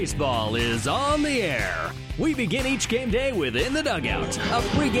Baseball is on the air. We begin each game day with In the Dugout, a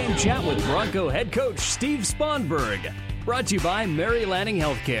pregame chat with Bronco head coach Steve Sponberg. Brought to you by Mary Lanning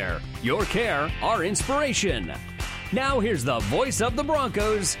Healthcare. Your care, our inspiration. Now here's the voice of the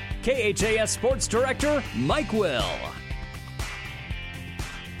Broncos, KHAS Sports Director Mike Will.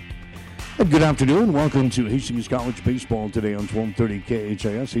 Good afternoon. Welcome to Hastings College Baseball today on 1230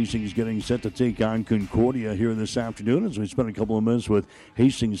 KHAS. Hastings getting set to take on Concordia here this afternoon as we spend a couple of minutes with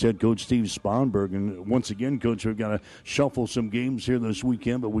Hastings head coach Steve Sponberg. And once again, Coach, we've got to shuffle some games here this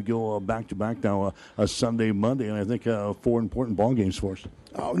weekend, but we go back-to-back now, a Sunday, Monday, and I think 4 important ball games for us.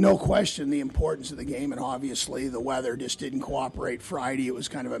 Oh, no question the importance of the game, and obviously the weather just didn't cooperate Friday. It was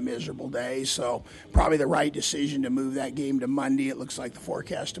kind of a miserable day, so probably the right decision to move that game to Monday. It looks like the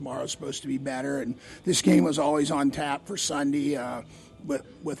forecast tomorrow is supposed to be better, and this game was always on tap for Sunday.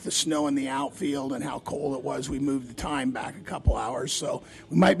 With the snow in the outfield and how cold it was, we moved the time back a couple hours. So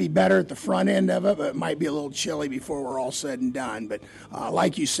we might be better at the front end of it, but it might be a little chilly before we're all said and done. But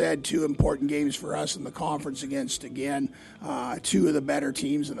like you said, 2 important games for us in the conference against, again, 2 of the better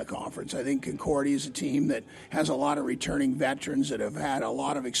teams in the conference. I think Concordia is a team that has a lot of returning veterans that have had a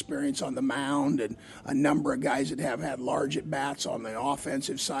lot of experience on the mound and a number of guys that have had large at-bats on the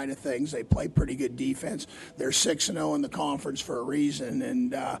offensive side of things. They play pretty good defense. They're 6-0 in the conference for a reason.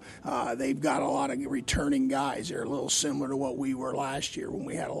 And they've got a lot of returning guys. They're a little similar to what we were last year when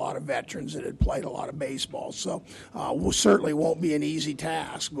we had a lot of veterans that had played a lot of baseball. So certainly won't be an easy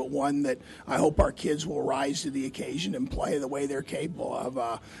task, but one that I hope our kids will rise to the occasion and play the way they're capable of.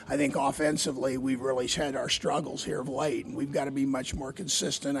 I think offensively we've really had our struggles here of late, and we've got to be much more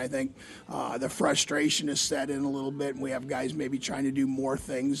consistent. I think the frustration has set in a little bit, and we have guys maybe trying to do more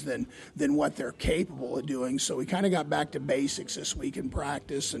things than what they're capable of doing. So we kind of got back to basics this week in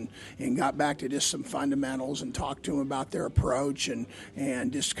practice and got back to just some fundamentals and talked to them about their approach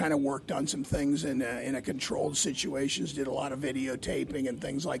and just kind of worked on some things in a controlled situations, did a lot of videotaping and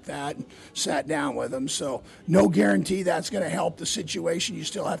things like that, and sat down with them. So no guarantee that's going to help the situation. You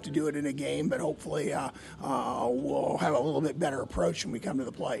still have to do it in a game, but hopefully we'll have a little bit better approach when we come to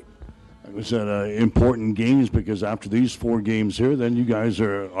the plate. Like I said, important games because after these 4 games here, then you guys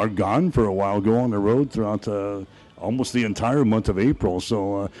are gone for a while, go on the road throughout almost the entire month of April.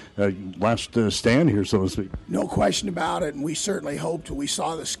 So last stand here, so to speak. No question about it, and we certainly hoped. We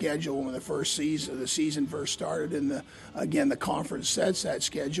saw the schedule when the season first started, and the conference sets that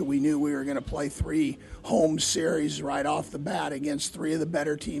schedule. We knew we were going to play 3 home series right off the bat against 3 of the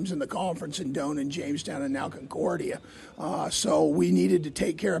better teams in the conference in Doane and Jamestown and now Concordia. So we needed to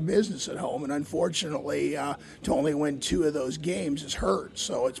take care of business at home, and unfortunately to only win 2 of those games is hurt.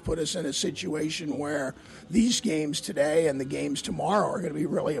 So it's put us in a situation where these games today and the games tomorrow are going to be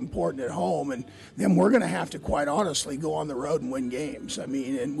really important at home, and then we're going to have to, quite honestly, go on the road and win games. I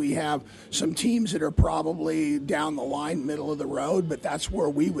mean, and we have some teams that are probably down the line, middle of the road, but that's where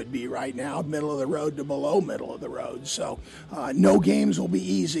we would be right now, middle of the road to below middle of the road. So no games will be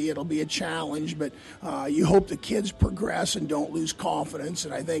easy. It'll be a challenge, but you hope the kids progress and don't lose confidence.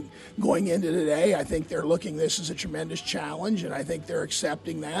 And I think going into today, I think they're looking this as a tremendous challenge, and I think they're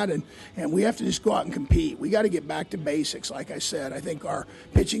accepting that, and we have to just go out and compete. We got to get back to basics. Like I said, I think our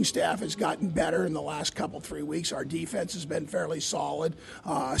pitching staff has gotten better in the last 3 weeks. Our defense has been fairly solid,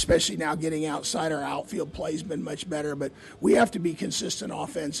 especially now getting outside. Our outfield play has been much better, but we have to be consistent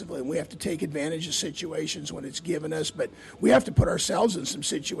offensively, and we have to take advantage of situations when it's given us, but we have to put ourselves in some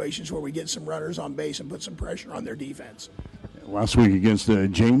situations where we get some runners on base and put some pressure on their defense. Last week against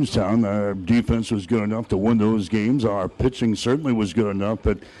Jamestown, our defense was good enough to win those games. Our pitching certainly was good enough,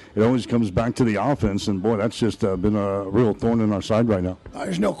 but it always comes back to the offense, and boy, that's just been a real thorn in our side right now.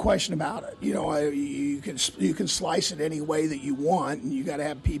 There's no question about it. You know, you can slice it any way that you want, and you got to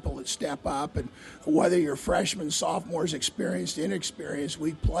have people that step up. And whether you're freshmen, sophomores, experienced, inexperienced,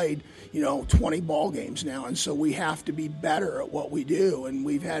 we've played 20 ball games now, and so we have to be better at what we do.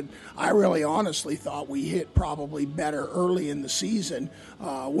 And I really honestly thought we hit probably better early in the season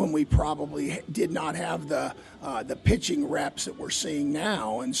when we probably did not have the pitching reps that we're seeing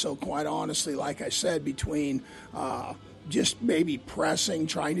now. And so quite honestly, like I said, between just maybe pressing,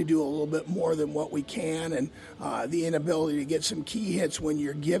 trying to do a little bit more than what we can, and the inability to get some key hits when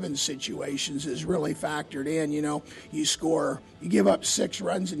you're given situations is really factored in. You give up 6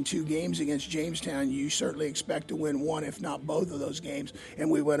 runs in 2 games against Jamestown, you certainly expect to win 1, if not both of those games, and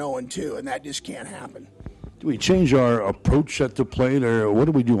we went 0-2, and that just can't happen. Do we change our approach at the plate, or what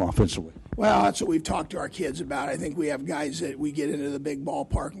do we do offensively? Well, that's what we've talked to our kids about. I think we have guys that we get into the big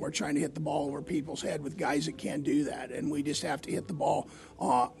ballpark and we're trying to hit the ball over people's head with guys that can't do that, and we just have to hit the ball,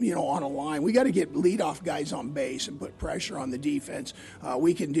 on a line. We got to get leadoff guys on base and put pressure on the defense.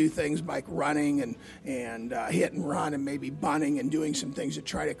 We can do things like running and hit and run and maybe bunting and doing some things to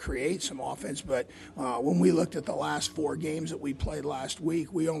try to create some offense. But when we looked at the last 4 games that we played last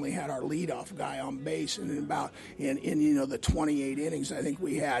week, we only had our leadoff guy on base, and in the 28 innings, I think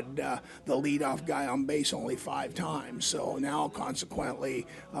we had the leadoff guy on base only 5 times. So now, consequently,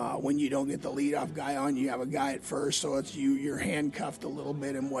 when you don't get the leadoff guy on, you have a guy at first, so it's you're handcuffed a little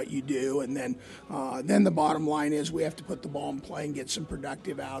bit in what you do. And then the bottom line is we have to put the ball in play and get some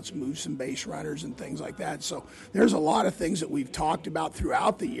productive outs, move some base runners and things like that. So there's a lot of things that we've talked about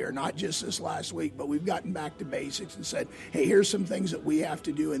throughout the year, not just this last week, but we've gotten back to basics and said, hey, here's some things that we have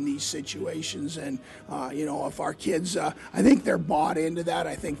to do in these situations. And, if our kids, I think they're bought into that.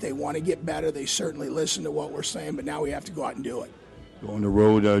 I think they want to get better. They certainly listen to what we're saying, but now we have to go out and do it. Go on the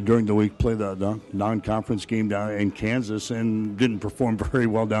road during the week, play the non-conference game down in Kansas, and didn't perform very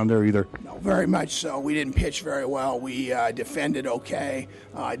well down there either. No, very much so. We didn't pitch very well. We defended okay.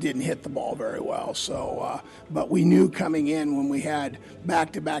 Didn't hit the ball very well. So, but we knew coming in when we had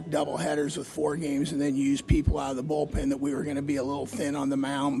back-to-back doubleheaders with 4 games and then used people out of the bullpen that we were going to be a little thin on the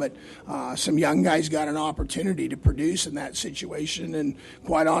mound. But some young guys got an opportunity to produce in that situation and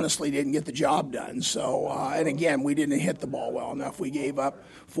quite honestly didn't get the job done. So, and again, we didn't hit the ball well enough. We gave up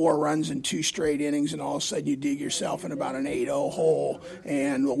 4 runs in 2 straight innings, and all of a sudden you dig yourself in about an 8-0 hole.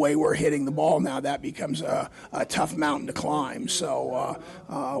 And the way we're hitting the ball now, that becomes a tough mountain to climb. So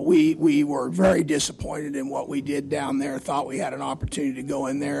we were very disappointed in what we did down there. Thought we had an opportunity to go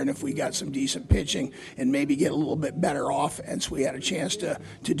in there, and if we got some decent pitching and maybe get a little bit better offense, we had a chance to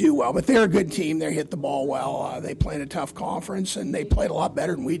do well. But they're a good team. They hit the ball well. They play in a tough conference, and they played a lot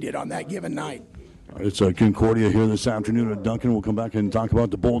better than we did on that given night. It's Concordia here this afternoon at Duncan. We'll come back and talk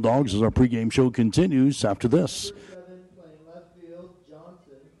about the Bulldogs as our pregame show continues after this.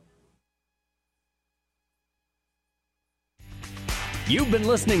 You've been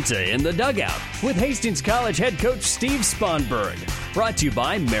listening to In the Dugout with Hastings College head coach Steve Sponberg. Brought to you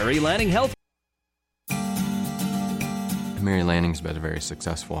by Mary Lanning Health. Mary Lanning's been a very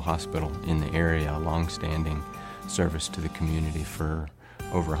successful hospital in the area, a long-standing service to the community for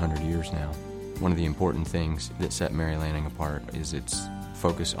over 100 years now. One of the important things that set Mary Lanning apart is its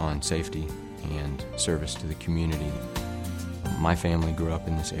focus on safety and service to the community. My family grew up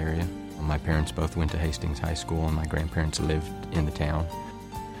in this area. My parents both went to Hastings High School, and my grandparents lived in the town.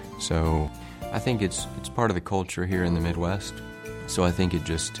 So I think it's part of the culture here in the Midwest. So I think it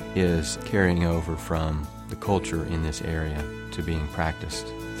just is carrying over from the culture in this area to being practiced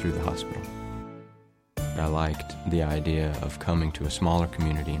through the hospital. I liked the idea of coming to a smaller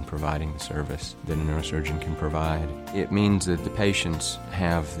community and providing the service that a neurosurgeon can provide. It means that the patients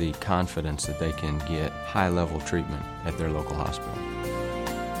have the confidence that they can get high-level treatment at their local hospital.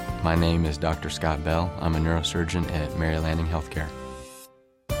 My name is Dr. Scott Bell. I'm a neurosurgeon at Mary Lanning Healthcare.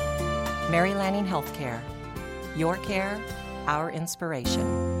 Mary Lanning Healthcare. Your care, our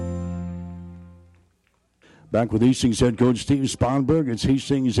inspiration. Back with Hastings head coach Steve Sponberg. It's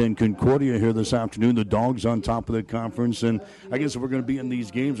Hastings and Concordia here this afternoon. The Dogs on top of the conference. And I guess if we're going to be in these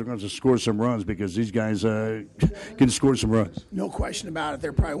games, we're going to have to score some runs because these guys can score some runs. No question about it.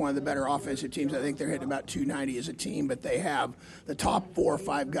 They're probably one of the better offensive teams. I think they're hitting about 290 as a team, but they have the top 4 or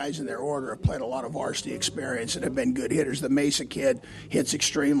 5 guys in their order have played a lot of varsity experience and have been good hitters. The Mesa kid hits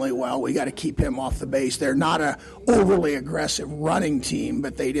extremely well. We got to keep him off the base. They're not a overly aggressive running team,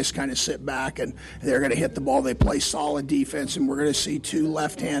 but they just kind of sit back and they're going to hit the ball. They play solid defense, and we're going to see 2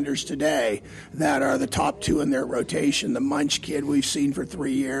 left-handers today that are the top 2 in their rotation. The Munch kid we've seen for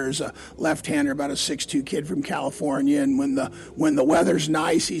 3 years, a left-hander, about a 6'2" kid from California, and when the weather's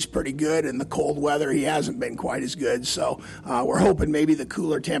nice, he's pretty good, and the cold weather, he hasn't been quite as good. So we're hoping maybe the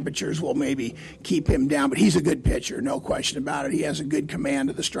cooler temperatures will maybe keep him down, but he's a good pitcher, no question about it. He has a good command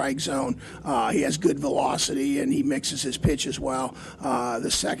of the strike zone. He has good velocity, and he mixes his pitch as well.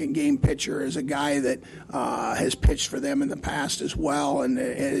 The second game pitcher is a guy that has pitched for them in the past as well and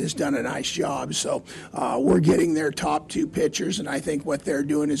has done a nice job. So we're getting their top 2 pitchers, and I think what they're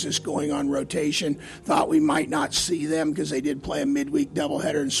doing is just going on rotation. Thought we might not see them because they did play a midweek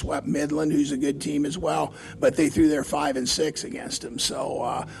doubleheader and swept Midland, who's a good team as well, but they threw their 5 and 6 against them.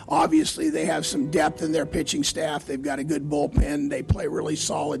 So obviously they have some depth in their pitching staff. They've got a good bullpen. They play really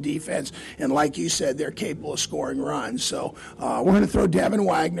solid defense, and like you said, they're capable of scoring runs. So we're going to throw Devin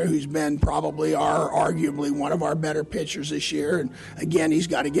Wagner, who's been probably arguably probably one of our better pitchers this year. And again, he's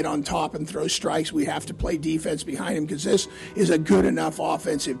got to get on top and throw strikes. We have to play defense behind him because this is a good enough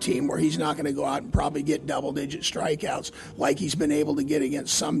offensive team where he's not going to go out and probably get double-digit strikeouts like he's been able to get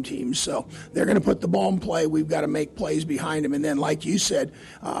against some teams. So they're going to put the ball in play. We've got to make plays behind him. And then, like you said,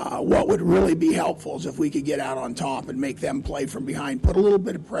 what would really be helpful is if we could get out on top and make them play from behind, put a little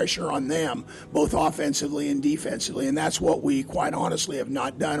bit of pressure on them, both offensively and defensively. And that's what we, quite honestly, have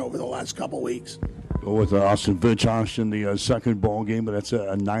not done over the last couple weeks. Go with Austin Vitchosh in the second ball game, but that's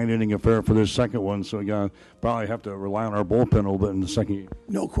a 9-inning affair for this second one, so we got to probably have to rely on our bullpen a little bit in the second game.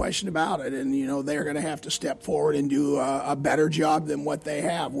 No question about it, and they're going to have to step forward and do a better job than what they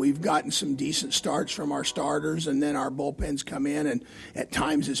have. We've gotten some decent starts from our starters, and then our bullpens come in, and at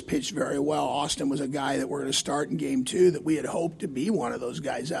times it's pitched very well. Austin was a guy that we're going to start in game 2 that we had hoped to be one of those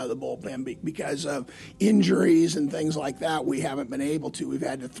guys out of the bullpen because of injuries and things like that. We haven't been able to. We've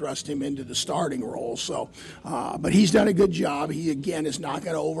had to thrust him into the starting role. So, but he's done a good job. He, again, is not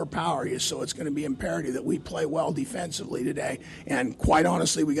going to overpower you, so it's going to be imperative that we play well defensively today. And quite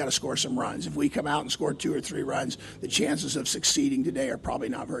honestly, we got to score some runs. If we come out and score 2 or 3 runs, the chances of succeeding today are probably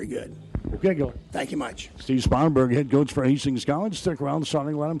not very good. Okay, go. Thank you much. Steve Sponberg, head coach for Hastings College. Stick around,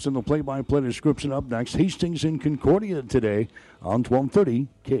 starting lineups and the play-by-play description up next. Hastings in Concordia today on 1230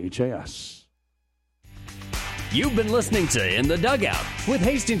 KHAS. You've been listening to In the Dugout with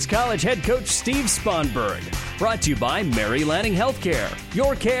Hastings College head coach Steve Sponberg. Brought to you by Mary Lanning Healthcare.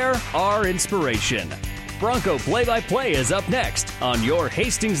 Your care, our inspiration. Bronco play-by-play is up next on your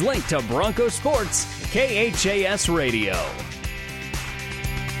Hastings link to Bronco Sports, KHAS Radio.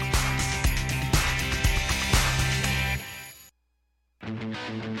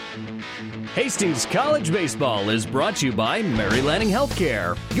 Hastings College Baseball is brought to you by Mary Lanning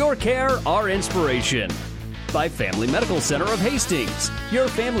Healthcare. Your care, our inspiration. By Family Medical Center of Hastings, your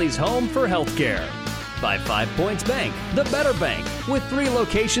family's home for healthcare. By 5 Points Bank, the better bank, with 3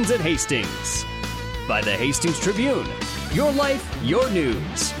 locations at Hastings. By the Hastings Tribune, your life, your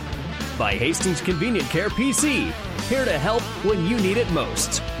news. By Hastings Convenient Care PC, here to help when you need it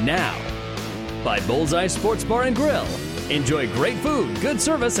most, now. By Bullseye Sports Bar and Grill. Enjoy great food, good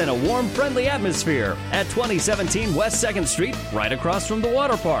service, and a warm, friendly atmosphere at 2017 West 2nd Street, right across from the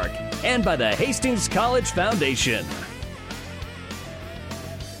water park. And by the Hastings College Foundation.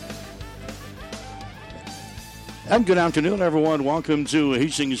 And good afternoon, everyone. Welcome to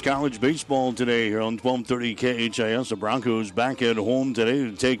Hastings College Baseball today here on 1230 KHIS. The Broncos back at home today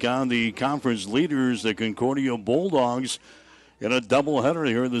to take on the conference leaders, the Concordia Bulldogs, in a doubleheader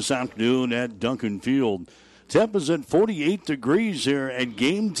here this afternoon at Duncan Field. Temp is at 48 degrees here at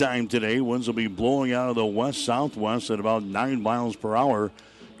game time today. Winds will be blowing out of the west-southwest at about 9 miles per hour.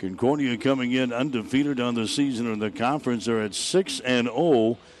 Concordia coming in undefeated on the season in the conference. They're at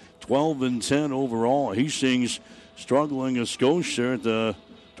 6-0, 12-10 overall. Hastings struggling a skosh there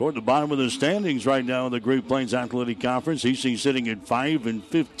toward the bottom of the standings right now in the Great Plains Athletic Conference. Hastings sitting at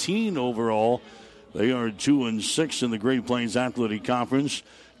 5-15 overall. They are 2-6 in the Great Plains Athletic Conference,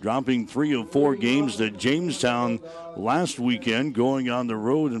 dropping 3 of 4 games to Jamestown last weekend, going on the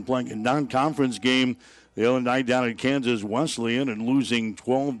road and playing a non-conference game the other night down at Kansas Wesleyan and losing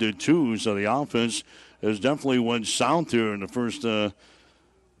 12-2. So the offense has definitely went south here in the first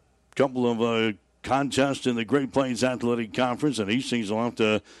couple of contests in the Great Plains Athletic Conference. And Hastings will have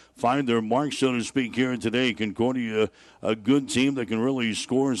to find their mark, so to speak, here today. Concordia, a good team that can really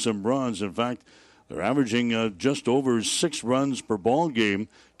score some runs. In fact, they're averaging just over 6 runs per ball game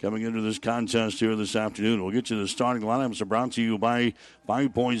coming into this contest here this afternoon. We'll get you the starting lineups. They're brought to you by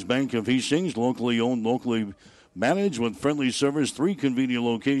 5 Points Bank of Hastings, locally owned, locally managed with friendly service, 3 convenient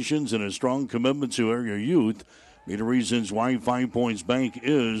locations, and a strong commitment to area youth. Many reasons why 5 Points Bank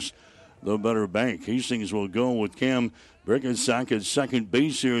is the better bank. Hastings will go with Cam Brickensack at second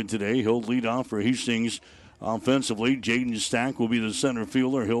base here today. He'll lead off for Hastings offensively. Jaden Stack will be the center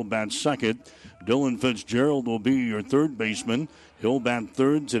fielder. He'll bat second. Dylan Fitzgerald will be your third baseman. He'll bat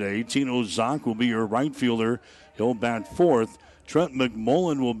third today. Tino Zock will be your right fielder. He'll bat fourth. Trent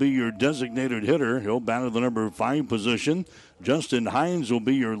McMullen will be your designated hitter. He'll bat at the number 5 position. Justin Hines will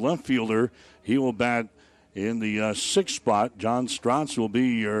be your left fielder. He will bat in the 6th spot. John Strotz will be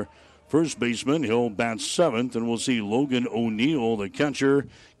your first baseman. He'll bat 7th. And we'll see Logan O'Neill, the catcher.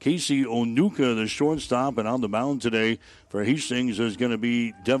 Casey Onuka, the shortstop. And on the mound today for Hastings is going to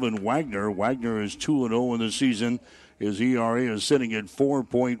be Devin Wagner. Wagner is 2-0 in the season. His ERA is sitting at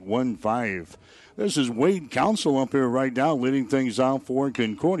 4.15. This is Wade Council up here right now, leading things out for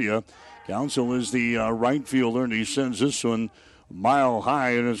Concordia. Council is the right fielder, and he sends this one Mile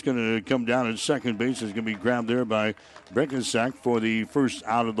High, and it's going to come down at second base. It's going to be grabbed there by Breckensack for the first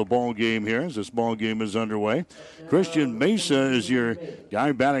out of the ball game here as this ball game is underway. Christian Mesa is your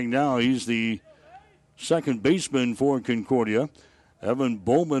guy batting now. He's the second baseman for Concordia. Evan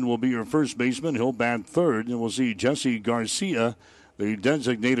Bowman will be your first baseman. He'll bat third, and we'll see Jesse Garcia, the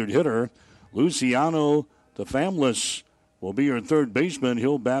designated hitter. Luciano DeFamlis will be your third baseman.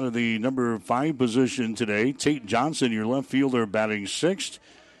 He'll bat at the number 5 position today. Tate Johnson, your left fielder, batting 6th.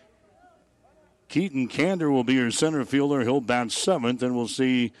 Keaton Kander will be your center fielder. He'll bat 7th. And we'll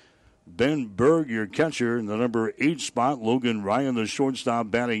see Ben Berg, your catcher, in the number 8 spot. Logan Ryan, the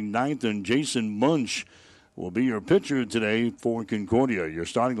shortstop, batting 9th. And Jason Munch will be your pitcher today for Concordia. Your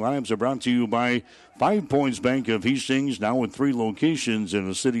starting lineups are brought to you by 5 Points Bank of Hastings, now with 3 locations in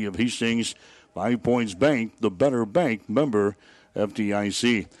the city of Hastings. 5 Points Bank, the better bank, member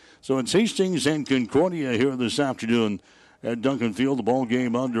FDIC. So it's Hastings and Concordia here this afternoon at Duncan Field. The ball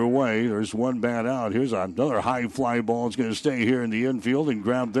game underway. There's one bat out. Here's another high fly ball. It's going to stay here in the infield and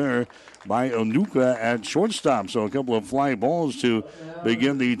grabbed there by Onuka at shortstop. So a couple of fly balls to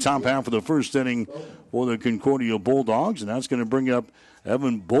begin the top half of the first inning for the Concordia Bulldogs, and that's going to bring up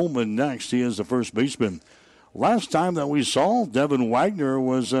Evan Bowman next. He is the first baseman. Last time that we saw Devin Wagner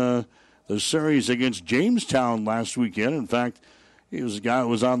was the series against Jamestown last weekend. In fact, he was the guy who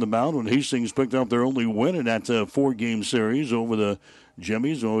was on the mound when Hastings picked up their only win in that 4-game series over the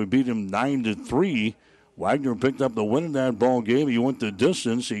Jimmies when we beat him 9-3. Wagner picked up the win in that ball game. He went the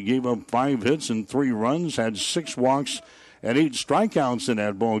distance. He gave up 5 hits and 3 runs, had 6 walks and 8 strikeouts in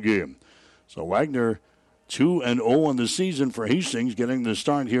that ball game. So Wagner 2-0 on the season for Hastings, getting the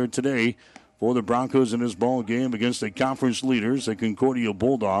start here today for the Broncos in this ball game against the conference leaders, the Concordia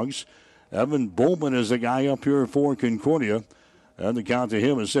Bulldogs. Evan Bowman is the guy up here for Concordia. And the count to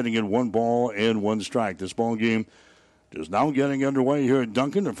him is sitting at 1 ball and 1 strike. This ball game is now getting underway here at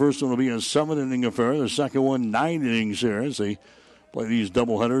Duncan. The first one will be a 7-inning affair. The second one, 9 innings here as they play these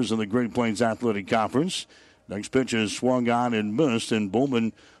doubleheaders in the Great Plains Athletic Conference. Next pitch is swung on and missed, and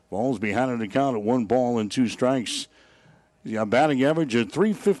Bowman falls behind in the count at 1 ball and 2 strikes. He's got a batting average of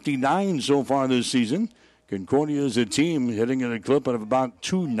 .359 so far this season. Concordia is a team hitting at a clip of about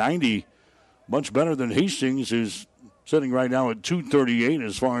 .290. Much better than Hastings, who's sitting right now at .238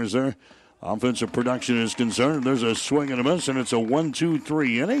 as far as their offensive production is concerned. There's a swing and a miss, and it's a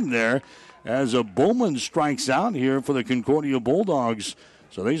 1-2-3 inning there as a Bowman strikes out here for the Concordia Bulldogs.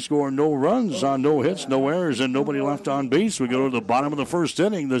 So they score no runs on no hits, no errors, and nobody left on base. We go to the bottom of the first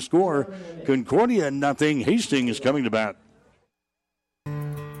inning. The score, Concordia 0. Hastings coming to bat.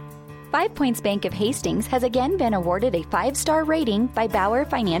 5 Points Bank of Hastings has again been awarded a 5-star rating by Bauer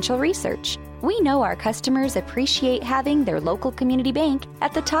Financial Research. We know our customers appreciate having their local community bank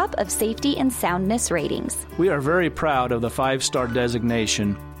at the top of safety and soundness ratings. We are very proud of the 5-star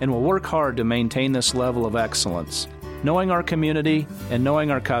designation and will work hard to maintain this level of excellence. Knowing our community and knowing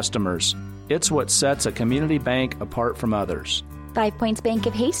our customers, it's what sets a community bank apart from others. 5 Points Bank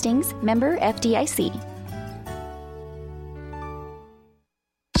of Hastings, member FDIC.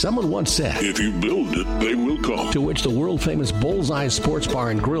 Someone once said, if you build it, they will come. To which the world-famous Bullseye Sports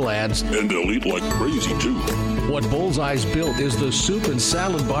Bar and Grill adds, and they'll eat like crazy, too. What Bullseye's built is the soup and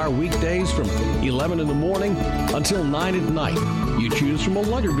salad bar weekdays from 11 in the morning until 9 at night. You choose from a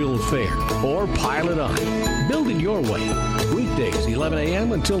Luggerbill affair or pile it on. Build it your way. Weekdays, 11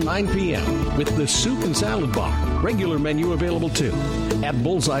 a.m. until 9 p.m. with the soup and salad bar. Regular menu available, too, at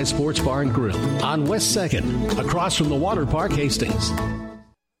Bullseye Sports Bar and Grill on West 2nd, across from the Water Park, Hastings.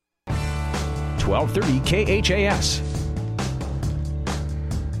 1230 KHAS.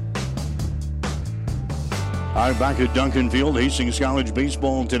 All right, back at Duncan Field, Hastings College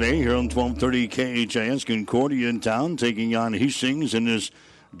baseball today here on 1230 KHAS. Concordia in town taking on Hastings in this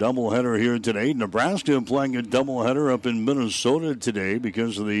doubleheader here today. Nebraska playing a doubleheader up in Minnesota today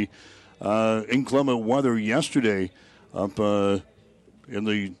because of the inclement weather yesterday up in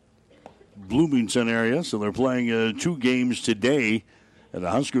the Bloomington area. So they're playing 2 games today. And the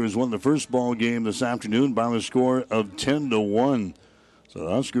Huskers won the first ball game this afternoon by the score of 10-1. So the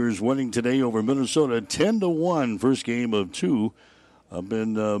Huskers winning today over Minnesota 10-1. First game of 2 up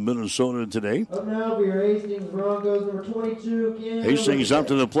in Minnesota today. Up now for your Hastings Broncos, number 22, Cam. Hastings up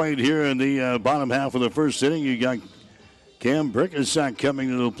to the plate here in the bottom half of the first inning. You got Cam Brickensack coming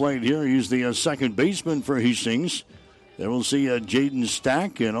to the plate here. He's the second baseman for Hastings. Then we'll see Jaden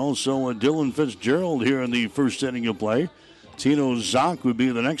Stack and also Dylan Fitzgerald here in the first inning of play. Tino Zock would be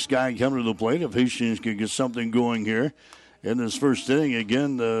the next guy coming to the plate if Hastings can get something going here in this first inning.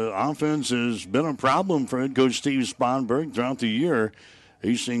 Again, the offense has been a problem for head coach Steve Sponberg throughout the year.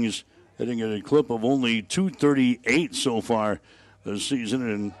 Hastings hitting at a clip of only .238 so far this season,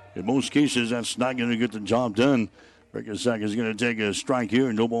 and in most cases, that's not going to get the job done. Brickensack is going to take a strike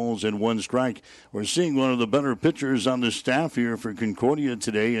here. No balls and one strike. We're seeing one of the better pitchers on the staff here for Concordia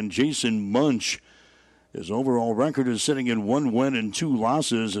today, and Jason Munch. His overall record is sitting at 1 win and 2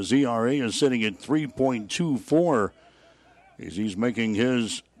 losses. His ERA is sitting at 3.24. As he's making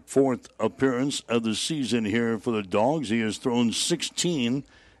his 4th appearance of the season here for the Dogs. He has thrown 16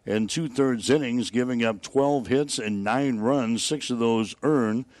 and 2/3 innings, giving up 12 hits and 9 runs, 6 of those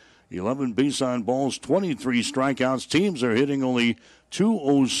earned. 11 base on balls, 23 strikeouts. Teams are hitting only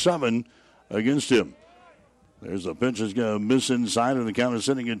 .207 against him. There's a pitch that's going to miss inside, and the count is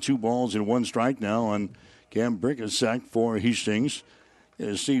sitting at 2 balls and 1 strike now on Cam Brickensack for Hastings.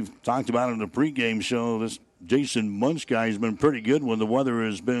 As Steve talked about in the pregame show, this Jason Munch guy has been pretty good when the weather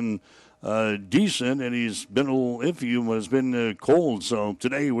has been decent, and he's been a little iffy when it's been cold. So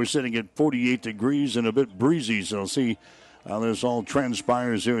today we're sitting at 48 degrees and a bit breezy, so see how this all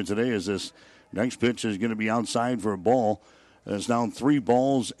transpires here today as this next pitch is going to be outside for a ball. It's now 3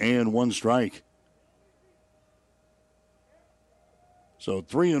 balls and 1 strike. So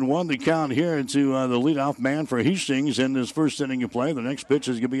 3-1 the count here to the leadoff man for Hastings in this first inning of play. The next pitch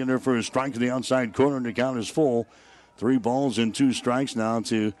is going to be in there for a strike to the outside corner, and the count is full. 3 balls and 2 strikes now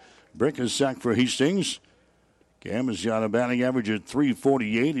to Brickensack for Hastings. Cam has got a batting average at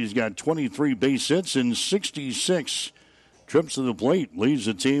 .348. He's got 23 base hits and 66 trips to the plate. Leads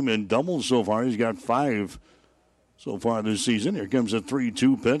the team in doubles so far. He's got 5 so far this season. Here comes a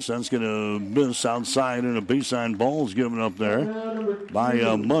 3-2 pitch. That's going to miss outside, and a base on ball is given up there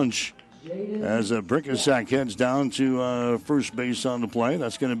by Munch as Brickensack heads down to first base on the play.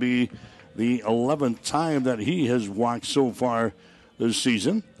 That's going to be the 11th time that he has walked so far this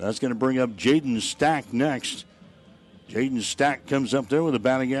season. That's going to bring up Jaden Stack next. Jaden Stack comes up there with a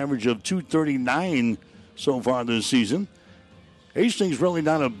batting average of .239 so far this season. Hastings really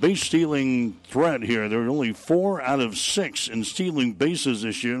not a base-stealing threat here. There are only 4 out of 6 in stealing bases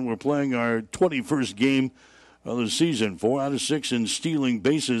this year, and we're playing our 21st game of the season. 4 out of 6 in stealing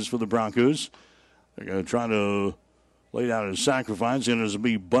bases for the Broncos. They're going to try to lay down a sacrifice, and it'll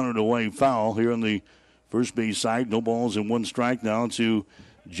be bunted away foul here on the first base side. No balls and 1 strike now to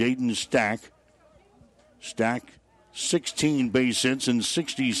Jaden Stack. Stack, 16 base hits and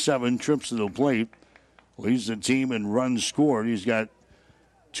 67 trips to the plate. Leads the team in runs scored. He's got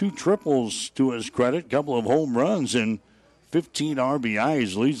 2 triples to his credit, a couple of home runs, and 15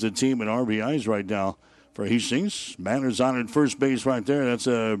 RBIs. Leads the team in RBIs right now for Hastings. Manners on at first base right there. That's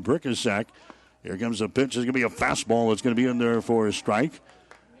a Brickensack. Here comes a pitch. It's going to be a fastball that's going to be in there for a strike.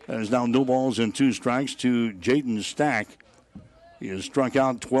 There's now no balls and 2 strikes to Jaden Stack. He has struck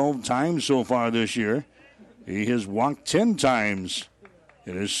out 12 times so far this year. He has walked 10 times.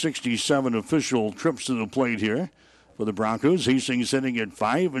 It is 67 official trips to the plate here for the Broncos. Hastings sitting at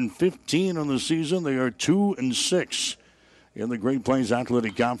 5-15 on the season. They are 2-6 in the Great Plains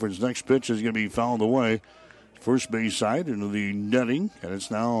Athletic Conference. Next pitch is going to be fouled away. First base side into the netting, and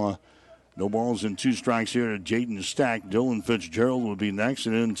it's now no balls and 2 strikes here to Jaden Stack. Dylan Fitzgerald will be next,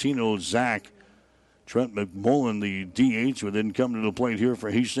 and then Tino Zach. Trent McMullen, the DH, will then come to the plate here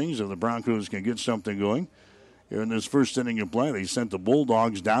for Hastings if the Broncos can get something going. Here in this first inning of play, they sent the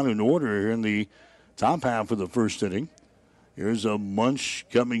Bulldogs down in order here in the top half of the first inning. Here's a Munch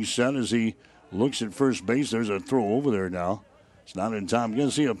coming set as he looks at first base. There's a throw over there now. It's not in time. You're going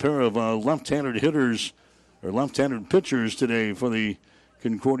to see a pair of left-handed hitters or left-handed pitchers today for the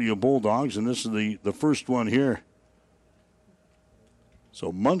Concordia Bulldogs, and this is the first one here.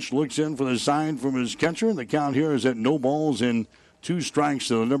 So Munch looks in for the sign from his catcher, and the count here is at no balls and 2 strikes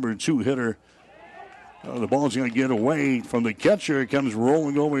to the number 2 hitter. The ball's going to get away from the catcher. It comes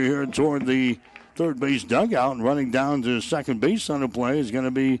rolling over here toward the third base dugout, and running down to second base on the play is going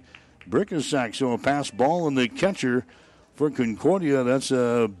to be Brickensack. So a pass ball, and the catcher for Concordia, that's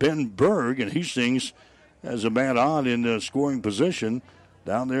Ben Berg, and Hastings has a man on in scoring position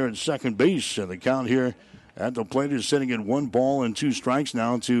down there at second base. And the count here at the plate is sitting at 1 ball and 2 strikes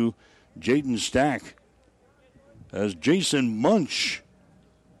now to Jaden Stack. As Jason Munch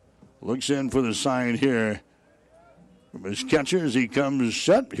looks in for the sign here from his catcher as he comes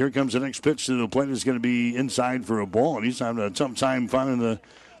set. Here comes the next pitch to the plate. It's going to be inside for a ball, and he's having a tough time finding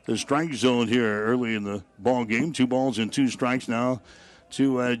the strike zone here early in the ball game. 2 balls and 2 strikes now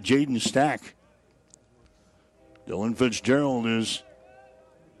to Jaden Stack. Dylan Fitzgerald is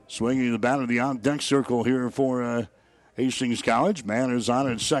swinging the bat of the on-deck circle here for Hastings College. Man is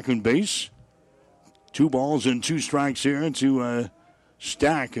on at second base. 2 balls and 2 strikes here to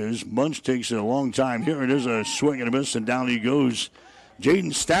Stack as Munch takes it a long time. Here it is, a swing and a miss, and down he goes.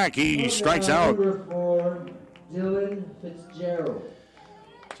 Jaden Stack, he strikes out. Dylan Fitzgerald.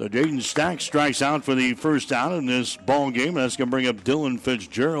 So Jaden Stack strikes out for the first out in this ball game. That's going to bring up Dylan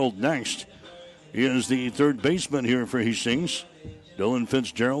Fitzgerald next. He is the third baseman here for Hastings. Dylan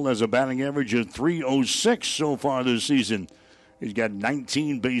Fitzgerald has a batting average of .306 so far this season. He's got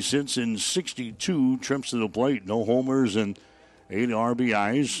 19 base hits and 62 trips to the plate. No homers and 8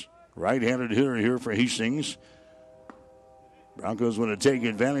 RBIs. Right-handed hitter here for Hastings. Broncos want to take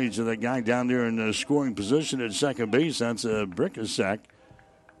advantage of that guy down there in the scoring position at second base. That's a Brickasack.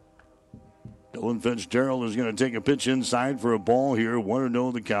 Dylan Fitzgerald is going to take a pitch inside for a ball here.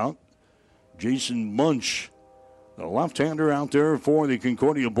 1-0 the count. Jason Munch, the left-hander out there for the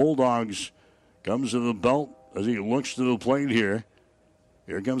Concordia Bulldogs, comes to the belt as he looks to the plate here.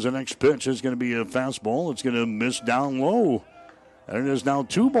 Here comes the next pitch. It's going to be a fastball. It's going to miss down low. And it is now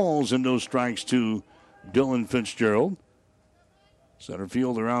 2 balls and no strikes to Dylan Fitzgerald. Center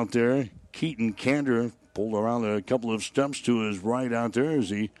fielder out there, Keaton Kander, pulled around a couple of steps to his right out there as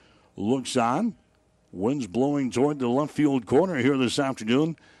he looks on. Wind's blowing toward the left field corner here this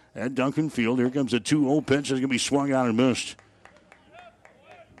afternoon at Duncan Field. Here comes a 2-0 pitch. It's going to be swung out and missed.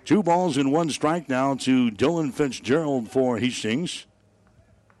 2 balls and 1 strike now to Dylan Fitzgerald for Hastings.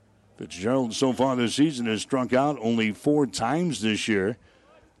 Fitzgerald so far this season has struck out only 4 times this year.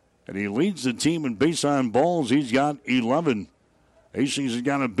 And he leads the team in base on balls. He's got 11. Hastings has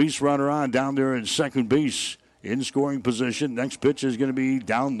got a base runner on down there at second base in scoring position. Next pitch is going to be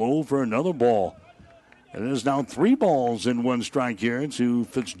down low for another ball. And it is now 3 balls and 1 strike here to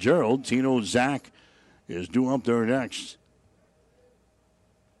Fitzgerald. Tino Zach is due up there next.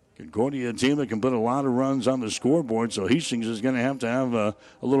 Concordia, a team that can put a lot of runs on the scoreboard, so Hastings is going to have a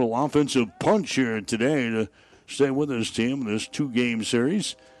little offensive punch here today to stay with this team in this 2-game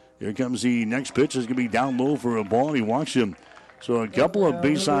series. Here comes the next pitch. It's going to be down low for a ball, and he walks him. So a couple of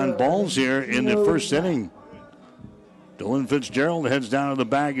base on balls here in the first inning. Dylan Fitzgerald heads down to the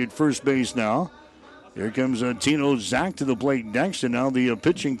bag at first base now. Here comes Tino Zach to the plate next, and now the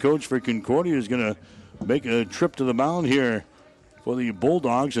pitching coach for Concordia is going to make a trip to the mound here for the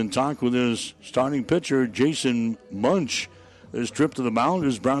Bulldogs and talk with his starting pitcher, Jason Munch. This trip to the mound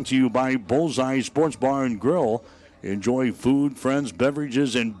is brought to you by Bullseye Sports Bar and Grill. Enjoy food, friends,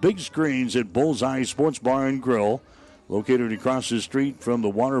 beverages, and big screens at Bullseye Sports Bar and Grill, located across the street from the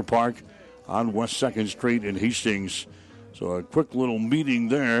water park on West 2nd Street in Hastings. So a quick little meeting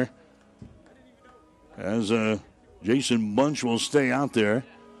there as Jason Munch will stay out there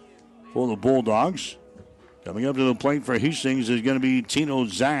for the Bulldogs. Coming up to the plate for Hastings is going to be Tino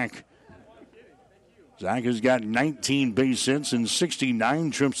Zach. Zach has got 19 base hits and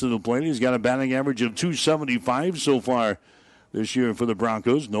 69 trips to the plate. He's got a batting average of .275 so far this year for the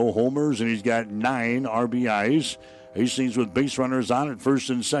Broncos. No homers, and he's got 9 RBIs. Hastings with base runners on at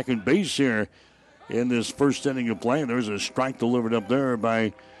first and second base here in this first inning of play. And there's a strike delivered up there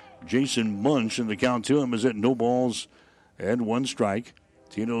by Jason Munch, and the count to him is at no balls and 1 strike.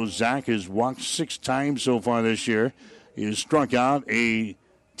 Tino Zach has walked 6 times so far this year. He has struck out a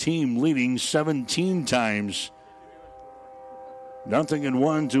team-leading 17 times.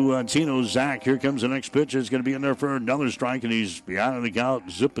 0-1 to Tino Zach. Here comes the next pitch. It's going to be in there for another strike, and he's behind the count,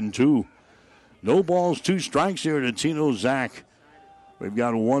 zipping 2. No balls, 2 strikes here to Tino Zach. We've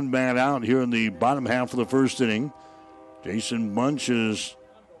got 1 man out here in the bottom half of the first inning. Jason Munch has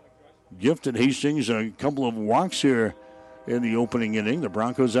gifted Hastings a couple of walks here in the opening inning. The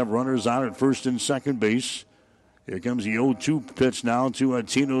Broncos have runners out at first and second base. Here comes the 0-2 pitch now to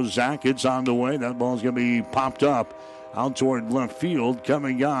Tino Zach. It's on the way. That ball's going to be popped up out toward left field.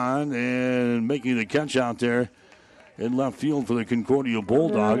 Coming on and making the catch out there in left field for the Concordia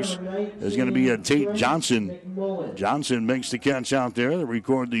Bulldogs is going to be Tate Johnson. Johnson makes the catch out there to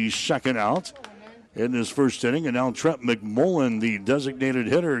record the second out in this first inning. And now Trent McMullen, the designated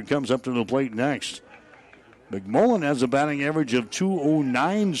hitter, comes up to the plate next. McMullen has a batting average of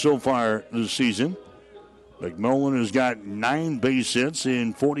 .209 so far this season. McMullen has got 9 base hits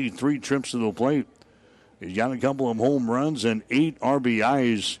and 43 trips to the plate. He's got a couple of home runs and 8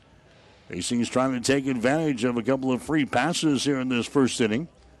 RBIs. Hastings trying to take advantage of a couple of free passes here in this first inning.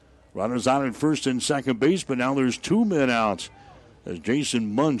 Runners out at first and second base, but now there's 2 men out as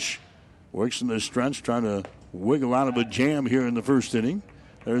Jason Munch works in the stretch, trying to wiggle out of a jam here in the first inning.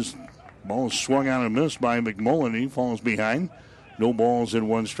 There's ball swung out and missed by McMullen. He falls behind. No balls and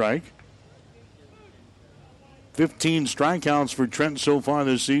 1 strike. 15 strikeouts for Trent so far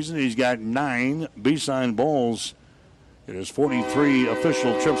this season. He's got 9 baseline balls. It is 43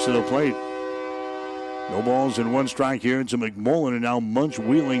 official trips to the plate. No balls and 1 strike here to McMullen, and now Munch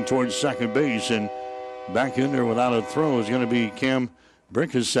wheeling towards second base, and back in there without a throw is going to be Cam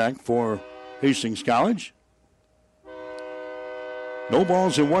Brickasack for Hastings College. No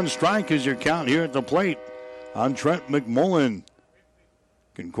balls and one strike is your count here at the plate on Trent McMullen.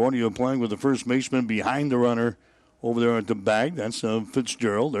 Concordia playing with the first baseman behind the runner over there at the bag. That's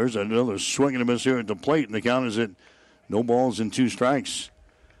Fitzgerald. There's another swing and a miss here at the plate, and the count is at no balls and two strikes.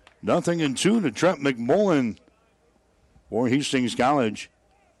 0-2 to Trent McMullen for Hastings College.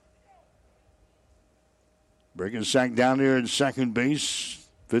 Breaking sack down there at second base.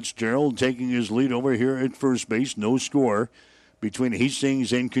 Fitzgerald taking his lead over here at first base. No score between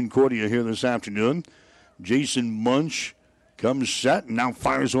Hastings and Concordia here this afternoon. Jason Munch comes set and now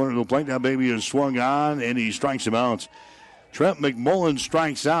fires one to the plate. That baby is swung on and he strikes him out. Trent McMullen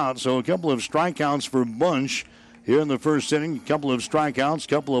strikes out, so a couple of strikeouts for Munch here in the first inning. A couple of strikeouts,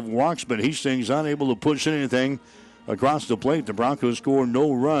 couple of walks, but Hastings unable to push anything across the plate. The Broncos score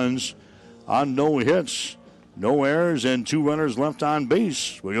no runs on no hits, no errors, and 2 runners left on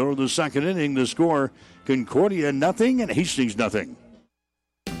base. We go to the second inning. The score, Concordia 0 and Hastings 0.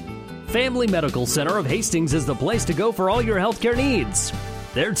 Family Medical Center of Hastings is the place to go for all your healthcare needs.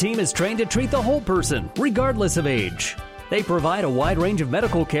 Their team is trained to treat the whole person, regardless of age. They provide a wide range of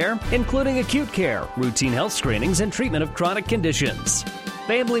medical care, including acute care, routine health screenings, and treatment of chronic conditions.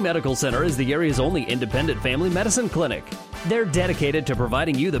 Family Medical Center is the area's only independent family medicine clinic. They're dedicated to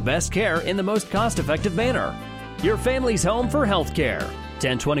providing you the best care in the most cost-effective manner. Your family's home for health care.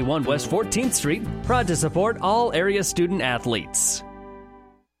 1021 West 14th Street, proud to support all area student athletes.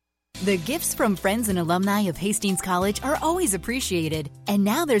 The gifts from friends and alumni of Hastings College are always appreciated. And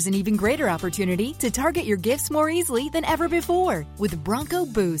now there's an even greater opportunity to target your gifts more easily than ever before with Bronco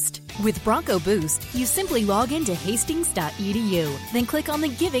Boost. With Bronco Boost, you simply log into hastings.edu, then click on the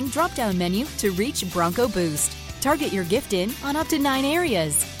Giving drop-down menu to reach Bronco Boost. Target your gift in on up to 9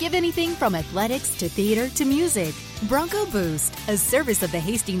 areas. Give anything from athletics to theater to music. Bronco Boost, a service of the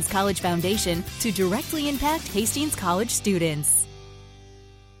Hastings College Foundation to directly impact Hastings College students.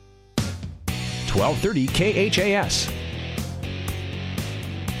 1230 KHAS.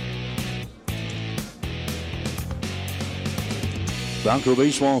 Bronco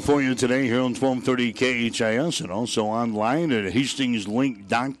baseball for you today here on 1230 KHIS and also online at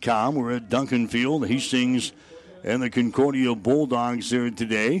hastingslink.com. We're at Duncan Field. Hastings and the Concordia Bulldogs here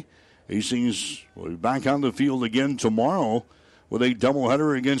today. Hastings will be back on the field again tomorrow with a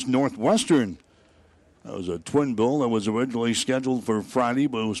doubleheader against Northwestern. That was a twin bill that was originally scheduled for Friday,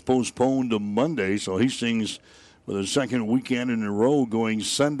 but it was postponed to Monday. So Hastings with a second weekend in a row going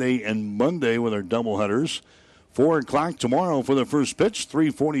Sunday and Monday with our doubleheaders. 4 o'clock tomorrow for the first pitch,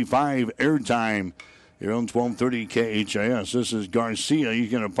 3:45 airtime here on 1230 KHIS. This is Garcia.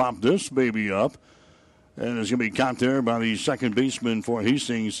 He's going to pop this baby up. And it's going to be caught there by the second baseman for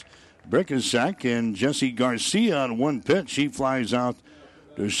Hastings, Brickensack. And Jesse Garcia on one pitch. He flies out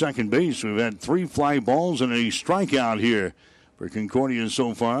to second base. We've had 3 fly balls and a strikeout here for Concordia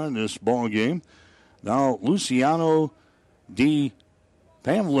so far in this ball game. Now Luciano D.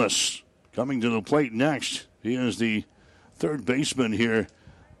 Pavlis coming to the plate next. He is the third baseman here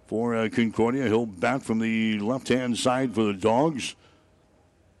for Concordia. He'll bat from the left-hand side for the Dogs.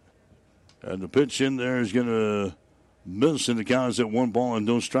 And the pitch in there is going to miss, and the count is at 1 ball and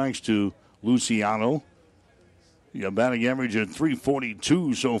no strikes to Luciano. He got batting average at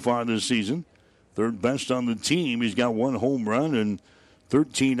 .342 so far this season. Third best on the team. He's got 1 home run and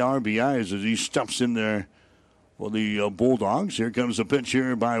 13 RBIs as he steps in there for the Bulldogs. Here comes the pitch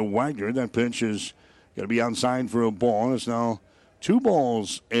here by Wagner. That pitch is going to be outside for a ball. It's now 2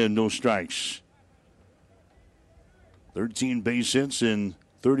 balls and no strikes. 13 base hits and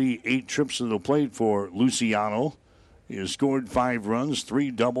 38 trips to the plate for Luciano. He has scored 5 runs,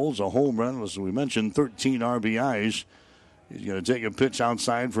 3 doubles, a home run. As we mentioned, 13 RBIs. He's going to take a pitch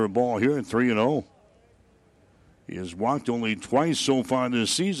outside for a ball here at 3-0. He has walked only twice so far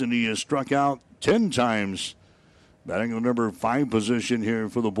this season. He has struck out 10 times. Batting the number 5 position here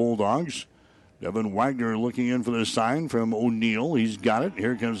for the Bulldogs. Devin Wagner looking in for the sign from O'Neill. He's got it.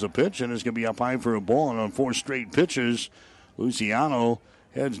 Here comes the pitch, and it's going to be up high for a ball. And on 4 straight pitches, Luciano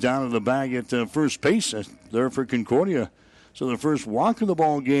heads down to the bag at first base there for Concordia. So the first walk of the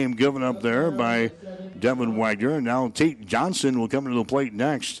ball game given up there by Devin Wagner. And now Tate Johnson will come to the plate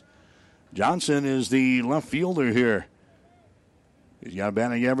next. Johnson is the left fielder here. He's got a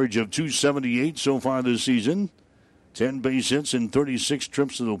batting average of .278 so far this season. 10 base hits and 36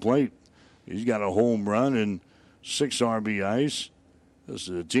 trips to the plate. He's got a home run and 6 RBIs. This is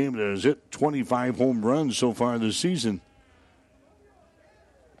a team that has hit 25 home runs so far this season.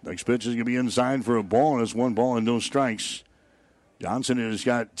 Next pitch is going to be inside for a ball, and it's 1 ball and no strikes. Johnson has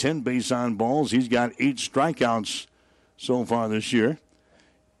got 10 base on balls. He's got 8 strikeouts so far this year.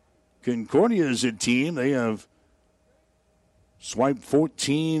 Concordia is a team. They have Swiped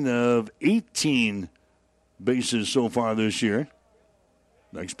 14 of 18 bases so far this year.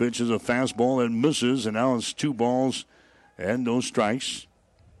 Next pitch is a fastball that misses, and now it's 2 balls and no strikes.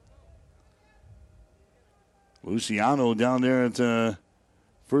 Luciano down there at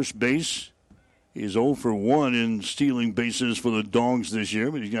first base. He's 0 for 1 in stealing bases for the Dogs this year,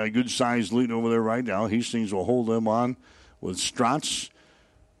 but he's got a good-sized lead over there right now. Hastings will hold them on with Strotz.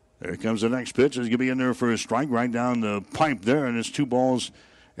 There comes the next pitch. It's going to be in there for a strike right down the pipe there, and it's 2 balls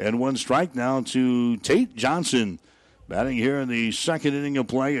and 1 strike now to Tate Johnson. Batting here in the second inning of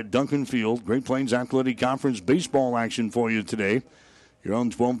play at Duncan Field. Great Plains Athletic Conference baseball action for you today. You're on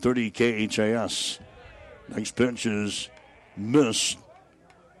 1230 KHAS. Next pitch is missed.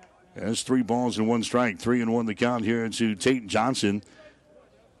 That's 3 balls and 1 strike. 3-1 the count here to Tate Johnson.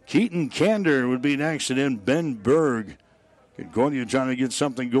 Keaton Kander would be next, and then Ben Berg. Concordia trying to get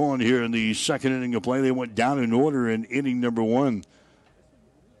something going here in the second inning of play. They went down in order in inning number 1.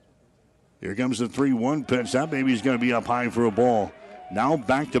 Here comes the 3-1 pitch. That baby's going to be up high for a ball. Now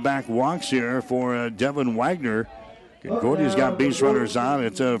back-to-back walks here for Devin Wagner. Concordia's got base runners on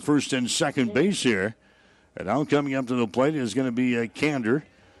at first and second base here. And now coming up to the plate is going to be Kander,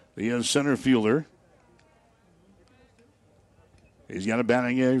 the center fielder. He's got a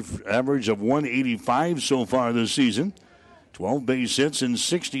batting average of 185 so far this season. 12 base hits and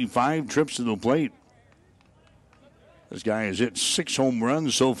 65 trips to the plate. This guy has hit 6 home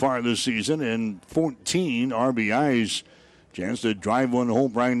runs so far this season and 14 RBIs. Chance to drive one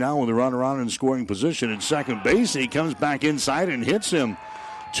home right now with a runner on in scoring position at second base. He comes back inside and hits him.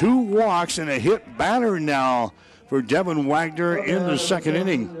 2 walks and a hit batter now for Devin Wagner in the second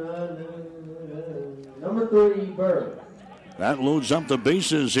inning. Number 3, Berg. That loads up the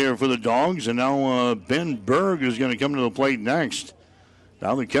bases here for the Dogs, and now Ben Berg is going to come to the plate next.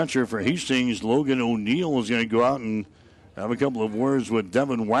 Now the catcher for Hastings, Logan O'Neill, is going to go out and have a couple of words with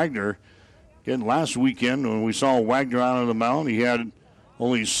Devin Wagner. Again, last weekend when we saw Wagner out on the mound, he had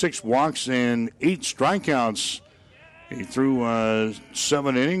only 6 walks and 8 strikeouts. He threw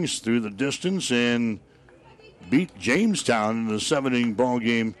 7 innings through the distance and beat Jamestown in the 7-inning ball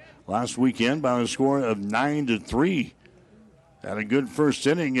game last weekend by a score of 9-3. Had a good first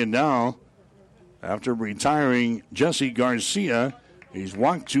inning, and now, after retiring Jesse Garcia, he's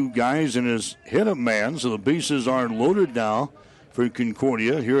walked 2 guys and has hit a man, so the bases are loaded now for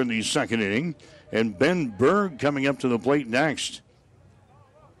Concordia here in the second inning. And Ben Berg coming up to the plate next.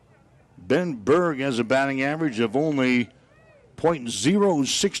 Ben Berg has a batting average of only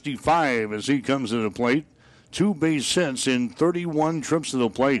 .065 as he comes to the plate. 2 base hits in 31 trips to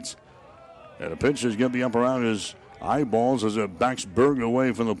the plate. And the pitch is going to be up around his eyeballs as it backs Berg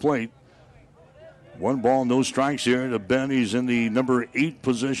away from the plate. 1 ball, no strikes here to Ben. He's in the number 8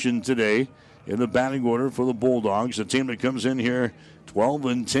 position today in the batting order for the Bulldogs. A team that comes in here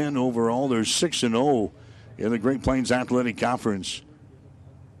 12-10 overall. They're 6-0 in the Great Plains Athletic Conference.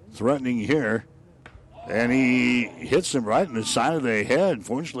 Threatening here, and he hits him right in the side of the head.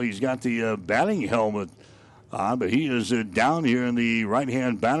 Fortunately, he's got the batting helmet on, but he is down here in the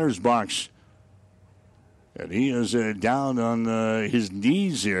right-hand batter's box. And he is down on his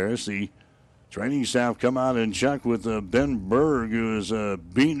knees here as the training staff come out and check with Ben Berg, who is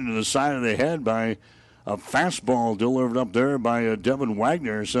beaten to the side of the head by a fastball delivered up there by Devin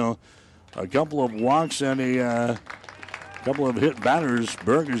Wagner. So a couple of walks and a couple of hit batters.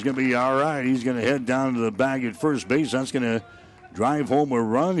 Berg is going to be all right. He's going to head down to the bag at first base. That's going to drive home a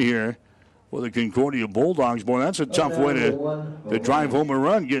run here for the Concordia Bulldogs. Boy, that's a tough way to drive home a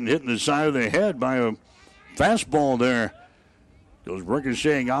run, getting hit in the side of the head by a fastball there. Goes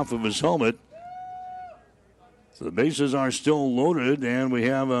ricocheting off of his helmet. So the bases are still loaded, and we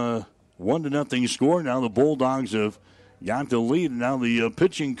have a 1-0 score. Now the Bulldogs have got the lead. Now the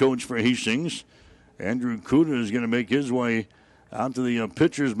pitching coach for Hastings, Andrew Kuda, is going to make his way out to the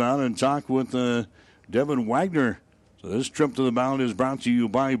pitcher's mound and talk with Devin Wagner. So this trip to the mound is brought to you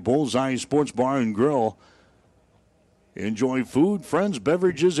by Bullseye Sports Bar and Grill. Enjoy food, friends,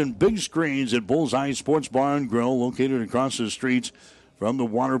 beverages, and big screens at Bullseye Sports Bar and Grill, located across the streets from the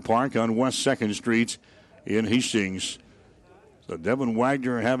water park on West 2nd Street in Hastings. So Devin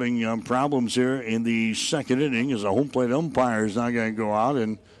Wagner having problems here in the second inning as a home plate umpire is not going to go out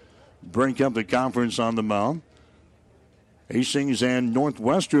and break up the conference on the mound. Hastings and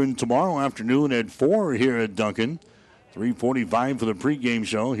Northwestern tomorrow afternoon at 4 here at Duncan. 3:45 for the pregame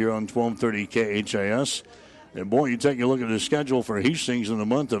show here on 1230 KHAS. And, boy, you take a look at the schedule for Hastings in the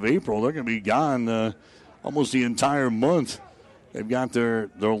month of April. They're going to be gone almost the entire month. They've got their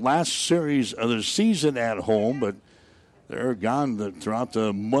last series of the season at home, but they're gone throughout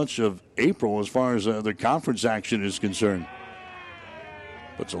much of April as far as the conference action is concerned.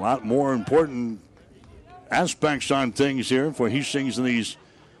 Puts a lot more important aspects on things here for Hastings in these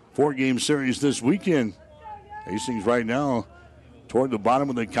 4-game series this weekend. Hastings right now toward the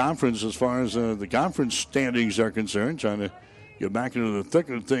bottom of the conference as far as the conference standings are concerned, trying to get back into the thick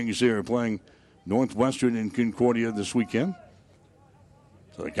of things here, playing Northwestern and Concordia this weekend.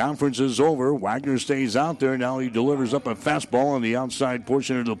 So the conference is over. Wagner stays out there. Now he delivers up a fastball on the outside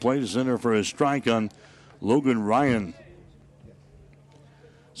portion of the plate. Center for a strike on Logan Ryan.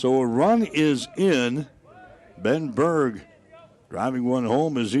 So a run is in. Ben Berg driving one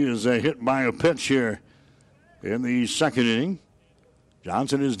home as he is hit by a pitch here in the second inning.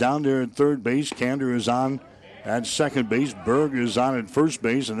 Johnson is down there at third base. Kander is on at second base. Berg is on at first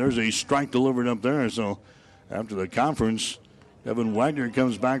base, and there's a strike delivered up there. So after the conference, Evan Wagner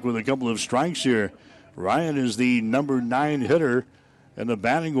comes back with a couple of strikes here. Ryan is the number 9 hitter in the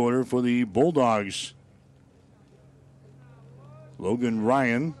batting order for the Bulldogs. Logan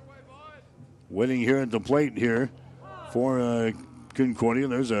Ryan waiting here at the plate here for Concordia.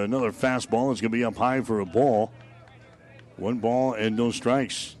 There's another fastball. It's going to be up high for a ball. 1 ball and no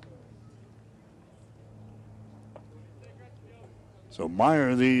strikes. So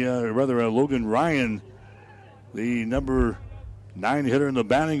Meyer, Logan Ryan, the number 9 hitter in the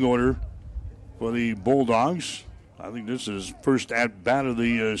batting order for the Bulldogs. I think this is first at-bat of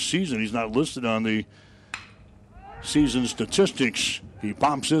the season. He's not listed on the season statistics. He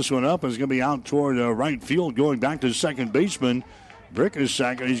pops this one up and is going to be out toward right field, going back to second baseman. Brick is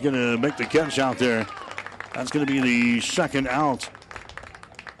second. He's going to make the catch out there. That's going to be the second out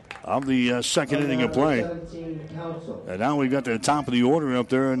of the second inning of play. And now we've got the top of the order up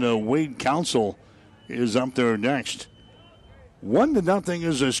there, and Wade Council is up there next. 1-0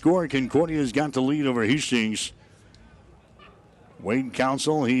 is the score. Concordia's got the lead over Hastings. Wade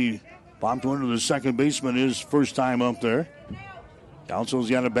Council, he popped one to the second baseman his first time up there. Council's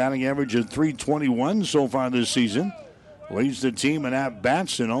got a batting average of .321 so far this season. Leads the team in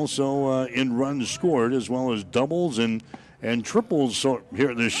at-bats and also in runs scored, as well as doubles and triples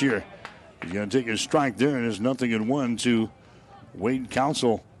here this year. He's going to take a strike there, and it's 0-1 to Wade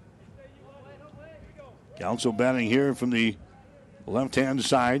Council. Council batting here from the left-hand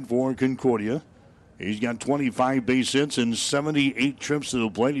side for Concordia. He's got 25 base hits and 78 trips to the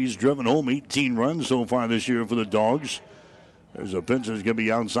plate. He's driven home 18 runs so far this year for the Dogs. There's a pitch that's going to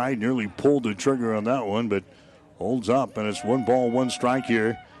be outside. Nearly pulled the trigger on that one, but holds up, and it's 1 ball, 1 strike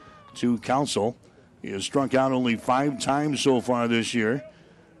here to Council. He has struck out only 5 times so far this year.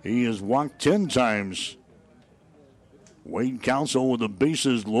 He has walked 10 times. Wade Council with the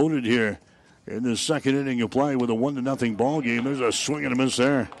bases loaded here in the second inning of play with a 1-0 ball game. There's a swing and a miss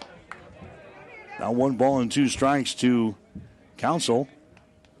there. Now 1 ball and 2 strikes to Council.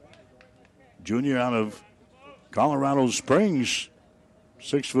 Junior out of Colorado Springs,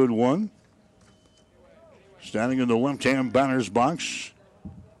 6'1". Standing in the left-hand batter's box.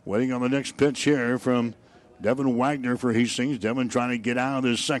 Waiting on the next pitch here from Devin Wagner for Hastings. Devin trying to get out of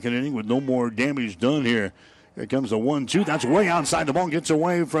this second inning with no more damage done here. Here comes the 1-2. That's way outside. The ball gets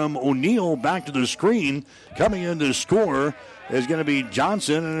away from O'Neill back to the screen. Coming in to score is going to be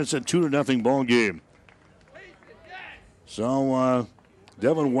Johnson, and it's a 2-0 ball game. So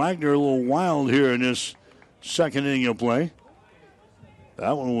Devin Wagner a little wild here in this second inning of play.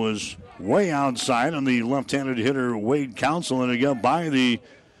 That one was way outside on the left-handed hitter Wade Council, and it got by the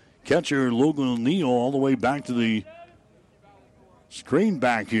catcher Logan O'Neill all the way back to the screen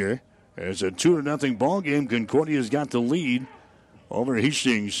back here. It's a 2-0 ball game. Concordia's got the lead over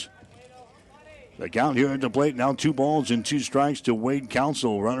Hastings. The count here at the plate now 2 balls and 2 strikes to Wade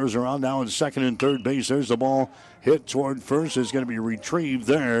Council. Runners are on now at second and third base. There's the ball hit toward first. It's going to be retrieved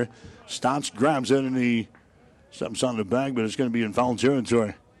there. Stotts grabs it, and something's on the bag, but it's going to be in foul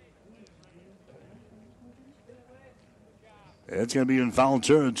territory. It's going to be in foul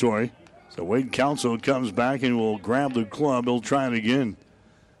territory. So Wade Council comes back and will grab the club. He'll try it again.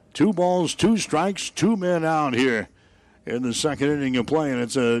 2 balls, 2 strikes, 2 men out here in the second inning of play, and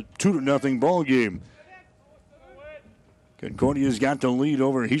it's a 2-0 ball game. Concordia's got the lead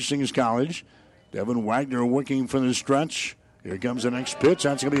over Hastings College. Devin Wagner working for the stretch. Here comes the next pitch.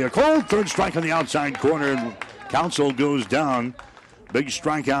 That's going to be a cold third strike on the outside corner, and Council goes down. Big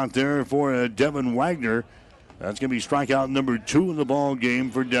strikeout there for Devin Wagner. That's going to be strikeout number 2 in the ball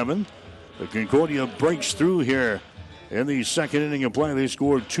game for Devin. The Concordia breaks through here in the second inning of play. They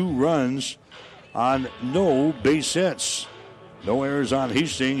scored 2 runs on no base hits. No errors on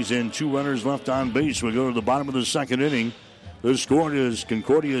Hastings and 2 runners left on base. We go to the bottom of the second inning. The score is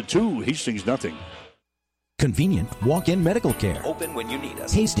Concordia 2, Hastings nothing. Convenient walk-in medical care. Open when you need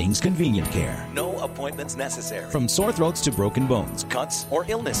us. Hastings Convenient Care. No appointments necessary. From sore throats to broken bones, Cuts or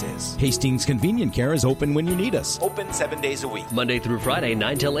illnesses. Hastings Convenient Care is open when you need us. Open 7 days a week. Monday through Friday,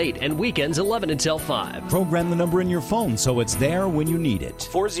 9 till 8, and weekends 11 until 5. Program the number in your phone so it's there when you need it.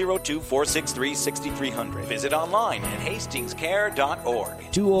 402-463-6300. Visit online at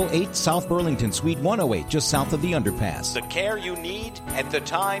hastingscare.org. 208 South Burlington, Suite 108, just south of the underpass. The care you need at the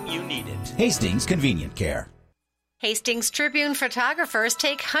time you need it. Hastings Convenient Care. Hastings Tribune photographers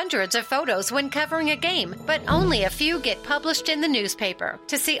take hundreds of photos when covering a game, but only a few get published in the newspaper.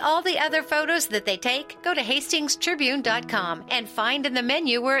 To see all the other photos that they take, go to hastingstribune.com and find in the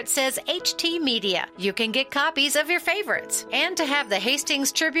menu where it says HT Media. You can get copies of your favorites. And to have the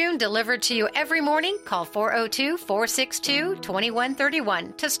Hastings Tribune delivered to you every morning, call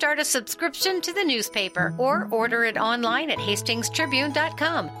 402-462-2131 to start a subscription to the newspaper or order it online at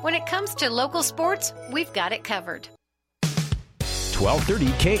hastingstribune.com. When it comes to local sports, we've got it covered.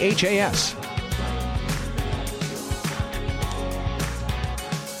 1230 KHAS.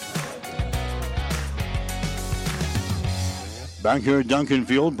 Back here at Duncan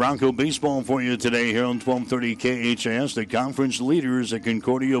Field, Bronco baseball for you today here on 1230 KHAS. The conference leaders, the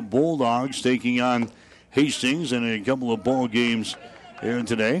Concordia Bulldogs, taking on Hastings in a couple of ball games here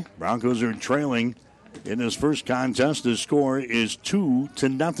today. Broncos are trailing in this first contest. The score is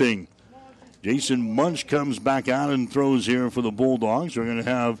 2-0. Jason Munch comes back out and throws here for the Bulldogs. We're going to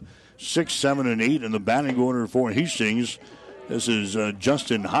have 6, 7, and 8 in the batting order for Hastings. This is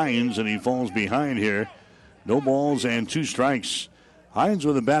Justin Hines, and he falls behind here. No balls and 2 strikes. Hines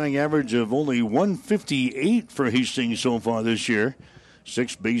with a batting average of only 158 for Hastings so far this year.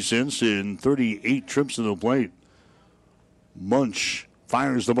 6 base hits in 38 trips to the plate. Munch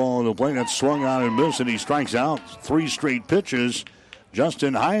fires the ball to the plate. That's swung on and missed, and he strikes out 3 straight pitches.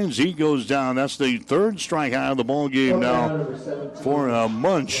 Justin Hines, he goes down. That's the 3rd strikeout of the ball game now for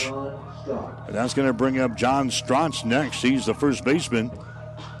Munch. And that's going to bring up John Strotz next. He's the first baseman.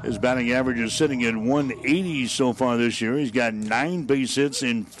 His batting average is sitting at 180 so far this year. He's got 9 base hits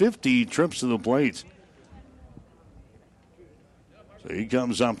in 50 trips to the plate. So he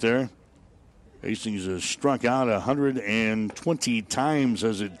comes up there. Hastings has struck out 120 times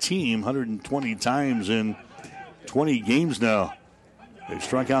as a team, 120 times in 20 games now. They've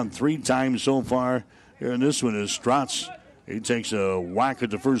struck out 3 times so far. Here in this one is Strotz. He takes a whack at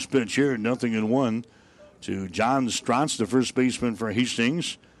the first pitch here, 0-1 to John Strotz, the first baseman for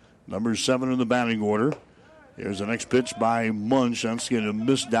Hastings. Number 7 in the batting order. Here's the next pitch by Munch. That's going to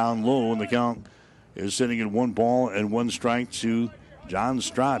miss down low, and the count is sitting at 1 ball and 1 strike to John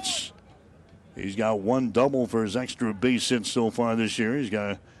Strotz. He's got 1 double for his extra base hits so far this year. He's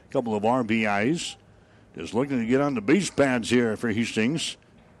got a couple of RBIs. Just looking to get on the base pads here for Hastings.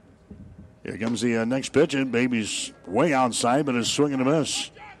 Here comes the next pitch. And baby's way outside, but a swing and a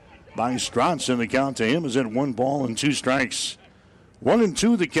miss by Strotz. And the count to him is at 1 ball and 2 strikes.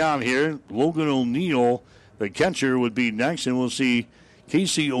 1-2 the count here. Logan O'Neill, the catcher, would be next. And we'll see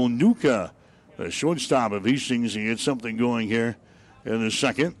Casey Onuka, the shortstop of Hastings, and get something going here in the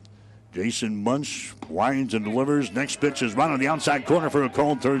second. Jason Munch winds and delivers. Next pitch is right on the outside corner for a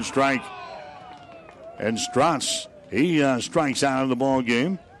called 3rd strike. And Strotz, he strikes out of the ball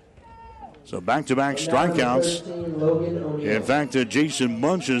game. So back-to-back strikeouts. In fact, Jason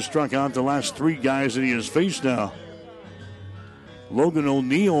Munch has struck out the last 3 guys that he has faced now. Logan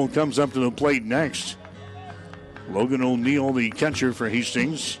O'Neill comes up to the plate next. Logan O'Neill, the catcher for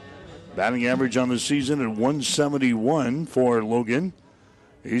Hastings. Batting average on the season at 171 for Logan.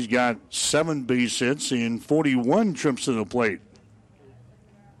 He's got 7 base hits in 41 trips to the plate.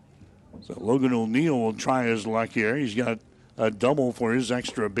 So Logan O'Neill will try his luck here. He's got a double for his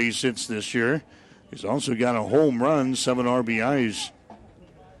extra base hits this year. He's also got a home run, 7 RBIs.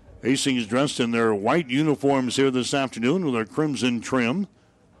 Hastings dressed in their white uniforms here this afternoon with their crimson trim.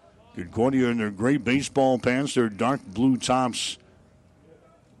 Concordia in their gray baseball pants, their dark blue tops.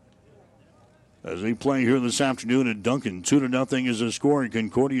 As they play here this afternoon at Duncan, 2-0 is the score, and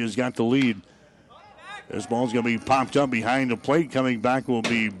Concordia's got the lead. This ball's going to be popped up behind the plate. Coming back will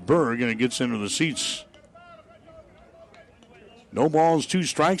be Berg, and it gets into the seats. No balls, 2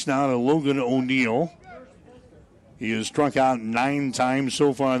 strikes now to Logan O'Neill. He has struck out 9 times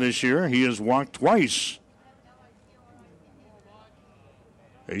so far this year. He has walked twice.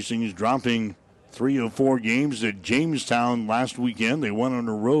 Hastings dropping 3 of 4 games at Jamestown last weekend. They went on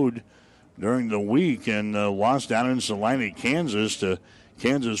the road during the week and lost down in Salina, Kansas to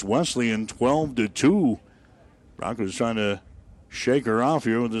Kansas Wesleyan 12-2. Broncos trying to shake her off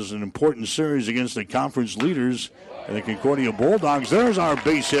here with this an important series against the conference leaders and the Concordia Bulldogs. There's our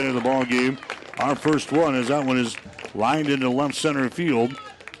base hit of the ball game. Our first one, as that one is lined into left center field.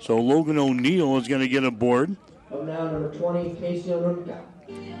 So Logan O'Neill is going to get aboard. Up now, number 20, Casey Onuka.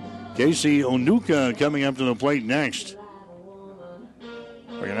 Casey Onuka coming up to the plate next.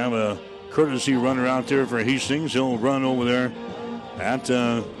 We're going to have a courtesy runner out there for Hastings. He'll run over there at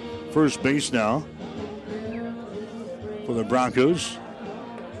first base now for the Broncos.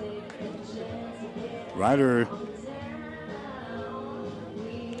 Ryder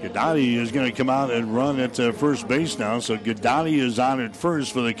Gadati is going to come out and run at first base now. So Gadati is on at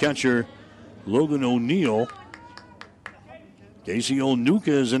first for the catcher, Logan O'Neill. Casey Onuka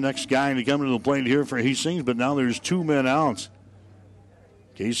is the next guy to come to the plate here for Hastings, but now there's two men out.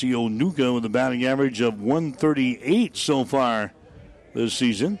 Casey Onuka with a batting average of 138 so far this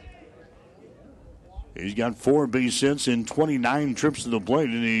season. He's got 4 base hits in 29 trips to the plate,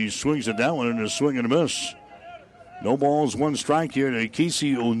 and he swings at that one in a swing and a miss. No balls, 1 strike here to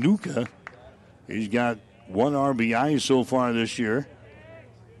Casey Onuka. He's got 1 RBI so far this year.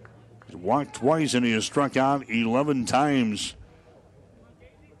 He's walked twice, and he has struck out 11 times.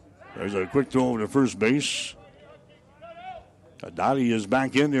 There's a quick throw over to first base. Dottie is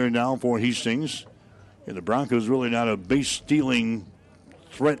back in there now for Hastings. And the Broncos really not a base-stealing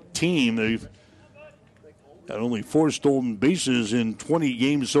threat team. They've got only 4 stolen bases in 20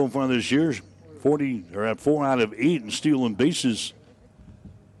 games so far this year. 4 out of 8 in stealing bases.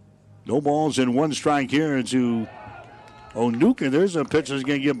 No balls and 1 strike here to Onuka. There's a pitch that's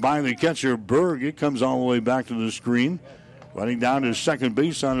going to get by the catcher, Berg. It comes all the way back to the screen. Running down to second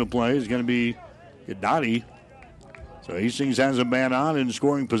base on the play is going to be Gadati. So Hastings has a man on in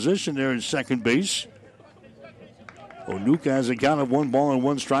scoring position there at second base. Onuka has a count of 1 ball and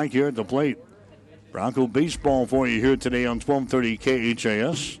 1 strike here at the plate. Bronco baseball for you here today on 1230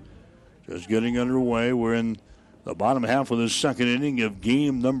 KHAS. Just getting underway. We're in the bottom half of the second inning of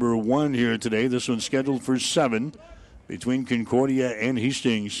game number 1 here today. This one's scheduled for 7 between Concordia and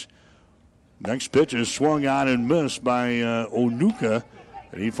Hastings. Next pitch is swung on and missed by Onuka,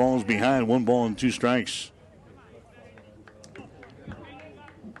 and he falls behind. 1 ball and 2 strikes.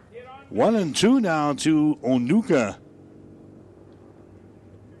 1-2 now to Onuka.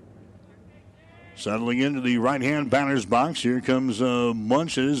 Settling into the right-hand batter's box. Here comes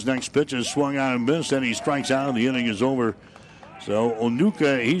Munch. His next pitch is swung on and missed, and he strikes out, and the inning is over. So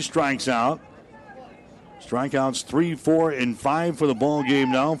Onuka, he strikes out. Strikeouts 3, 4, and 5 for the ball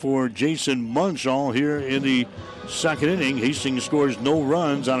game now for Jason Munch, all here in the second inning. Hastings scores no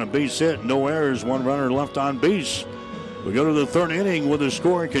runs on a base hit, no errors, 1 runner left on base. We go to the third inning with a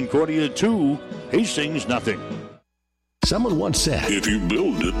score: Concordia 2, Hastings nothing. Someone once said, if you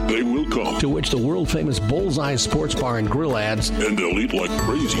build it, they will come. To which the world-famous Bullseye Sports Bar and Grill adds, and they'll eat like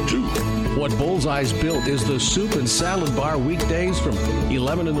crazy, too. What Bullseye's built is the soup and salad bar weekdays from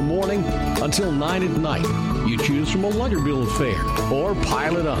 11 in the morning until 9 at night. You choose from a Luggerbill affair or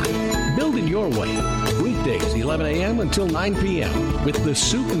pile it on. Build it your way. Weekdays, 11 a.m. until 9 p.m. with the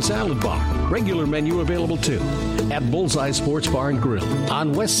soup and salad bar. Regular menu available, too, at Bullseye Sports Bar and Grill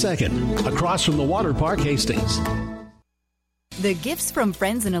on West 2nd, across from the Water Park, Hastings. The gifts from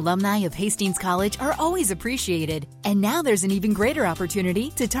friends and alumni of Hastings College are always appreciated. And now there's an even greater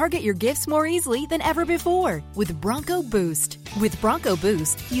opportunity to target your gifts more easily than ever before with Bronco Boost. With Bronco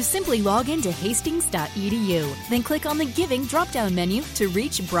Boost, you simply log into hastings.edu, then click on the Giving drop-down menu to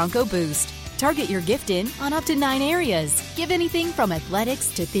reach Bronco Boost. Target your gift in on up to 9 areas. Give anything from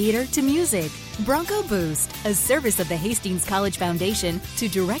athletics to theater to music. Bronco Boost, a service of the Hastings College Foundation to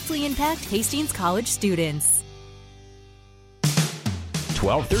directly impact Hastings College students.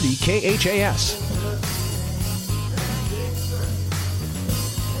 1230 KHAS.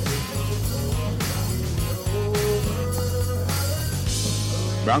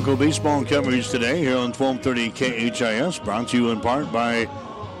 Bronco baseball coverage today here on 1230 KHIS, brought to you in part by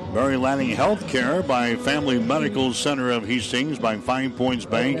Mary Lanning Healthcare, by Family Medical Center of Hastings, by 5 Points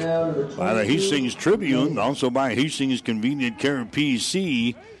Bank, by the Hastings Tribune, also by Hastings Convenient Care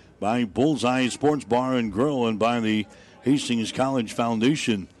PC, by Bullseye Sports Bar and Grill, and by the Hastings College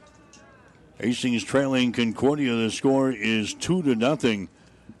Foundation. Hastings trailing Concordia. The score is 2-0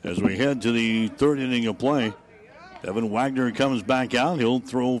 as we head to the third inning of play. Evan Wagner comes back out. He'll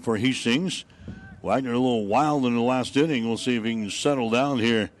throw for Hastings. Wagner a little wild in the last inning. We'll see if he can settle down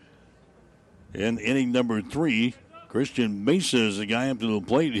here in inning number 3. Christian Mesa is the guy up to the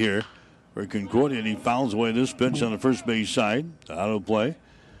plate here for Concordia, and he fouls away this pitch on the first base side. Out of play.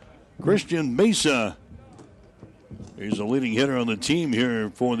 Christian Mesa. He's the leading hitter on the team here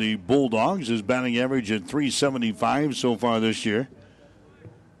for the Bulldogs. His batting average at .375 so far this year.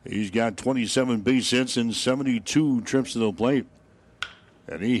 He's got 27 base hits and 72 trips to the plate.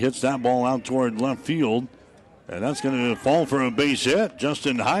 And he hits that ball out toward left field. And that's going to fall for a base hit.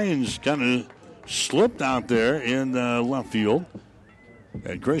 Justin Hines kind of slipped out there in left field.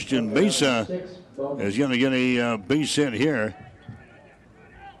 And Christian Mesa is going to get a base hit here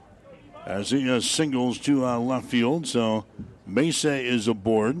as he singles to left field. So Mesa is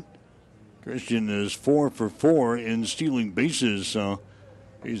aboard. Christian is 4 for 4 in stealing bases. So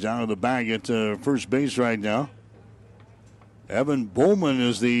he's out of the bag at first base right now. Evan Bowman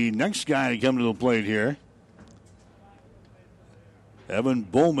is the next guy to come to the plate here. Evan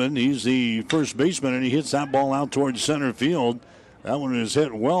Bowman, he's the first baseman, and he hits that ball out towards center field. That one is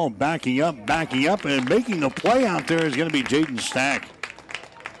hit well, backing up, and making the play out there is going to be Jaden Stack.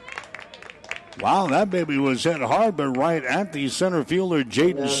 Wow, that baby was hit hard, but right at the center fielder,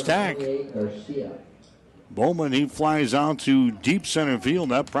 Jaden Stack. Bowman, he flies out to deep center field.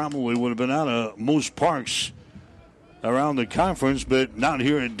 That probably would have been out of most parks around the conference, but not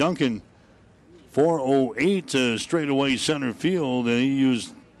here at Duncan. 408 to straightaway center field, and he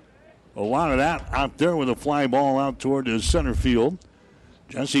used a lot of that out there with a fly ball out toward the center field.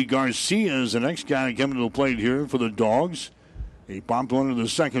 Jesse Garcia is the next guy coming to the plate here for the Dogs. He popped one to the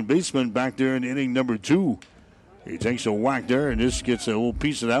second baseman back there in inning number 2. He takes a whack there, and this gets a little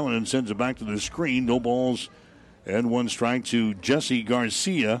piece of that one and sends it back to the screen. No balls and 1 strike to Jesse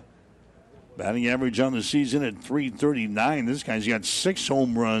Garcia. Batting average on the season at .339. This guy's got 6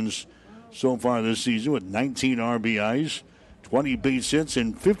 home runs so far this season with 19 RBIs, 20 base hits,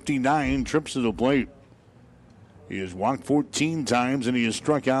 and 59 trips to the plate. He has walked 14 times, and he has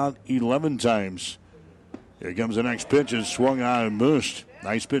struck out 11 times. Here comes the next pitch. It's swung out and missed.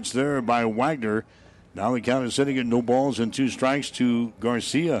 Nice pitch there by Wagner. Now the count is sitting at no balls and 2 strikes to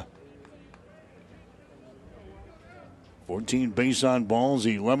Garcia. 14 base on balls,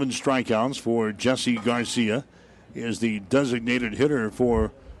 11 strikeouts for Jesse Garcia. He is the designated hitter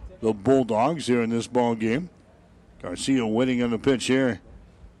for the Bulldogs here in this ball game. Garcia waiting on the pitch here.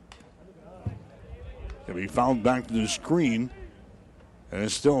 Can be fouled back to the screen. And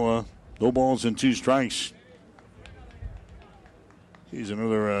it's still no balls and 2 strikes. He's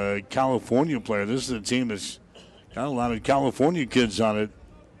another California player. This is a team that's got a lot of California kids on it.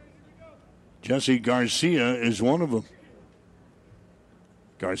 Jesse Garcia is one of them.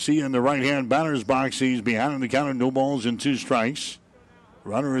 Garcia in the right-hand batter's box. He's behind on the counter. No balls and 2 strikes.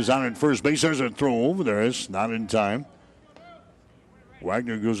 Runner is on at first base. There's a throw over there. It's not in time.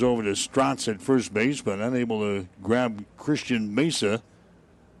 Wagner goes over to Strotz at first base, but unable to grab Christian Mesa.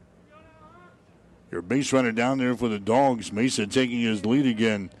 Your base runner down there for the Dogs. Mesa taking his lead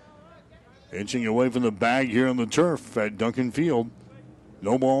again. Inching away from the bag here on the turf at Duncan Field.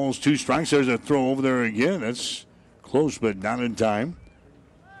 No balls, 2 strikes. There's a throw over there again. That's close, but not in time.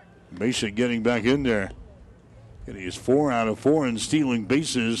 Mesa getting back in there. And he is 4 out of 4 in stealing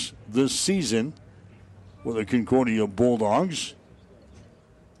bases this season with the Concordia Bulldogs.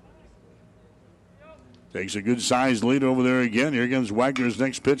 Takes a good sized lead over there again. Here comes Wagner's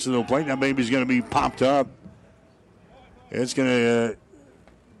next pitch to the plate. That baby's going to be popped up. It's going to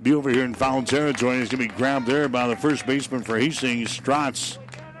be over here in foul territory. It's going to be grabbed there by the first baseman for Hastings, Strotz.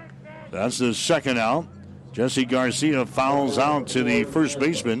 That's the second out. Jesse Garcia fouls out to the first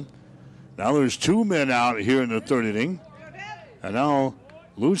baseman. Now there's 2 men out here in the third inning. And now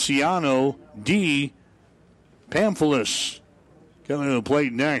Luciano D. Pamphilis coming to the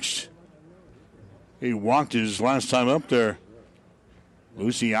plate next. He walked his last time up there.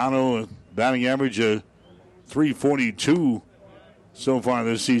 Luciano, batting average of .342 so far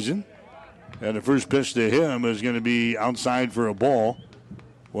this season. And the first pitch to him is going to be outside for a ball.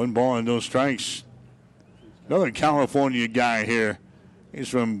 1 ball and no strikes. Another California guy here. He's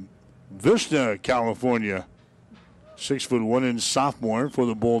from Vista, California. 6'1" sophomore for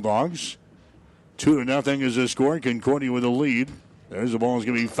the Bulldogs. 2-0 is the score. Concordia with a lead. There's the ball. Is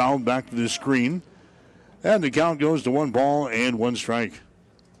going to be fouled back to the screen. And the count goes to 1 ball and 1 strike.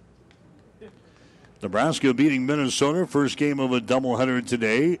 Nebraska beating Minnesota. First game of a doubleheader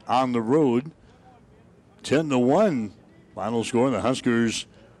today on the road. 10-1 final score. The Huskers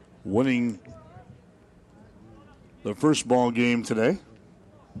winning the first ball game today.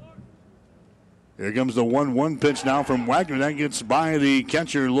 Here comes the 1-1 pitch now from Wagner. That gets by the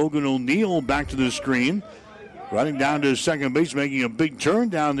catcher, Logan O'Neill, back to the screen. Running down to second base, making a big turn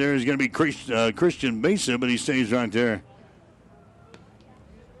down there is going to be Christian Mesa, but he stays right there.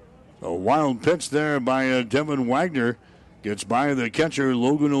 A wild pitch there by Devin Wagner. Gets by the catcher,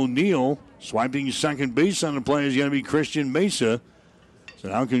 Logan O'Neill. Swiping second base on the play is going to be Christian Mesa. So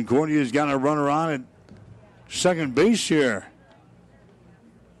now Concordia's got a runner on at second base here.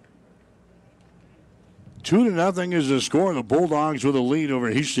 2-0 is the score. The Bulldogs with a lead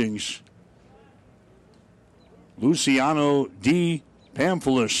over Hastings. Luciano D.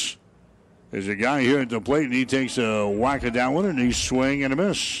 Pamphilis is a guy here at the plate, and he takes a whack at that one, and he swing and a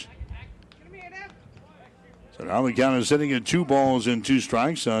miss. So now the count is sitting at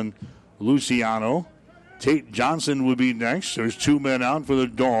 2-2 on Luciano. Tate Johnson would be next. There's 2 men out for the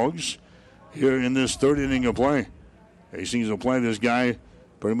Dogs here in this third inning of play. Hastings will play this guy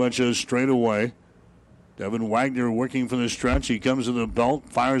pretty much straight away. Devin Wagner working from the stretch. He comes to the belt,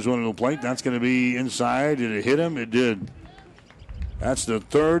 fires one to the plate. That's going to be inside. Did it hit him? It did. That's the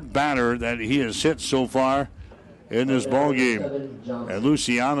third batter that he has hit so far in this ball game. And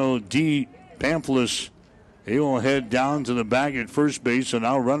Luciano D. Pamphilis, he will head down to the bag at first base. So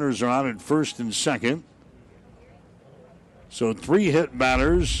now runners are out at first and second. So 3 hit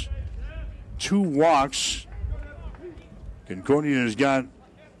batters, 2 walks. Concordia has got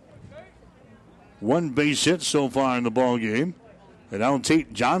 1 base hit so far in the ball game. And now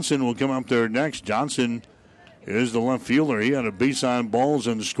Tate Johnson will come up there next. Johnson is the left fielder. He had a base on balls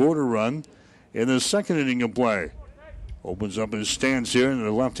and scored a run in the second inning of play. Opens up his stance here in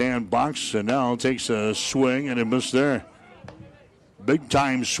the left-hand box and now takes a swing and a miss there.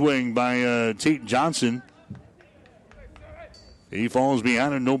 Big-time swing by Tate Johnson. He falls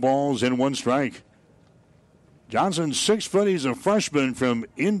behind it, no balls and 1 strike. Johnson's 6 foot. He's a freshman from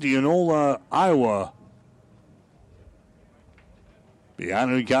Indianola, Iowa.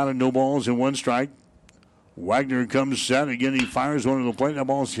 Behind it, counted, no balls and 1 strike. Wagner comes set. Again, he fires one to the plate. That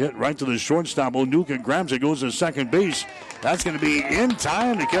ball's hit right to the shortstop. Onuka grabs it, goes to second base. That's going to be in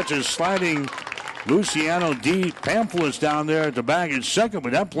time to catch a sliding Luciano D. Pamphilis down there at the bag at second,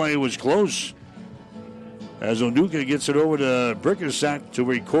 but that play was close. As Onuka gets it over to Brickasack to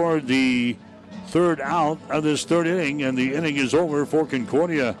record the 3rd out of this 3rd inning, and the inning is over for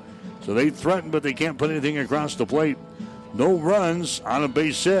Concordia. So they threaten, but they can't put anything across the plate. No runs on a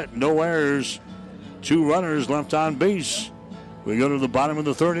base hit, no errors. 2 runners left on base. We go to the bottom of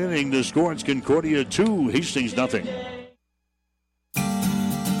the 3rd inning. The score is Concordia 2, Hastings nothing.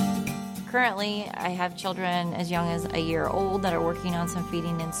 Currently, I have children as young as a year old that are working on some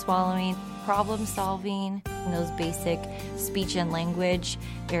feeding and swallowing, problem solving, and those basic speech and language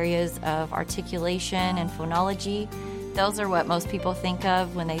areas of articulation and phonology. Those are what most people think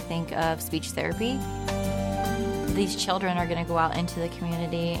of when they think of speech therapy. These children are going to go out into the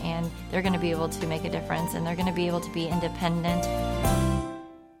community and they're going to be able to make a difference and they're going to be able to be independent.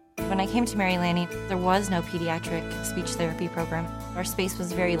 When I came to Mary Lanning, there was no pediatric speech therapy program. Our space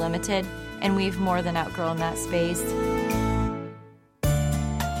was very limited, and we've more than outgrown that space.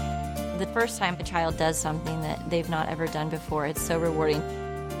 The first time a child does something that they've not ever done before, it's so rewarding.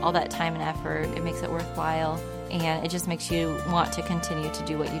 All that time and effort, it makes it worthwhile, and it just makes you want to continue to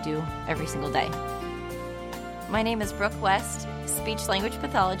do what you do every single day. My name is Brooke West, speech-language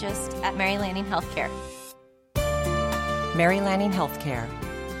pathologist at Mary Lanning Healthcare. Mary Lanning Healthcare.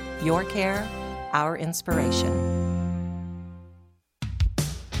 Your care, our inspiration.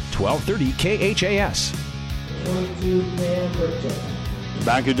 1230 KHAS.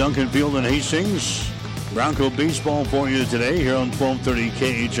 Back at Duncan Field in Hastings. Bronco baseball for you today here on 1230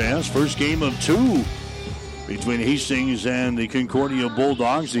 KHAS. First game of 2 between Hastings and the Concordia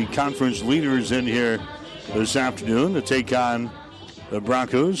Bulldogs, the conference leaders in here this afternoon to take on the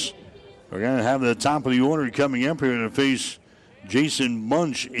Broncos. We're going to have the top of the order coming up here to face Jason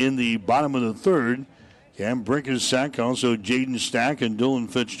Munch in the bottom of the 3rd. Cam Brickasack, also Jaden Stack and Dylan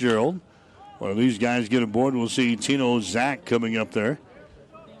Fitzgerald. One of these guys get aboard. We'll see Tino Zach coming up there.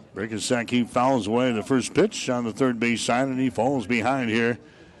 Brickasack, he fouls away the first pitch on the 3rd base side, and he falls behind here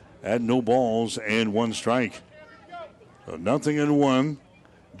at no balls and 1 strike. So 0-1.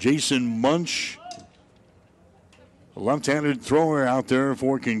 Jason Munch, a left-handed thrower out there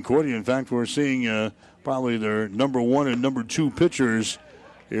for Concordia. In fact, we're seeing probably their number 1 and number 2 pitchers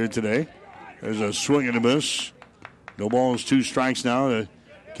here today. There's a swing and a miss. No balls, 2 strikes now to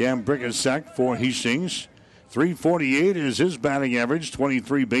Cam Brickasack for Hastings. .348 is his batting average,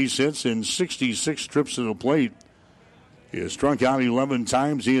 23 base hits and 66 trips to the plate. He has struck out 11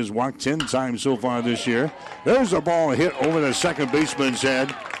 times. He has walked 10 times so far this year. There's a ball hit over the second baseman's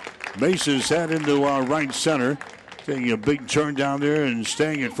head. Base's head into right center. Taking a big turn down there and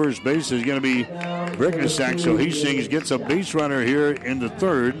staying at first base is going to be Brickasack. So Hastings gets a base runner here in the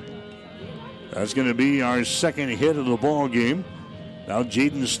 3rd. That's going to be our 2nd hit of the ball game. Now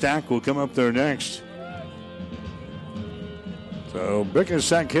Jaden Stack will come up there next. So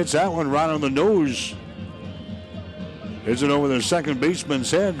Brickasack hits that one right on the nose. Hits it over the second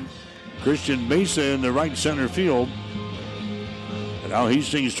baseman's head. Christian Mesa in the right center field. And now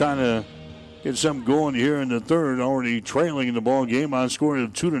Hastings trying to get something going here in the 3rd, already trailing in the ball game on score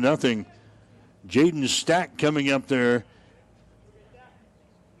of 2-0. Jaden Stack coming up there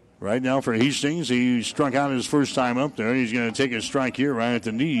right now for Hastings. He struck out his first time up there. He's going to take a strike here right at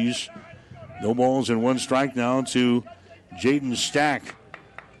the knees. No balls and one strike now to Jaden Stack.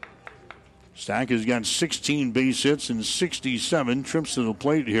 Stack has got 16 base hits and 67 trips to the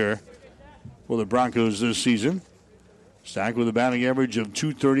plate here for the Broncos this season. Stack with a batting average of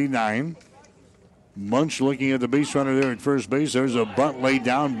 .239. Munch looking at the base runner there at first base. There's a bunt laid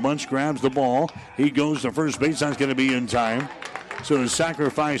down. Munch grabs the ball. He goes to first base. That's going to be in time. So the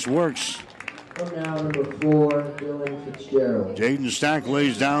sacrifice works. Now, number 4, Dylan Fitzgerald. Jaden Stack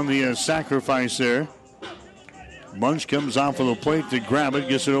lays down the sacrifice there. Munch comes off of the plate to grab it.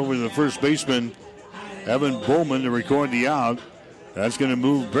 Gets it over to the first baseman, Evan Bowman, to record the out. That's going to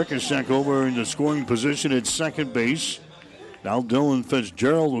move Brickensack over into scoring position at second base. Now Dylan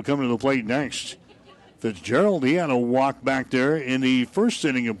Fitzgerald will come to the plate next. Fitzgerald, he had a walk back there in the first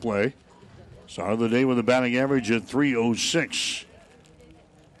inning of play. Started the day with a batting average of .306.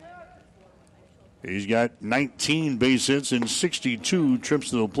 He's got 19 base hits and 62 trips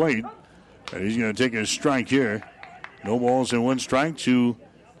to the plate. And he's going to take a strike here. No balls and one strike to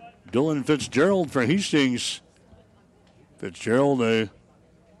Dylan Fitzgerald for Hastings. Fitzgerald, a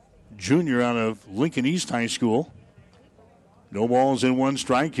junior out of Lincoln East High School. No balls and one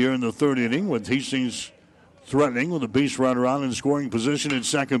strike here in the third inning with Hastings threatening with a base runner on in scoring position at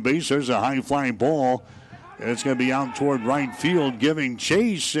second base. There's a high flying ball. And it's going to be out toward right field, giving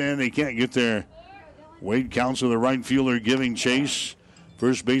chase, and they can't get there. Wade counts with the right fielder giving chase.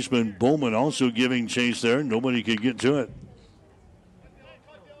 First baseman Bowman also giving chase there. Nobody could get to it.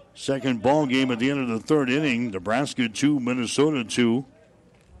 Second ball game at the end of the third inning. Nebraska 2, Minnesota 2.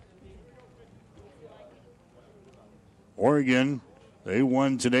 Oregon, they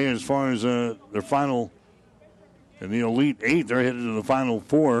won today as far as their final in the Elite Eight. They're headed to the Final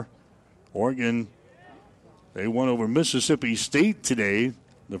Four. Oregon, they won over Mississippi State today.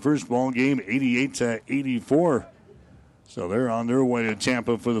 The first ball game, 88-84. So they're on their way to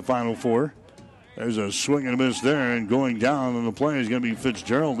Tampa for the Final Four. There's a swing and a miss there, and going down on the play is going to be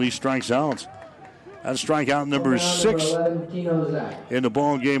Fitzgerald. He strikes out. That's strikeout number 6 in the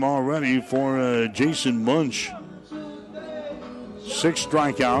ball game already for Jason Munch. 6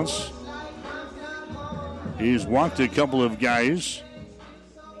 strikeouts. He's walked a couple of guys.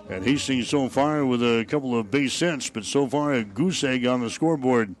 And Hastings so far with a couple of base hits, but so far a goose egg on the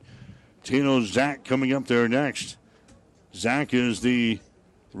scoreboard. Tino Zach coming up there next. Zach is the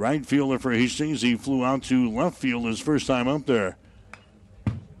right fielder for Hastings. He flew out to left field his first time up there.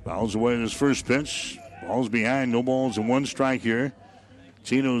 Fouls away his first pitch. Ball's behind, no balls and one strike here.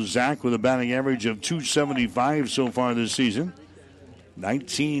 Tino Zach with a batting average of .275 so far this season.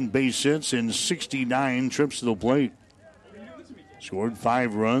 19 base hits and 69 trips to the plate. Scored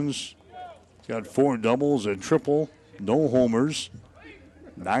 5 runs. He's got 4 doubles, a triple, no homers,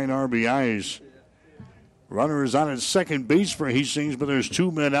 9 RBIs. Runner is on at second base for Hastings, but there's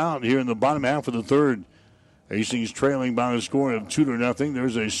 2 men out here in the bottom half of the third. Hastings trailing by a score of 2-0.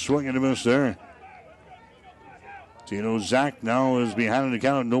 There's a swing and a miss there. Tino Zach now is behind an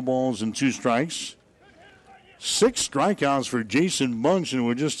account of no balls and 2 strikes. 6 strikeouts for Jason Munch, and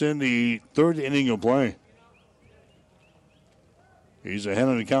we're just in the third inning of play. He's ahead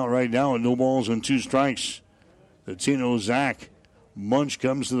on the count right now with no balls and 2 strikes. The Tino Zach. Munch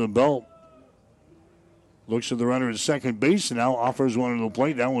comes to the belt. Looks at the runner at second base and now offers one to the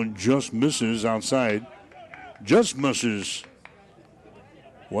plate. That one just misses outside. Just misses.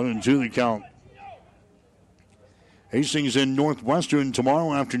 1-2 the count. Hastings in Northwestern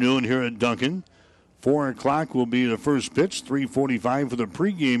tomorrow afternoon here at Duncan. 4 o'clock will be the first pitch. 3:45 for the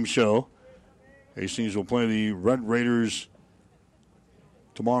pregame show. Hastings will play the Red Raiders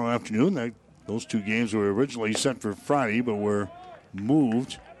tomorrow afternoon. Those 2 games were originally set for Friday, but were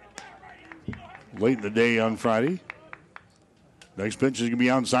moved late in the day on Friday. Next pitch is going to be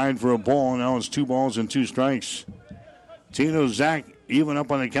outside for a ball. Now it's 2 balls and 2 strikes. Tino Zach even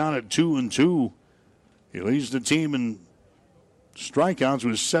up on the count at 2-2. He leads the team in strikeouts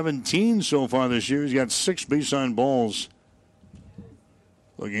with 17 so far this year. He's got 6 base on balls.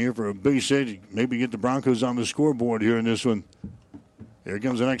 Looking here for a base hit. Maybe get the Broncos on the scoreboard here in this one. Here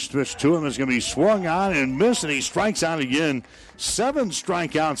comes the next pitch to him. It's going to be swung on and missed, and he strikes out again. 7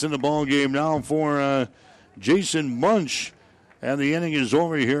 strikeouts in the ball game now for Jason Munch. And the inning is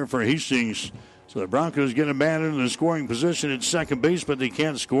over here for Hastings. So the Broncos get a man into the scoring position at second base, but they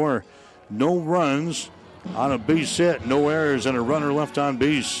can't score. No runs on a base hit, no errors, and a runner left on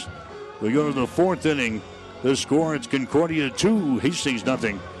base. We go to the 4th inning. The score, it's Concordia 2, Hastings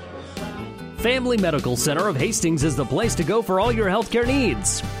 0. Family Medical Center of Hastings is the place to go for all your healthcare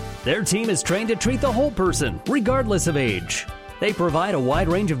needs. Their team is trained to treat the whole person, regardless of age. They provide a wide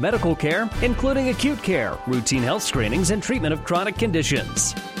range of medical care, including acute care, routine health screenings, and treatment of chronic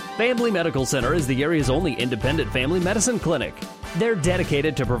conditions. Family Medical Center is the area's only independent family medicine clinic. They're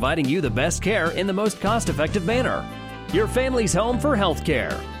dedicated to providing you the best care in the most cost-effective manner. Your family's home for health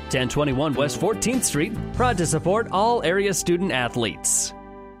care. 1021 West 14th Street, proud to support all area student athletes.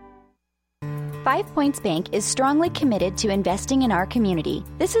 5 Points Bank is strongly committed to investing in our community.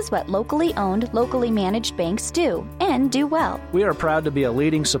 This is what locally owned, locally managed banks do, and do well. We are proud to be a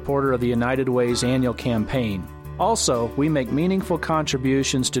leading supporter of the United Way's annual campaign. Also, we make meaningful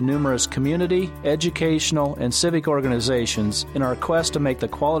contributions to numerous community, educational, and civic organizations in our quest to make the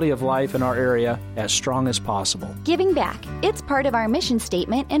quality of life in our area as strong as possible. Giving back. It's part of our mission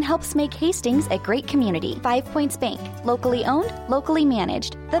statement and helps make Hastings a great community. 5 Points Bank. Locally owned, locally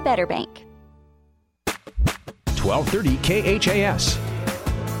managed. The better bank. 1230 KHAS.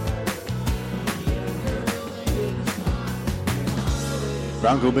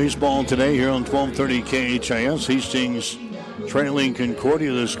 Bronco baseball today here on 1230 KHIS. Hastings trailing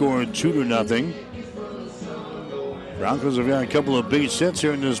Concordia. The score 2-0. Broncos have got a couple of base hits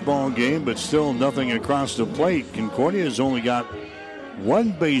here in this ball game, but still nothing across the plate. Concordia has only got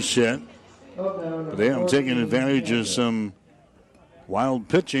one base hit, but they have taken advantage of some wild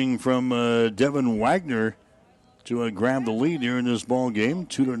pitching from Devin Wagner to grab the lead here in this ball game.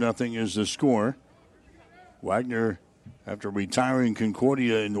 2-0 is the score. Wagner, after retiring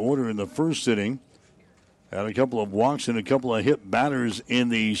Concordia in order in the first inning, had a couple of walks and a couple of hit batters in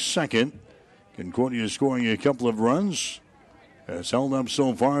the second. Concordia scoring a couple of runs. Has held up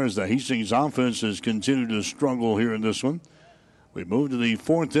so far as the Hastings offense has continued to struggle here in this one. We move to the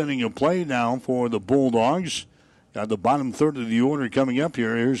fourth inning of play now for the Bulldogs. Got the bottom third of the order coming up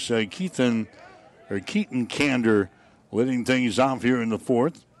here. Here's Keaton Kander leading things off here in the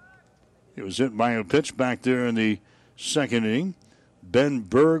fourth. It was hit by a pitch back there in the second inning. Ben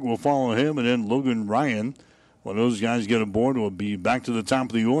Berg will follow him, and then Logan Ryan. When those guys get aboard, will be back to the top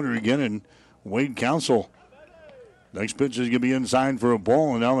of the order again, and Wade Council. Next pitch is going to be inside for a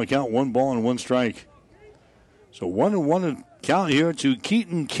ball, and now they count 1 ball and 1 strike. So 1-1 count here to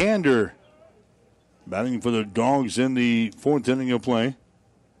Keaton Kander. Batting for the Dogs in the fourth inning of play.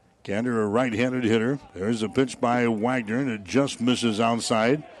 Kander, a right-handed hitter. There's a pitch by Wagner, and it just misses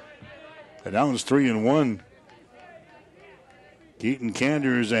outside. And now it's 3-1. Keaton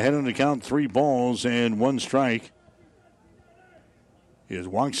Kander is ahead on the count, 3 balls and 1 strike. He has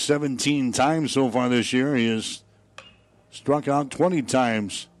walked 17 times so far this year. He has struck out 20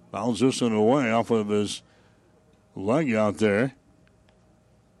 times. Fouls this one away off of his leg out there.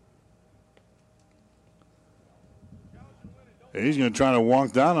 He's going to try to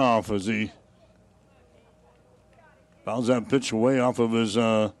walk that off as he fouls that pitch away off of his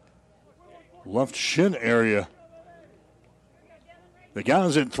left shin area. The count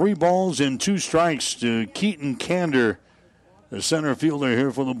is at 3 balls and 2 strikes to Keaton Kander, the center fielder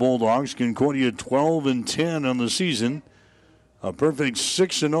here for the Bulldogs. Concordia 12-10 on the season. A perfect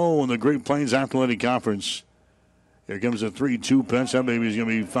 6-0 in the Great Plains Athletic Conference. Here comes a 3-2 pitch. That baby's going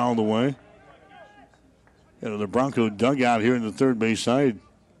to be fouled away. Into the Bronco dugout here in the third base side.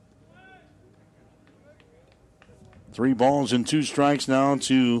 3 balls and 2 strikes now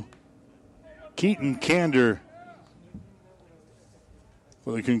to Keaton Kander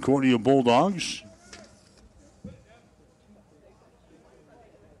for the Concordia Bulldogs.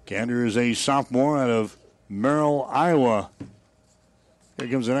 Kander is a sophomore out of Merrill, Iowa. Here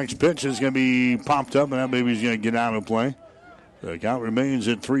comes the next pitch. It's going to be popped up, and that baby's going to get out of play. The count remains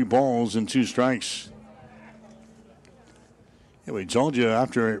at 3 balls and 2 strikes. Yeah, we told you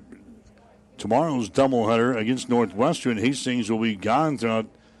after tomorrow's doubleheader against Northwestern, Hastings will be gone throughout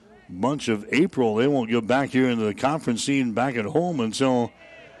much of April. They won't get back here into the conference scene back at home until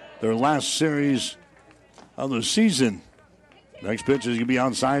their last series of the season. Next pitch is going to be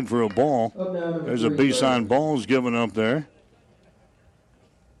outside for a ball. There's a base on balls given up there.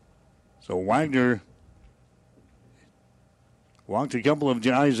 So Wagner walked a couple of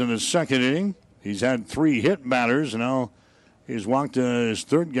guys in the second inning. He's had 3 hit batters, and now he's walked his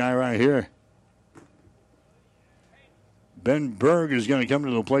third guy right here. Ben Berg is going to come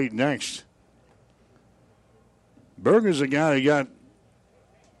to the plate next. Berg is a guy that got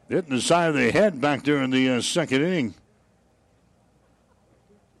hit in the side of the head back there in the second inning.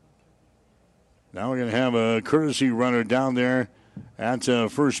 Now we're going to have a courtesy runner down there at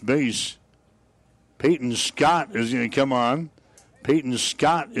first base. Peyton Scott is going to come on. Peyton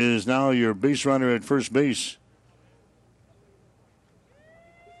Scott is now your base runner at first base.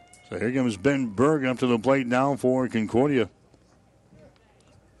 So here comes Ben Berg up to the plate now for Concordia.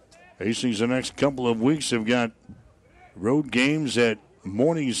 Hastings the next couple of weeks have got road games at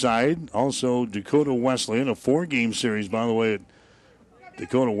Morningside, also Dakota Wesleyan, a 4-game series, by the way, at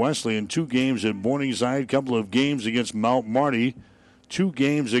Dakota Wesleyan, 2 games at Morningside, couple of games against Mount Marty, 2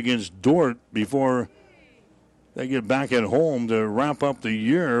 games against Dort before they get back at home to wrap up the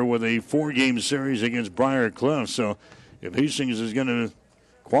year with a 4-game series against Briar Cliff. So if Hastings is going to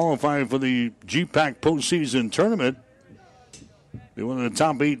qualify for the GPAC postseason tournament, be one of the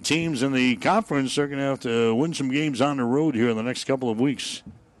top 8 teams in the conference, they're going to have to win some games on the road here in the next couple of weeks.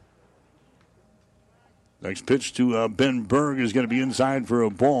 Next pitch to Ben Berg is going to be inside for a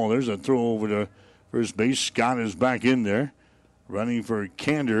ball. There's a throw over to first base. Scott is back in there, running for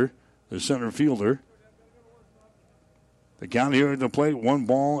Kander, the center fielder. The count here at the plate, 1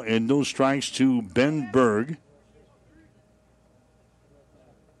 ball and no strikes to Ben Berg.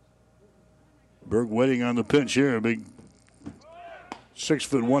 Berg waiting on the pitch here, a big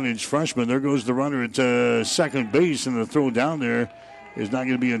 6'1" freshman. There goes the runner at second base, and the throw down there is not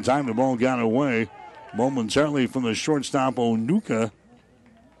going to be in time. The ball got away momentarily from the shortstop, Onuka.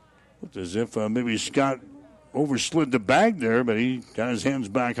 Looked as if maybe Scott overslid the bag there, but he got his hands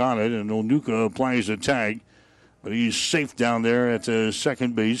back on it, and Onuka applies a tag. But he's safe down there at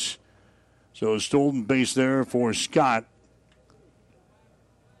second base. So a stolen base there for Scott.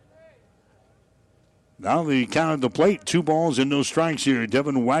 Now the count at the plate, 2 balls and no strikes here.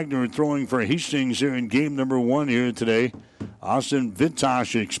 Devin Wagner throwing for Hastings here in game number 1 here today. Austin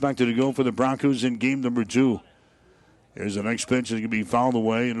Vintosh expected to go for the Broncos in game number 2. Here's the next pitch. It's going to be fouled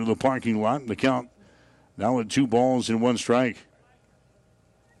away into the parking lot. The count now at 2 balls and 1 strike.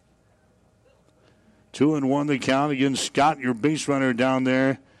 2-1 the count against Scott, your base runner down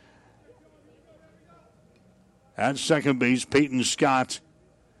there. At second base, Peyton Scott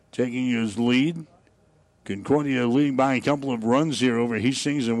taking his lead. Concordia leading by a couple of runs here over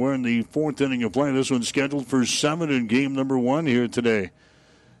Hastings, and we're in the 4th inning of play. This one's scheduled for 7 in game number 1 here today.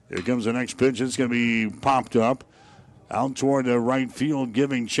 Here comes the next pitch. It's going to be popped up out toward the right field,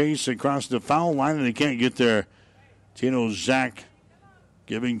 giving chase across the foul line, and they can't get there. Tino Zach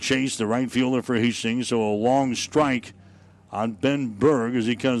giving chase, the right fielder for Hastings. So a long strike on Ben Berg as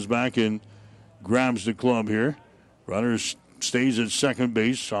he comes back and grabs the club here. Runner stays at second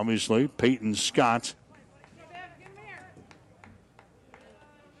base, obviously. Peyton Scott.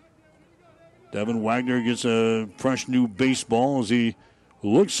 Devin Wagner gets a fresh new baseball as he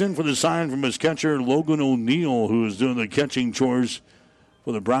looks in for the sign from his catcher, Logan O'Neill, who is doing the catching chores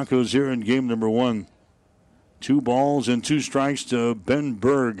for the Broncos here in game number 1. 2 balls and 2 strikes to Ben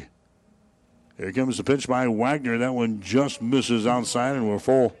Berg. Here comes the pitch by Wagner. That one just misses outside, and we're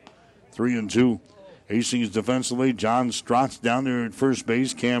full. 3-2. Hastings defensively. John Strotz down there at first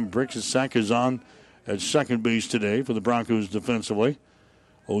base. Cam Bricksack is on at second base today for the Broncos defensively.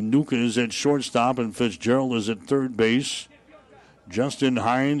 Onuka is at shortstop, and Fitzgerald is at third base. Justin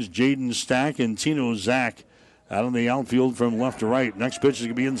Hines, Jaden Stack, and Tino Zach out on the outfield from left to right. Next pitch is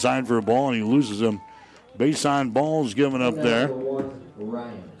going to be inside for a ball, and he loses him. Base on balls given up there.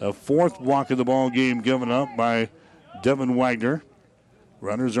 A 4th walk of the ball game given up by Devin Wagner.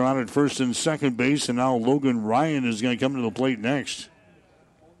 Runners are on at first and second base, and now Logan Ryan is going to come to the plate next.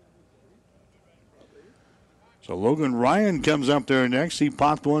 So Logan Ryan comes up there next. He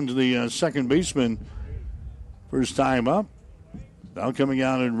popped one to the second baseman first time up. Now coming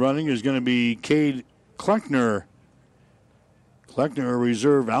out and running is going to be Cade Kleckner. Kleckner, a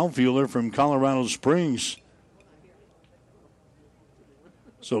reserve outfielder from Colorado Springs.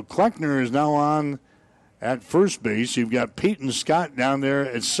 So Kleckner is now on at first base. You've got Peyton Scott down there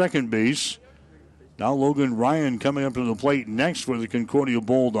at second base. Now Logan Ryan coming up to the plate next for the Concordia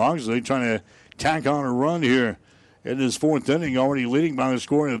Bulldogs. They're trying to tack on a run here in this 4th inning, already leading by the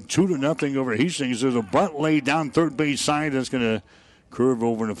score of 2-0 over Hastings. There's a bunt laid down third base side that's going to curve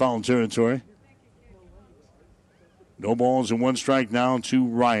over into foul territory. No balls and 1 strike now to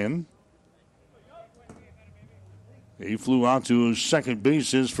Ryan. He flew out to second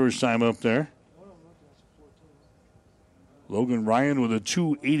base his first time up there. Logan Ryan with a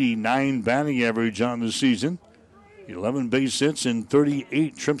 .289 batting average on the season. 11 base hits and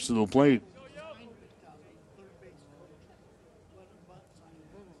 38 trips to the plate.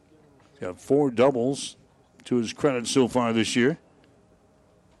 He's got 4 doubles to his credit so far this year.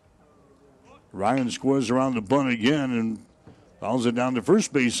 Ryan scores around the bunt again and fouls it down the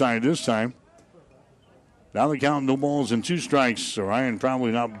first base side this time. Now the count, no balls and 2 strikes. So Ryan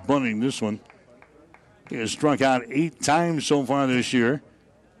probably not bunting this one. He has struck out 8 times so far this year.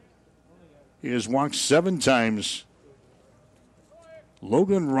 He has walked 7 times.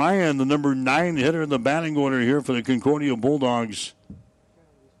 Logan Ryan, the number 9 hitter in the batting order here for the Concordia Bulldogs.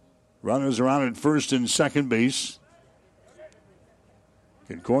 Runners are out at first and second base.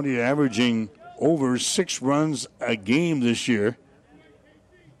 Concordia averaging over 6 runs a game this year.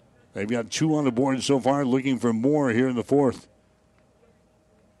 They've got 2 on the board so far, looking for more here in the fourth.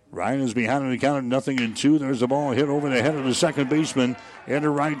 Ryan is behind on the count of 0-2. There's the ball hit over the head of the second baseman into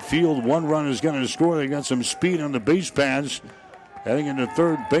right field. 1 run is going to score. They got some speed on the base pads. Heading into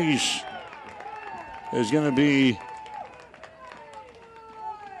third base is going to be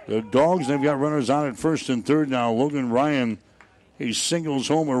the Dogs. They've got runners on at first and third now. Logan Ryan, he singles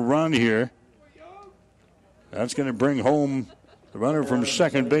home a run here. That's going to bring home the runner from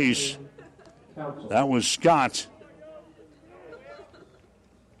second base. That was Scott.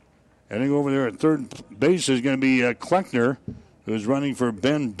 Heading over there at third base is going to be Kleckner, who's running for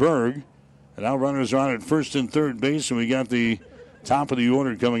Ben Berg. And now runners are on at first and third base, and we got the top of the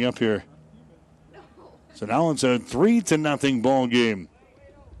order coming up here. So now it's a 3-0 ball game.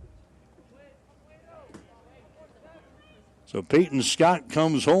 So Peyton Scott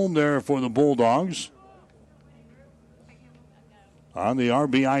comes home there for the Bulldogs. On the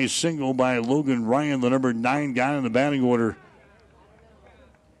RBI single by Logan Ryan, the number 9 guy in the batting order.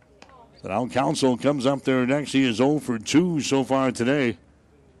 So now Council comes up there next. He is 0 for 2 so far today.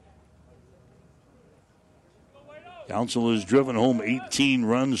 Council has driven home 18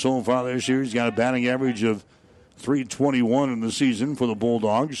 runs so far this year. He's got a batting average of .321 in the season for the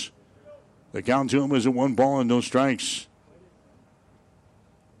Bulldogs. The count to him is at 1 ball and no strikes.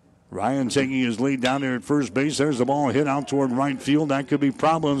 Ryan taking his lead down there at first base. There's the ball hit out toward right field. That could be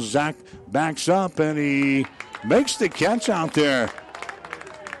problems. Zach backs up and he makes the catch out there.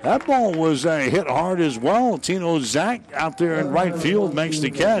 That ball was hit hard as well. Tino Zach out there in right field makes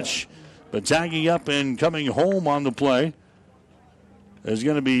the catch. But tagging up and coming home on the play is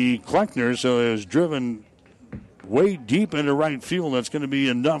going to be Kleckner. So it was driven way deep into right field. That's going to be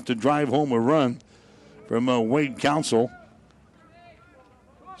enough to drive home a run from Wade Council.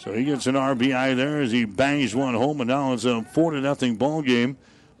 So he gets an RBI there as he bangs one home, and now it's a 4-0 ball game.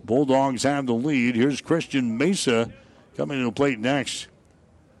 Bulldogs have the lead. Here's Christian Mesa coming to the plate next.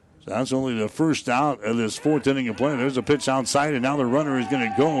 So that's only the first out of this fourth inning of play. There's a pitch outside, and now the runner is going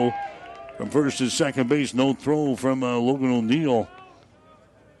to go from first to second base. No throw from Logan O'Neill.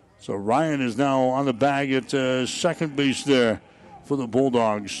 So Ryan is now on the bag at second base there for the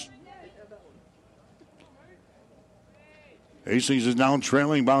Bulldogs. Hastings is now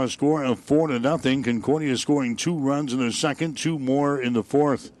trailing by a score of 4-0. Concordia is scoring 2 runs in the second, 2 more in the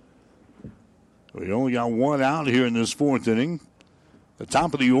fourth. We only got 1 out here in this fourth inning. The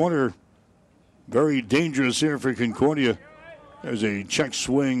top of the order, very dangerous here for Concordia. There's a check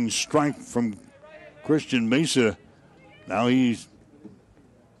swing strike from Christian Mesa. Now he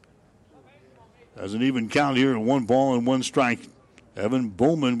has an even count here at 1 ball and 1 strike. Evan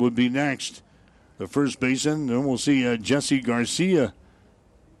Bowman would be next. The first baseman. Then we'll see Jesse Garcia.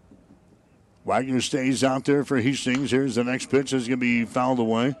 Wagner stays out there for Hastings. Here's the next pitch. It's going to be fouled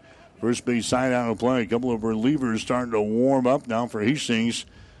away. First base side out of play. A couple of relievers starting to warm up now for Hastings.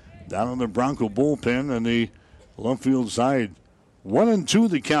 Down on the Bronco bullpen and the left field side. 1-2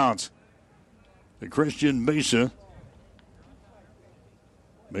 the count. The Christian Mesa.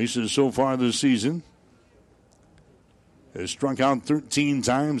 Mesa so far this season has struck out 13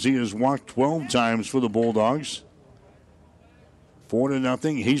 times. He has walked 12 times for the Bulldogs.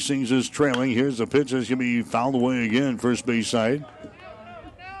 4-0. Hastings is trailing. Here's the pitch that's going to be fouled away again, first base side.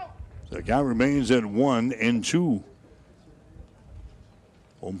 The count remains at 1-2.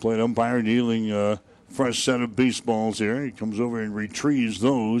 Home plate umpire dealing a fresh set of baseballs here. He comes over and retrieves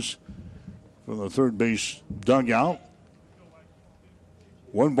those from the third base dugout.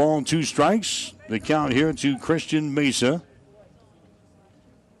 1 ball and 2 strikes. The count here to Christian Mesa.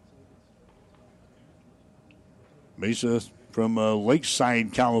 Mesa from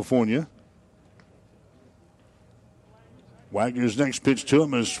Lakeside, California. Wagner's next pitch to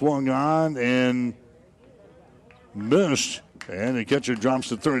him is swung on and missed. And the catcher drops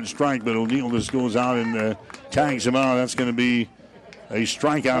the third strike, but O'Neill just goes out and tags him out. That's going to be a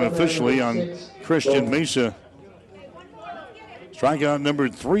strikeout officially on Christian Mesa. Strikeout number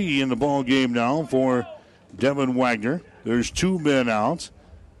 3 in the ball game now for Devin Wagner. There's 2 men out.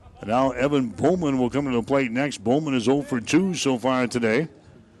 And now Evan Bowman will come to the plate next. Bowman is 0 for 2 so far today.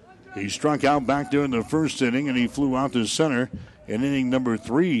 He struck out back there in the first inning, and he flew out to center in inning number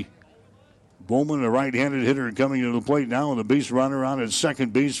 3. Bowman, a right-handed hitter, coming to the plate now, and the base runner out at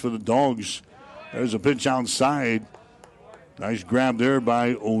second base for the Dogs. There's a pitch outside. Nice grab there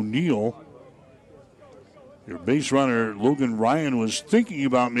by O'Neill. Your base runner, Logan Ryan, was thinking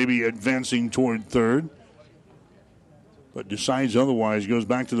about maybe advancing toward third. but decides otherwise. Goes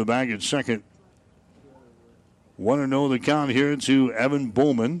back to the bag at second. 1-0 the count here to Evan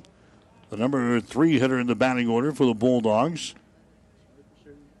Bowman, the number 3 hitter in the batting order for the Bulldogs.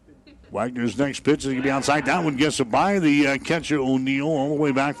 Wagner's next pitch is going to be outside. That one gets it by the catcher O'Neill all the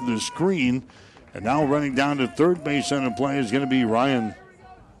way back to the screen. And now running down to third base on the play is going to be Ryan.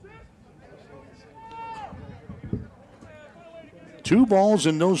 2 balls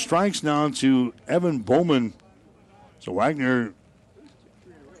and no strikes now to Evan Bowman. So Wagner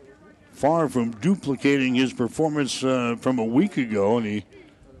far from duplicating his performance from a week ago, and he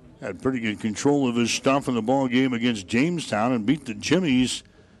had pretty good control of his stuff in the ball game against Jamestown and beat the Jimmies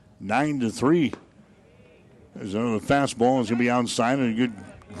 9-3. There's another fastball. It's going to be outside, and a good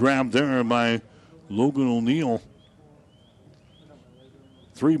grab there by Logan O'Neill.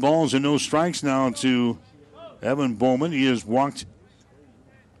 3 balls and no strikes now to Evan Bowman. He has walked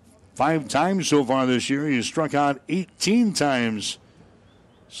 5 times so far this year. He has struck out 18 times.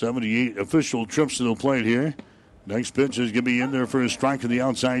 78 official trips to the plate here. Next pitch is going to be in there for a strike to the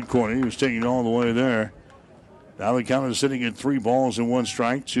outside corner. He was taking it all the way there. Now the count is sitting at 3 balls and 1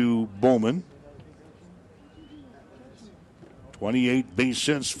 strike to Bowman. 28 base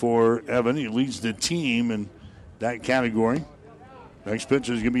hits for Evan. He leads the team in that category. Next pitch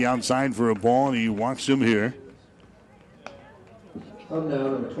is going to be outside for a ball, and he walks him here.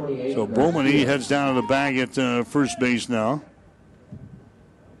 So Bowman, he heads down to the bag at first base now.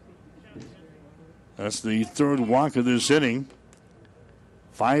 That's the 3rd walk of this inning.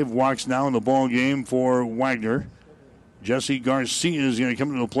 5 walks now in the ball game for Wagner. Jesse Garcia is going to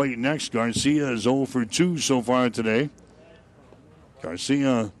come to the plate next. Garcia is 0 for 2 so far today.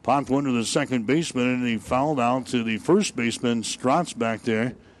 Garcia popped one to the second baseman, and he fouled out to the first baseman, Strotz, back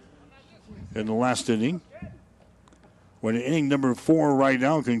there in the last inning. We're in inning number 4 right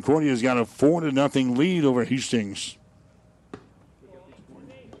now. Concordia's got a 4-0 lead over Hastings.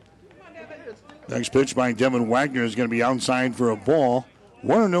 Next pitch by Devin Wagner is going to be outside for a ball.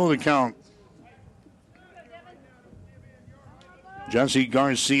 1-0 the count. Jesse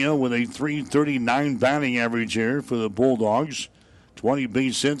Garcia with a .339 batting average here for the Bulldogs. 20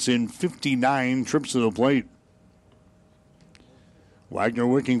 base hits in 59 trips to the plate. Wagner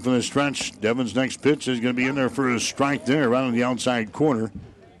working for the stretch. Devin's next pitch is going to be in there for a strike there, right on the outside corner.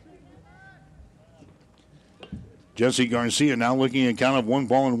 Jesse Garcia now looking at a count of 1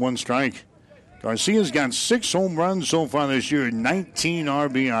 ball and 1 strike. Garcia's got 6 home runs so far this year, 19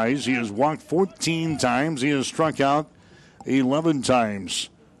 RBIs. He has walked 14 times. He has struck out 11 times.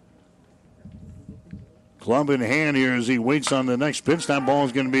 Club in hand here as he waits on the next pitch. That ball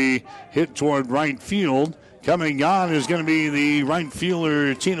is going to be hit toward right field. Coming on is going to be the right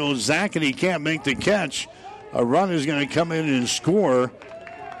fielder, Tino Zach, and he can't make the catch. A run is going to come in and score.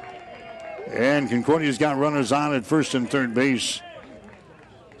 And Concordia's got runners on at first and third base.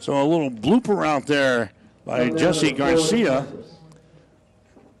 So a little blooper out there by Jesse Garcia.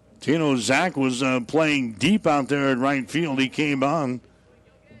 Tino Zach was playing deep out there at right field. He came on.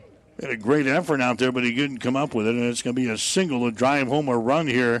 Had a great effort out there, but he couldn't come up with it. And it's going to be a single to drive home a run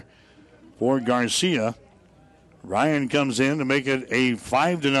here for Garcia. Ryan comes in to make it a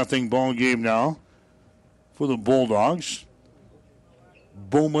 5-0 ball game now for the Bulldogs.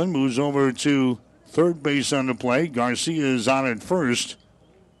 Bowman moves over to third base on the play. Garcia is on at first.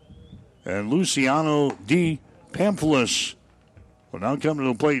 And Luciano D. Pamphlus will now come to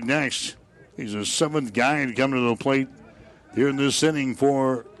the plate next. He's the 7th guy to come to the plate here in this inning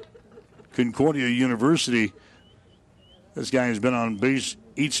for Concordia University. This guy has been on base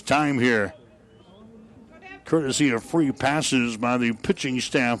each time here, courtesy of free passes by the pitching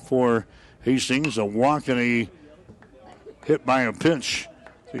staff for Hastings. A walk and a hit by a pitch.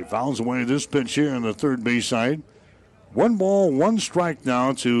 So he fouls away this pitch here on the third base side. 1 ball, 1 strike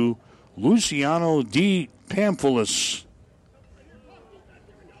now to Luciano D. Pamphlus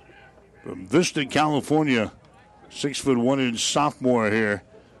from Vista, California. 6'1" sophomore here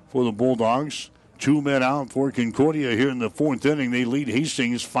for the Bulldogs. 2 men out for Concordia here in the 4th inning. They lead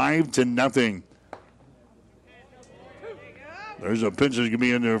Hastings 5-0. There's a pitch that's going to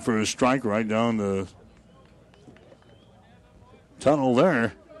be in there for a strike right down the tunnel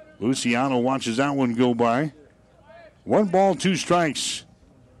there. Luciano watches that one go by. 1 ball, 2 strikes.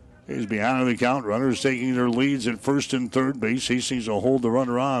 He's behind the count. Runners taking their leads at first and third base. Hastings will hold the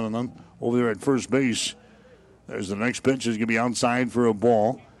runner on and then over there at first base. There's the next pitch. Is going to be outside for a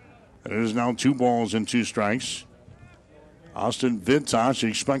ball. And it is now 2 balls and 2 strikes. Austin Vintosh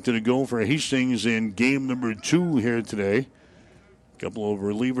expected to go for Hastings in game number 2 here today. A couple of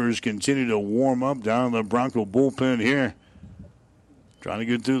relievers continue to warm up down in the Bronco bullpen here. Trying to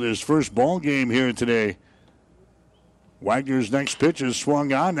get through this first ball game here today. Wagner's next pitch is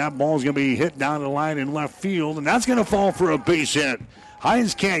swung on. That ball's going to be hit down the line in left field, and that's going to fall for a base hit.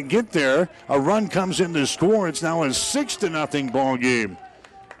 Hines can't get there. A run comes in to score. It's now a 6-0 ball game.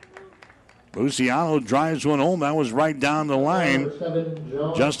 Luciano drives one home. That was right down the line.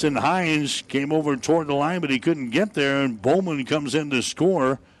 Justin Hines came over toward the line, but he couldn't get there, and Bowman comes in to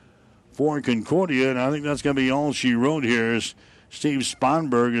score for Concordia, and I think that's going to be all she wrote here. Is Steve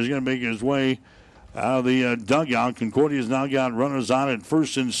Sponberg is going to make his way out of the dugout. Concordia's now got runners on at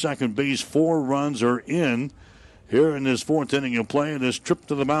first and second base. 4 runs are in here in this 4th inning of play. This trip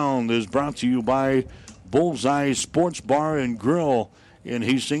to the mound is brought to you by Bullseye Sports Bar and Grill in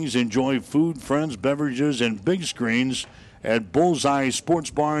Hastings. Enjoy food, friends, beverages, and big screens at Bullseye Sports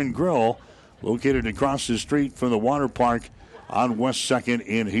Bar and Grill, located across the street from the water park on West 2nd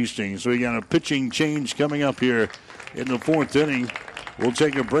in Hastings. So we got a pitching change coming up here in the 4th inning. We'll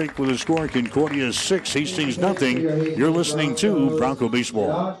take a break with a score. Concordia 6, Hastings nothing. You're listening to Bronco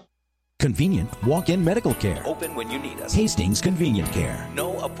Baseball. Convenient walk-in medical care. Open when you need us. Hastings Convenient Care.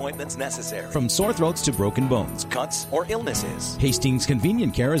 No appointments necessary. From sore throats to broken bones, cuts, or illnesses. Hastings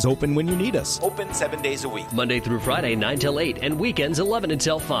Convenient Care is open when you need us. Open 7 days a week. Monday through Friday, 9 till 8, and weekends 11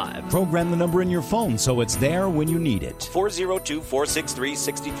 until 5. Program the number in your phone so it's there when you need it.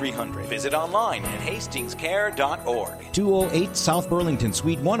 402-463-6300. Visit online at hastingscare.org. 208 South Burlington,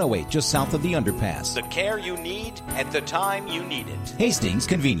 Suite 108, just south of the underpass. The care you need at the time you need it. Hastings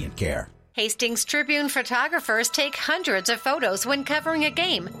Convenient Care. Hastings Tribune photographers take hundreds of photos when covering a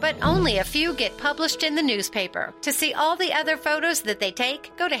game, but only a few get published in the newspaper. To see all the other photos that they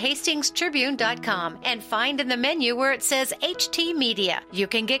take, go to hastingstribune.com and find in the menu where it says HT Media. You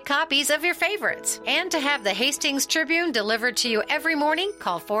can get copies of your favorites. And to have the Hastings Tribune delivered to you every morning,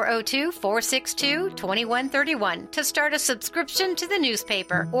 call 402-462-2131 to start a subscription to the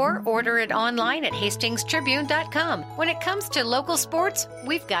newspaper or order it online at hastingstribune.com. When it comes to local sports,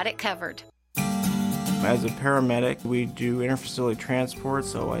 we've got it covered. As a paramedic, we do interfacility transport,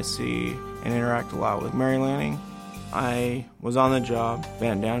 so I see and interact a lot with Mary Lanning. I was on the job,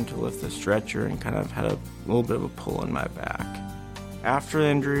 bent down to lift the stretcher, and kind of had a little bit of a pull in my back. After the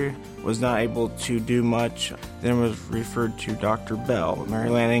injury, was not able to do much, then was referred to Dr. Bell,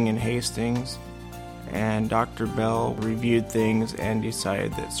 Mary Lanning in Hastings, and Dr. Bell reviewed things and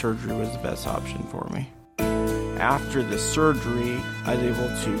decided that surgery was the best option for me. After the surgery, I was able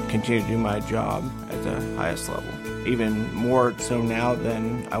to continue to do my job at the highest level, even more so now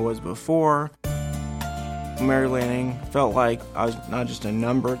than I was before. Mary Lanning felt like I was not just a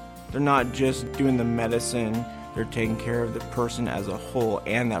number. They're not just doing the medicine, they're taking care of the person as a whole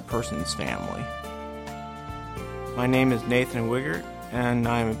and that person's family. My name is Nathan Wiggert, and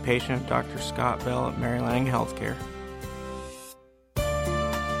I'm a patient of Dr. Scott Bell at Mary Lanning Healthcare.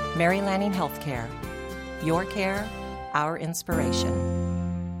 Mary Lanning Healthcare. Your care, our inspiration.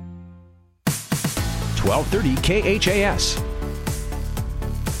 1230 KHAS.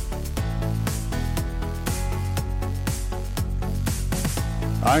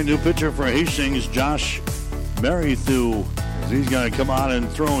 Our new pitcher for Hastings, Josh Merrithew, as he's going to come out and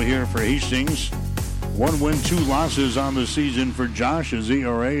throw here for Hastings. 1 win, 2 losses on the season for Josh. His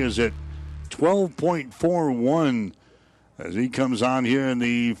ERA is at 12.41 as he comes on here in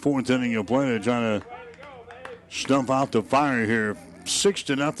the 4th inning of play, trying to stump out the fire here.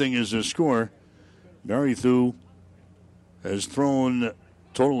 6-0 is the score. Merrithew has thrown a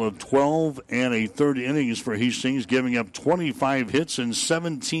total of 12 and a third innings for Hastings, giving up 25 hits and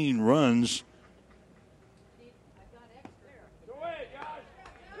 17 runs.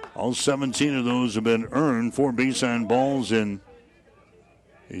 All 17 of those have been earned, 4 base on balls, and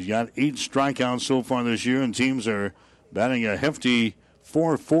he's got 8 strikeouts so far this year, and teams are batting a hefty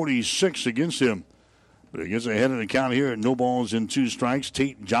 .446 against him. But he gets ahead of the count here at no balls and 2 strikes.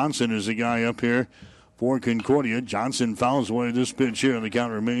 Tate Johnson is the guy up here for Concordia. Johnson fouls away this pitch here, and the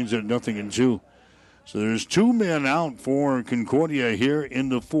count remains at 0-2. So there's 2 men out for Concordia here in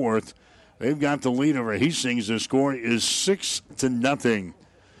the 4th. They've got the lead over Hastings. The score is 6-0.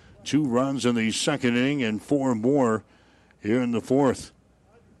 2 runs in the 2nd inning and 4 more here in the 4th.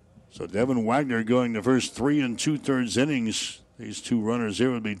 So Devin Wagner going the first 3 2/3 innings. These 2 runners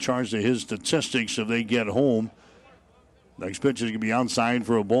here would be charged to his statistics if they get home. Next pitch is going to be outside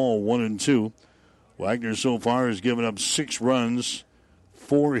for a ball, 1-2. Wagner so far has given up 6 runs,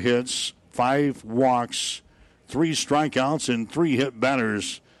 4 hits, 5 walks, 3 strikeouts, and 3 hit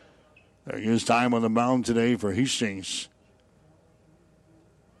batters. His time on the mound today for Hastings.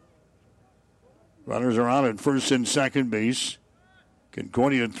 Runners are out at first and second base.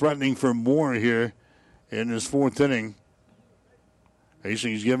 Concordia threatening for more here in this 4th inning.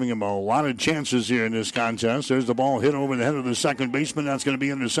 Hastings giving him a lot of chances here in this contest. There's the ball hit over the head of the second baseman. That's going to be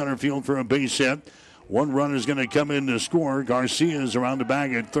into center field for a base hit. One run is going to come in to score. Garcia is around the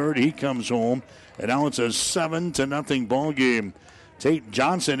bag at third. He comes home. And now it's a 7-0 ball game. Tate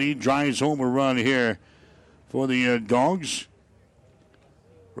Johnson, he drives home a run here for the Dogs.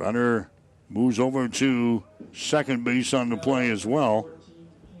 Runner moves over to second base on the play as well.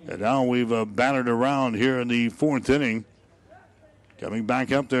 And now we've battered around here in the fourth inning. Coming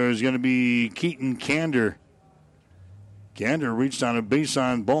back up there is going to be Keaton Kander. Kander reached on a base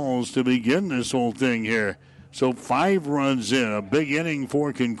on balls to begin this whole thing here. So 5 runs in, a big inning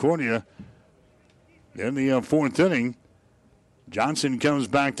for Concordia. In the fourth inning, Johnson comes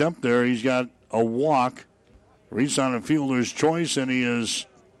back up there. He's got a walk, reached on a fielder's choice, and he is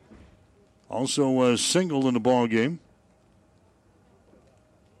also singled in the ball game.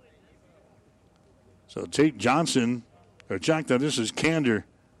 So Tate Johnson, or check that this is Kander.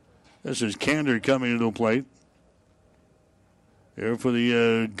 This is Kander coming to the plate. Here for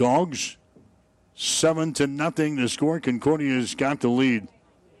the Dogs. 7-0 the score. Concordia's got the lead.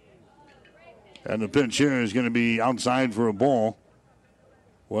 And the pitch here is going to be outside for a ball.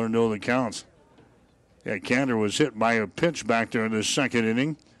 Want to know the counts. Yeah, Kander was hit by a pitch back there in the second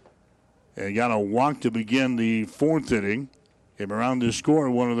inning. And got a walk to begin the fourth inning. Came around to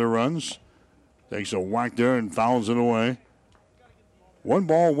score one of the runs. Takes a whack there and fouls it away. 1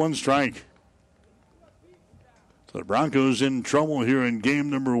 ball, 1 strike. So the Broncos in trouble here in game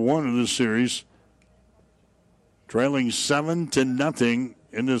number 1 of this series. Trailing 7-0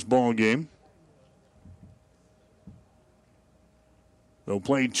 in this ball game. They'll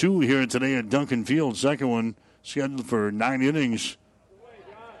play 2 here today at Duncan Field. Second one scheduled for 9 innings.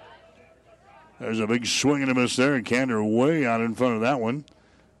 There's a big swing and a miss there. Kander way out in front of that one.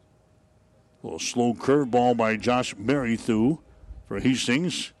 A little slow curveball by Josh Merrithew for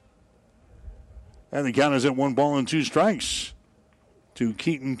Hastings. And the count is at 1 ball and 2 strikes to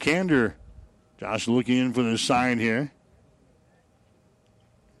Keaton Kander. Josh looking in for the sign here.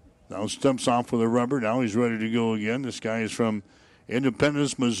 Now steps off with a rubber. Now he's ready to go again. This guy is from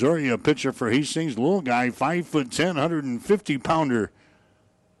Independence, Missouri, a pitcher for Hastings. Little guy, 5'10", 150-pounder.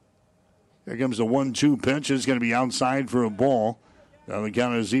 Here comes the 1-2 pitch. It's going to be outside for a ball. Now the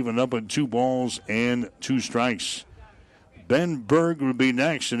count is even up at 2 balls and 2 strikes. Ben Berg would be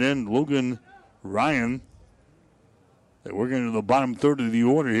next, and then Logan Ryan. They're working into the bottom third of the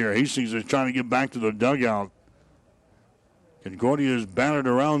order here. Hastings is trying to get back to the dugout. Concordia is battered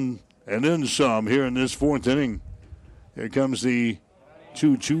around and then some here in this fourth inning. Here comes the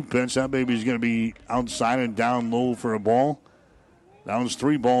 2-2 pitch. That baby's going to be outside and down low for a ball. Now it's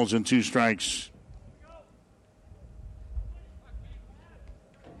 3 balls and 2 strikes.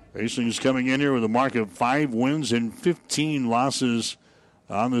 Hastings coming in here with a mark of 5 wins and 15 losses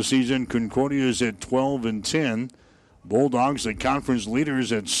on the season. Concordia is at 12-10. Bulldogs, the conference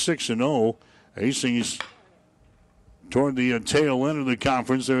leaders, at 6-0. Hastings toward the tail end of the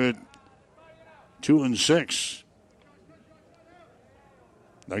conference. They're at 2-6.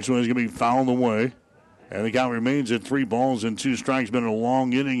 Next one is going to be fouled away. And the count remains at 3 balls and 2 strikes. Been a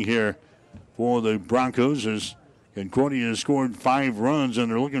long inning here for the Broncos as Concordia has scored 5 runs and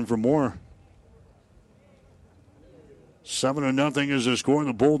they're looking for more. 7-0 is the score.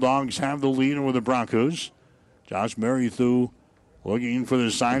 The Bulldogs have the lead over the Broncos. Josh Merrithew looking for the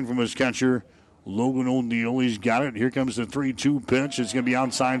sign from his catcher, Logan O'Neill. He's got it. Here comes the 3-2 pitch. It's going to be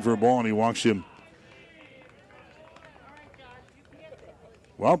outside for a ball, and he walks him.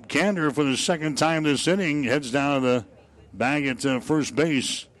 Well, Kander, for the second time this inning, heads down to the bag at first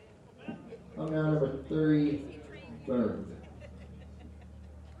base. I'm down number 3, Berg.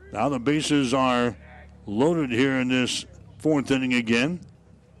 Now the bases are loaded here in this fourth inning again.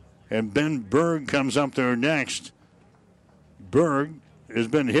 And Ben Berg comes up there next. Berg has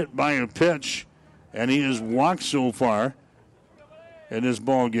been hit by a pitch, and he has walked so far in this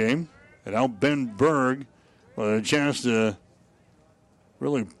ball game. And now Ben Berg with a chance to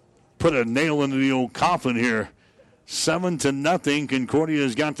really put a nail into the old coffin here. 7-0. Concordia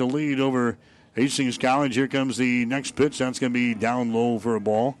has got the lead over Hastings College. Here comes the next pitch. That's going to be down low for a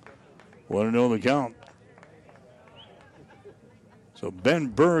ball. Want to know the count. So Ben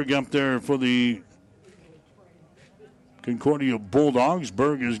Berg up there for the Concordia Bulldogs.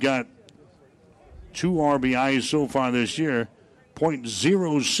 Berg has got 2 RBIs so far this year.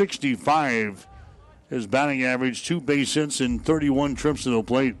 .065 his batting average. 2 base hits and 31 trips to the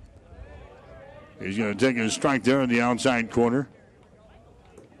plate. He's going to take a strike there in the outside corner.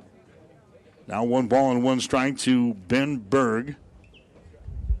 Now 1 ball and 1 strike to Ben Berg.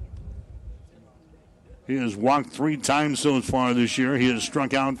 He has walked 3 times so far this year. He has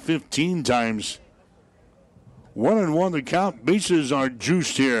struck out 15 times. 1-1 the count. Bases are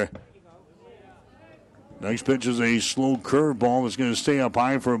juiced here. Next pitch is a slow curveball that's going to stay up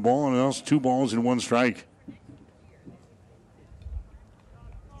high for a ball, and else 2 balls and 1 strike.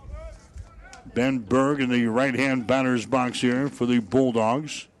 Ben Berg in the right-hand batter's box here for the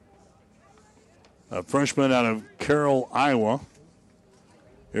Bulldogs. A freshman out of Carroll, Iowa.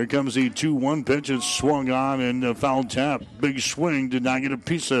 Here comes the 2-1 pitch. It's swung on and a foul tap. Big swing. Did not get a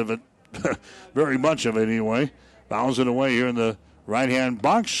piece of it. Very much of it anyway. Fouls it away here in the right-hand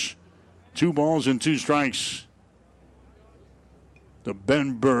box. 2 balls and 2 strikes. To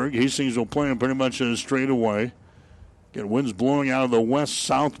Ben Berg. Hastings will play him pretty much straight away. Get winds blowing out of the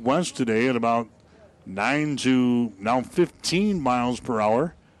west-southwest today at about 9 to now 15 miles per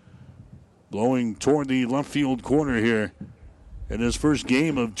hour. Blowing toward the left field corner here in this first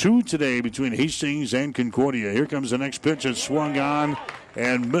game of 2 today between Hastings and Concordia. Here comes the next pitch. It's swung on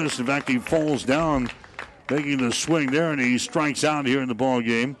and missed. In fact, he falls down, making the swing there, and he strikes out here in the ball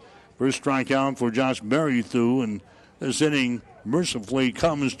game. First strikeout for Josh Merrithew, and this inning mercifully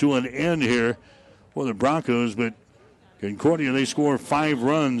comes to an end here for the Broncos, but Concordia, they score 5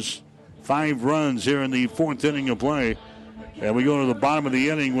 runs. 5 runs here in the 4th inning of play. And we go to the bottom of the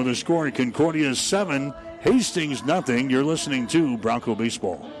inning with a score. Concordia 7, Hastings nothing. You're listening to Bronco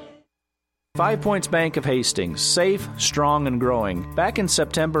Baseball. 5 Points Bank of Hastings, safe, strong, and growing. Back in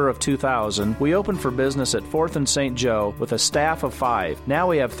September of 2000, we opened for business at 4th and St. Joe with a staff of 5. Now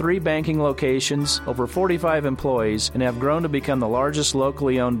we have 3 banking locations, over 45 employees, and have grown to become the largest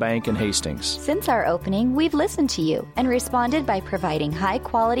locally owned bank in Hastings. Since our opening, we've listened to you and responded by providing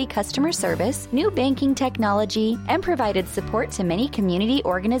high-quality customer service, new banking technology, and provided support to many community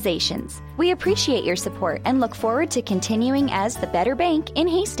organizations. We appreciate your support and look forward to continuing as the better bank in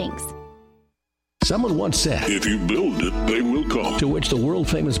Hastings. Someone once said, if you build it, they will come. To which the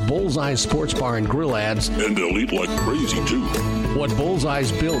world-famous Bullseye's Sports Bar and Grill adds, and they'll eat like crazy, too. What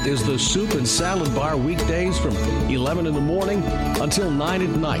Bullseye's built is the soup and salad bar weekdays from 11 in the morning until 9 at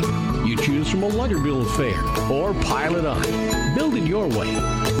night. You choose from a lunch bill fare or pile it on. Build it your way.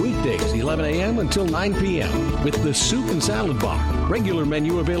 Weekdays, 11 a.m. until 9 p.m. with the soup and salad bar. Regular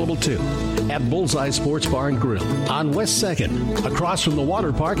menu available, too. At Bullseye's Sports Bar and Grill on West 2nd, across from the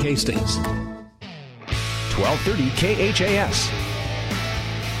Water Park, Hastings. 1230 KHAS.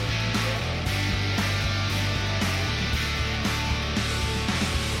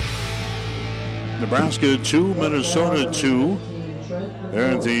 Nebraska 2, Minnesota 2.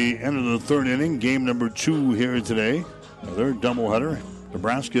 They're at the end of the 3rd inning. Game number 2 here today. Another doubleheader.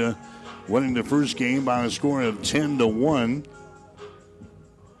 Nebraska winning the first game by a score of 10-1.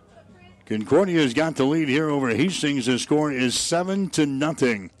 Concordia has got the lead here over Hastings. The score is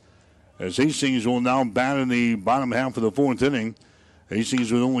 7-0. As Hastings will now bat in the bottom half of the 4th inning.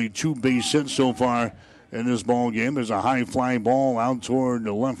 Hastings with only 2 base hits so far in this ball game. There's a high fly ball out toward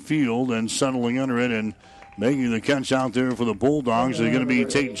the left field, and settling under it and making the catch out there for the Bulldogs is going to be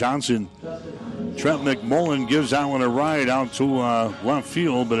Tate Johnson. Trent McMullen gives that one a ride out to left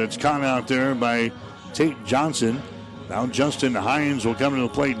field, but it's caught out there by Tate Johnson. Now Justin Hines will come to the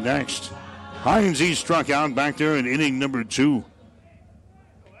plate next. Hines, he struck out back there in inning number 2.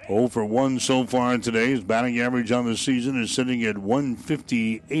 0 for 1 so far today. His batting average on the season is sitting at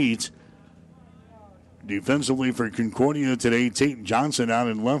 158. Defensively for Concordia today, Tate Johnson out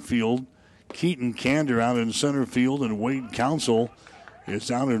in left field. Keaton Kander out in center field, and Wade Council is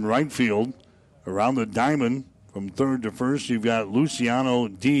out in right field. Around the diamond from 3rd to 1st, you've got Luciano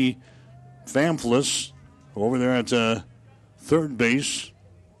D. Phamphlis over there at 3rd base.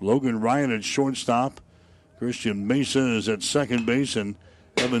 Logan Ryan at shortstop. Christian Mesa is at 2nd base, and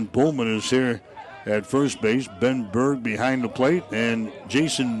Evan Pullman is here at first base. Ben Berg behind the plate, and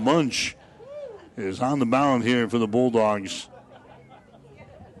Jason Munch is on the mound here for the Bulldogs.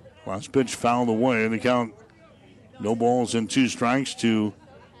 Last pitch fouled away. The count, no balls and 2 strikes to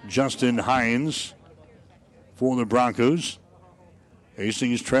Justin Hines for the Broncos.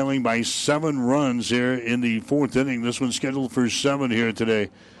 Hastings trailing by 7 runs here in the 4th inning. This one's scheduled for 7 here today.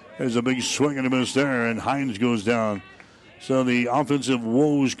 There's a big swing and a miss there, and Hines goes down. So the offensive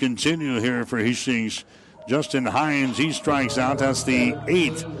woes continue here for Hastings. Justin Hines, he strikes out. That's the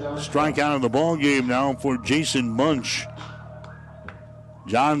 8th strikeout of the ball game now for Jason Munch.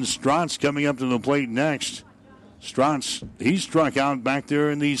 John Strotz coming up to the plate next. Strotz, he struck out back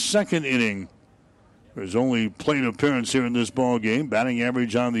there in the 2nd inning. His only plate appearance here in this ball game. Batting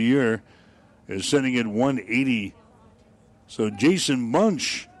average on the year is sitting at 180. So Jason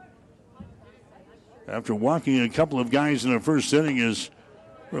Munch, after walking a couple of guys in the first inning, is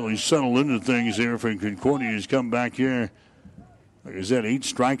really settled into things here for Concordia. He's come back here. Like I said, 8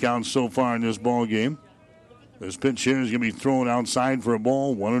 strikeouts so far in this ball game. This pitch here is going to be thrown outside for a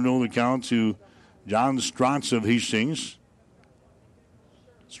ball. 1-0 the count to John Strotz of Hastings.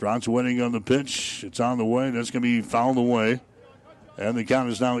 Strotz waiting on the pitch. It's on the way. That's going to be fouled away. And the count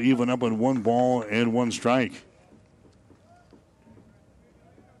is now even up at 1 ball and 1 strike.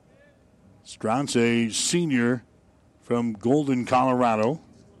 Strotz, a senior from Golden, Colorado.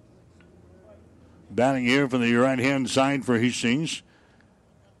 Batting here from the right-hand side for Hastings.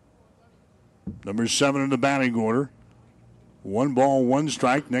 Number 7 in the batting order. 1 ball, 1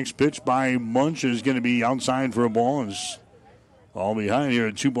 strike. Next pitch by Munch is going to be outside for a ball. It's all behind here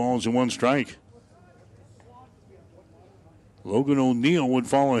at 2 balls and 1 strike. Logan O'Neill would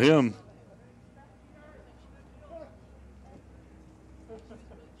follow him.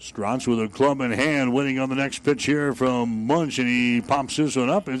 Strotz with a club in hand, waiting on the next pitch here from Munch, and he pops this one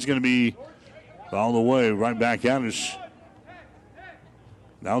up. It's going to be all the way right back at us.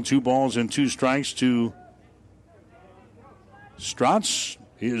 Now 2 balls and 2 strikes to Strotz.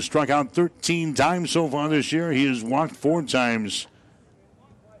 He has struck out 13 times so far this year. He has walked 4 times.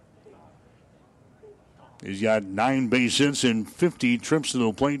 He's got 9 base hits and 50 trips to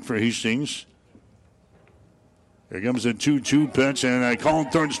the plate for Hastings. Here comes a 2-2 pitch, and a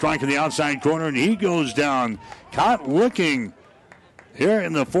called third strike in the outside corner, and he goes down. Caught looking here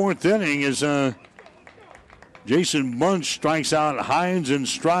in the 4th inning as Jason Munch strikes out Hines and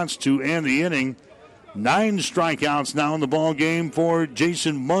Strotz to end the inning. 9 strikeouts now in the ball game for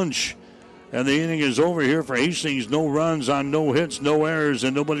Jason Munch. And the inning is over here for Hastings. No runs on no hits, no errors,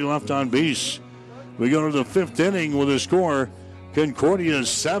 and nobody left on base. We go to the 5th inning with a score. Concordia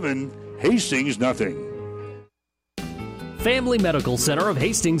 7, Hastings nothing. Family Medical Center of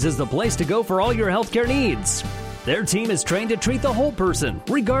Hastings is the place to go for all your healthcare needs. Their team is trained to treat the whole person,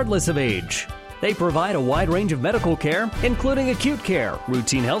 regardless of age. They provide a wide range of medical care, including acute care,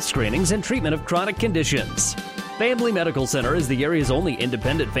 routine health screenings, and treatment of chronic conditions. Family Medical Center is the area's only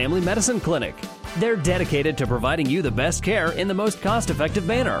independent family medicine clinic. They're dedicated to providing you the best care in the most cost-effective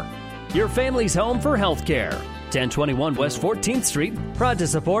manner. Your family's home for health care. 1021 West 14th Street, proud to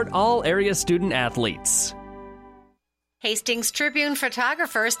support all area student athletes. Hastings Tribune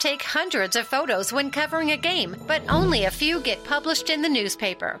photographers take hundreds of photos when covering a game, but only a few get published in the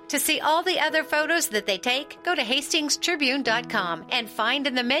newspaper. To see all the other photos that they take, go to hastingstribune.com and find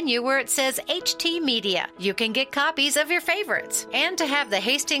in the menu where it says HT Media. You can get copies of your favorites. And to have the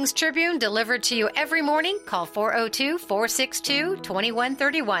Hastings Tribune delivered to you every morning, call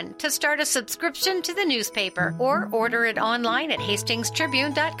 402-462-2131 to start a subscription to the newspaper or order it online at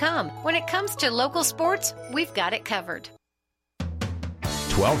hastingstribune.com. When it comes to local sports, we've got it covered.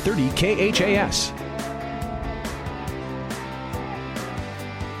 1230 KHAS.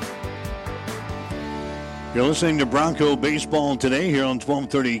 You're listening to Bronco Baseball today here on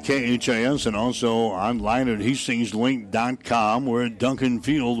 1230 KHAS and also online at hastingslink.com. We're at Duncan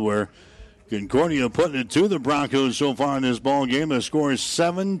Field where Concordia putting it to the Broncos so far in this ball game. The score is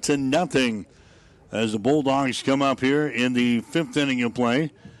 7-0 as the Bulldogs come up here in the 5th inning of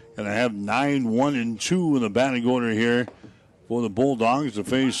play. And I have 9-1-2 in the batting order here for the Bulldogs to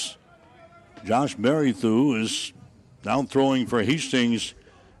face Josh Merrithew, who is now throwing for Hastings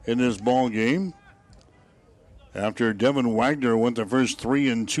in this ball game. After Devin Wagner went the first 3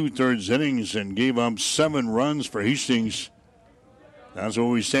 2/3 innings and gave up 7 runs for Hastings. That's where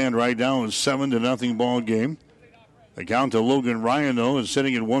we stand right now, is 7-0 ball game. The count to Logan Ryan, though, is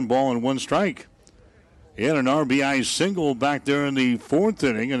sitting at 1 ball and 1 strike. He had an RBI single back there in the 4th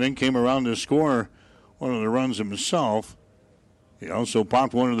inning and then came around to score one of the runs himself. He also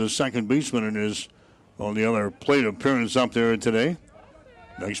popped one of the second basemen in his only other plate appearance up there today.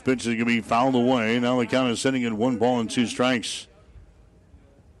 Next pitch is going to be fouled away. Now the count is sitting at 1 ball and 2 strikes.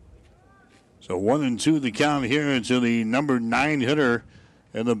 So 1-2 the count here to the number 9 hitter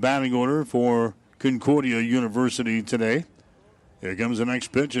in the batting order for Concordia University today. Here comes the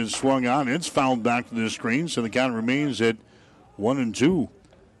next pitch. It's swung on. It's fouled back to the screen, so the count remains at 1-2.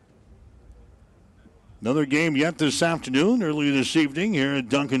 Another game yet this afternoon, early this evening here at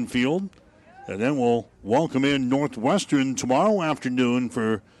Duncan Field. And then we'll welcome in Northwestern tomorrow afternoon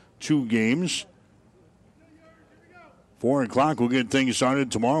for 2 games. 4 o'clock we'll get things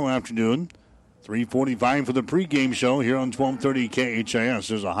started tomorrow afternoon. 3:45 for the pregame show here on 1230 KHAS.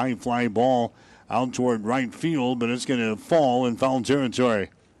 There's a high fly ball out toward right field, but it's going to fall in foul territory.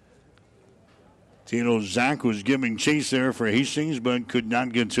 Tino Zach was giving chase there for Hastings, but could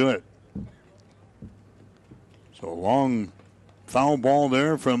not get to it. So long foul ball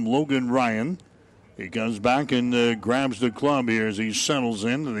there from Logan Ryan. He comes back and grabs the club here as he settles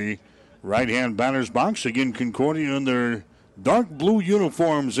into the right-hand batter's box. Again, Concordia in their dark blue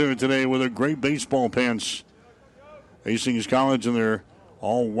uniforms here today with their gray baseball pants. Hastings College in their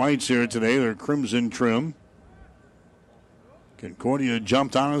all whites here today, their crimson trim. Concordia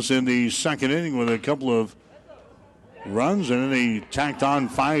jumped on us in the second inning with a couple of runs, and then they tacked on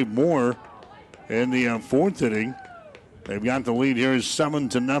 5 more in the fourth inning. They've got the lead here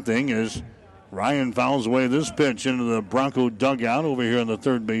 7-0 as Ryan fouls away this pitch into the Bronco dugout over here on the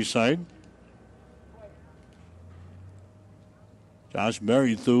third base side. Josh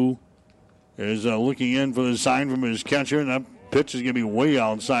Merrithew is looking in for the sign from his catcher, and that pitch is going to be way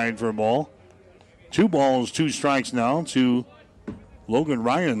outside for a ball. 2 balls, 2 strikes now to Logan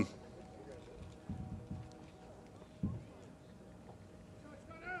Ryan.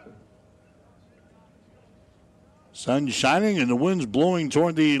 Sun shining and the wind's blowing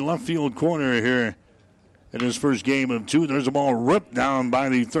toward the left field corner here in his first game of 2. There's a ball ripped down by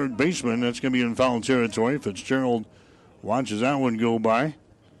the third baseman. That's going to be in foul territory. Fitzgerald watches that one go by.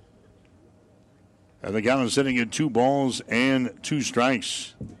 And the count is sitting at 2 balls and 2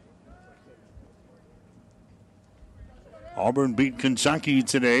 strikes. Auburn beat Kentucky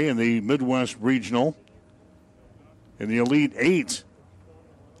today in the Midwest Regional in the Elite 8.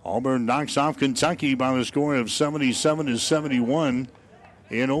 Auburn knocks off Kentucky by the score of 77-71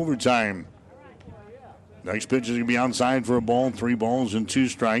 in overtime. Next pitch is going to be outside for a ball, 3 balls and 2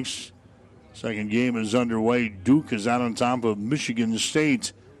 strikes. Second game is underway. Duke is out on top of Michigan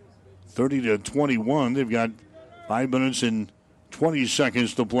State, 30-21. They've got 5 minutes and 20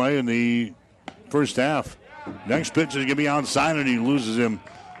 seconds to play in the first half. Next pitch is going to be outside, and he loses him.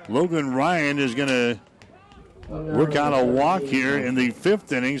 Logan Ryan is going to work out a walk here in the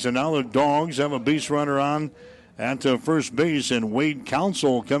 5th inning. So now the Dogs have a base runner on at first base, and Wade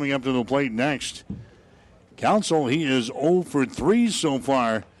Council coming up to the plate next. Council, he is 0 for 3 so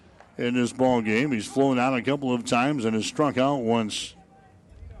far in this ball game. He's flown out a couple of times and has struck out once.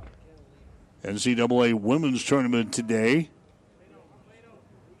 NCAA Women's Tournament today.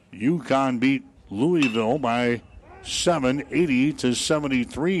 UConn beat Louisville by 7,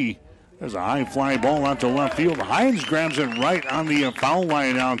 80-73. There's a high fly ball out to left field. Hines grabs it right on the foul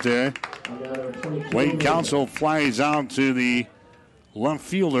line out there. Wade Council flies out to the left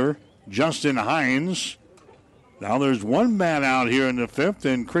fielder, Justin Hines. Now there's 1 man out here in the 5th,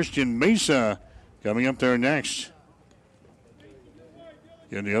 and Christian Mesa coming up there next.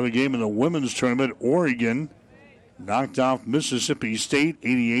 In the other game in the women's tournament, Oregon knocked off Mississippi State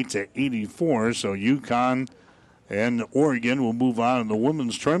 88-84. So UConn and Oregon will move on in the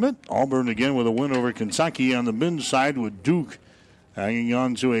women's tournament. Auburn again with a win over Kentucky on the men's side, with Duke hanging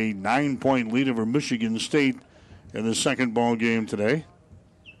on to a 9-point lead over Michigan State in the second ball game today.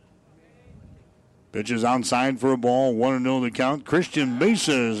 Pitch is outside for a ball, 1-0 the count. Christian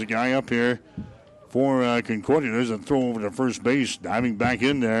Mesa is the guy up here for Concordia. There's a throw over to first base. Diving back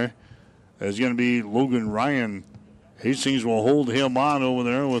in there is going to be Logan Ryan. Hastings will hold him on over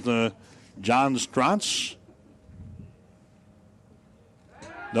there with John Strotz.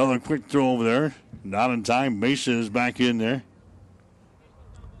 Another quick throw over there. Not in time. Mesa is back in there.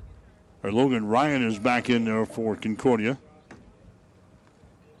 Or Logan Ryan is back in there for Concordia.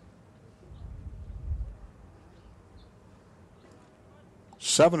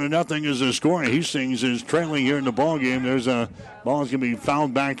 7-0 is the score. Hastings is trailing here in the ball game. There's a ball that's going to be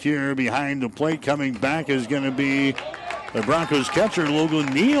fouled back here behind the plate. Coming back is going to be the Broncos catcher, Logan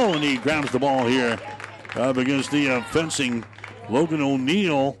O'Neill, and he grabs the ball here up against the fencing. Logan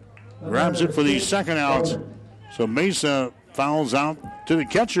O'Neill grabs it for the second out. So Mesa fouls out to the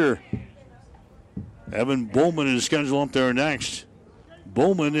catcher. Evan Bowman is scheduled up there next.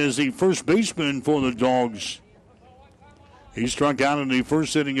 Bowman is the first baseman for the Dogs. He struck out in the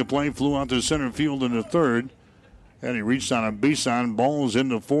first inning of play, flew out to center field in the third, and he reached on a base on balls in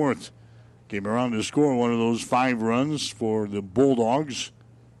the fourth. Came around to score one of those 5 runs for the Bulldogs.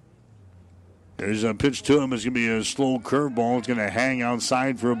 There's a pitch to him. It's going to be a slow curveball. It's going to hang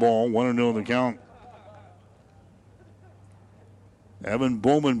outside for a ball. 1-0 the count. Evan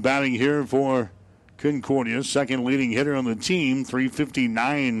Bowman batting here for Concordia. Second leading hitter on the team.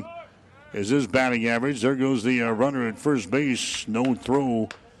 .359 is his batting average. There goes the runner at first base. No throw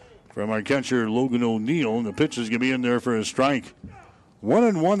from our catcher, Logan O'Neill. And the pitch is going to be in there for a strike.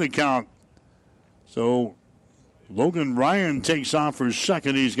 1-1 the count. So Logan Ryan takes off for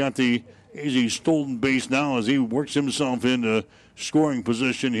second. He's got the easy stolen base now as he works himself into scoring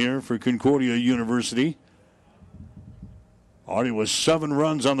position here for Concordia University. Already with 7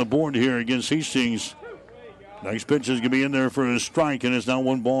 runs on the board here against Hastings. Next pitch is going to be in there for a strike, and it's now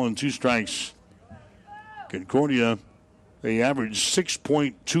 1 ball and 2 strikes. Concordia, they average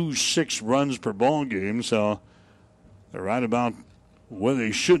 6.26 runs per ball game, so they're right about where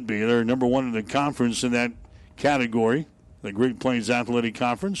they should be. They're number one in the conference in that category, the Great Plains Athletic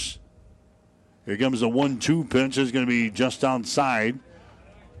Conference. Here comes the 1-2 pitch. It's going to be just outside.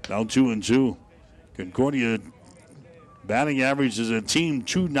 Now 2-2. Concordia batting average is a team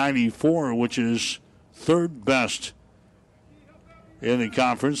 .294, which is third best in the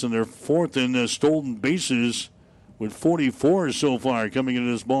conference, and they're fourth in stolen bases with 44 so far coming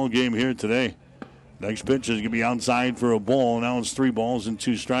into this ball game here today. Next pitch is going to be outside for a ball. Now it's 3 balls and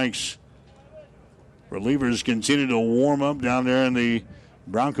 2 strikes. Relievers continue to warm up down there in the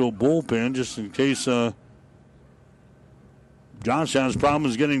Bronco bullpen just in case Josh has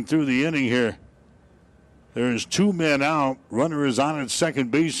problems getting through the inning here. There's 2 men out. Runner is on at second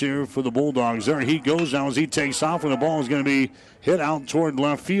base here for the Bulldogs. There he goes now as he takes off, and the ball is going to be hit out toward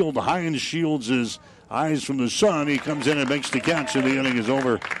left field. Hines shields his eyes from the sun. He comes in and makes the catch, and the inning is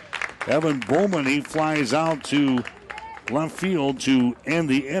over. Evan Bowman, he flies out to left field to end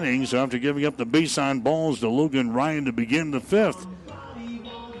the inning. So after giving up the base on balls to Logan Ryan to begin the 5th,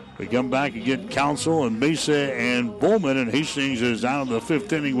 we come back and get Council and Mesa and Bowman, and Hastings is out of the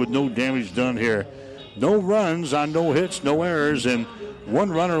 5th inning with no damage done here. No runs on no hits, no errors, and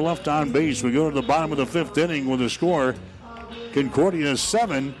 1 runner left on base. We go to the bottom of the 5th inning with a score. Concordia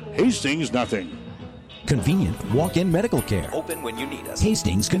 7, Hastings nothing. Convenient walk-in medical care. Open when you need us.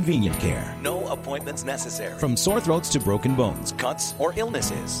 Hastings Convenient Care. No appointments necessary. From sore throats to broken bones, cuts, or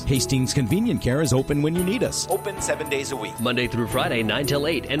illnesses. Hastings Convenient Care is open when you need us. Open 7 days a week. Monday through Friday, 9 till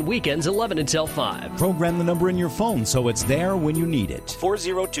 8, and weekends 11 until 5. Program the number in your phone so it's there when you need it.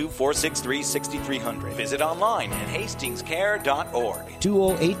 402-463-6300. Visit online at hastingscare.org.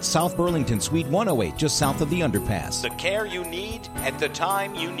 208 South Burlington, Suite 108, just south of the underpass. The care you need at the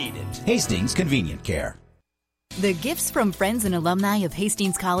time you need it. Hastings Convenient Care. The gifts from friends and alumni of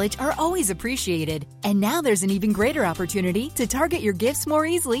Hastings College are always appreciated. And now there's an even greater opportunity to target your gifts more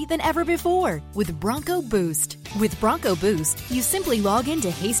easily than ever before with Bronco Boost. With Bronco Boost, you simply log into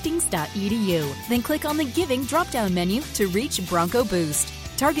hastings.edu, then click on the Giving drop-down menu to reach Bronco Boost.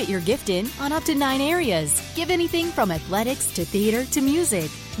 Target your gift in on up to 9 areas. Give anything from athletics to theater to music.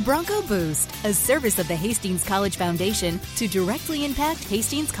 Bronco Boost, a service of the Hastings College Foundation to directly impact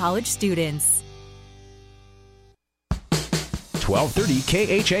Hastings College students.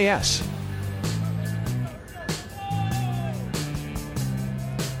 1230 KHAS.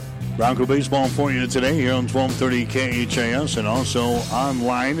 Bronco baseball for you today here on 1230 KHAS and also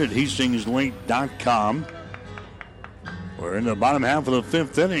online at hastingslink.com. We're in the bottom half of the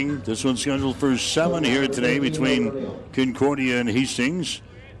 5th inning. This one's scheduled for 7 here today between Concordia and Hastings.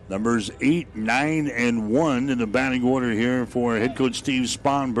 Numbers 8, 9, and 1 in the batting order here for head coach Steve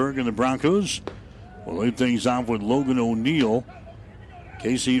Sponberg and the Broncos. We'll lead things off with Logan O'Neill.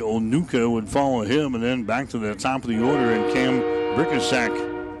 Casey Onuka would follow him, and then back to the top of the order and Cam Brickasack.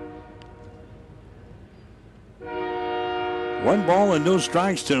 1 ball and no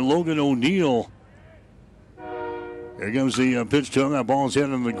strikes to Logan O'Neill. Here comes the pitch to him. That ball's hit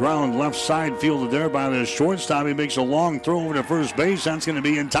on the ground, left side, fielded there by the shortstop. He makes a long throw over to first base. That's going to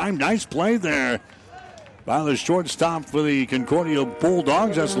be in time. Nice play there by the shortstop for the Concordia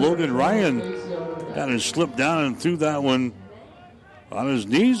Bulldogs. That's Logan Ryan. Kind of slipped down and threw that one on his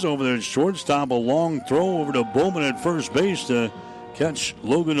knees over there at shortstop. A long throw over to Bowman at first base to catch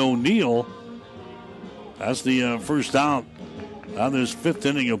Logan O'Neill. That's the first out on this 5th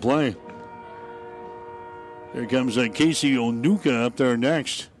inning of play. Here comes Casey Onuka up there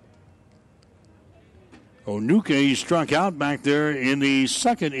next. Onuka, he struck out back there in the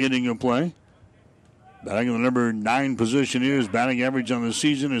 2nd inning of play. Batting in the number 9 position here. His batting average on the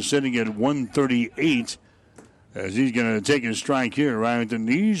season is sitting at 138. As he's going to take his strike here right at the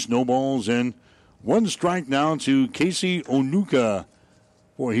knees. No balls and 1 strike now to Casey Onuka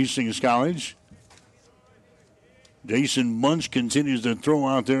for Hastings College. Jason Munch continues to throw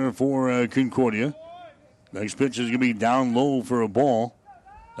out there for Concordia. Next pitch is going to be down low for a ball.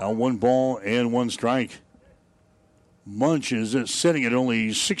 Now 1 ball and 1 strike. Munch is sitting at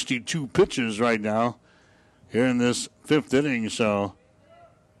only 62 pitches right now here in this 5th inning. So,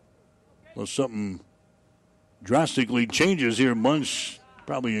 well, something drastically changes here. Munch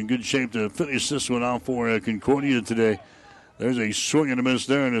probably in good shape to finish this one out for Concordia today. There's a swing and a miss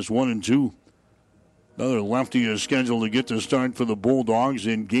there, and it's 1-2. Another lefty is scheduled to get the start for the Bulldogs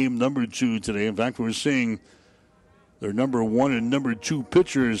in game number 2 today. In fact, we're seeing their number 1 and number 2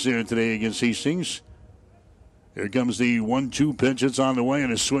 pitchers there today against Hastings. Here comes the 1-2 pitch. It's on the way,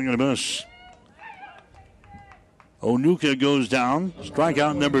 and a swing and a miss. Onuka goes down.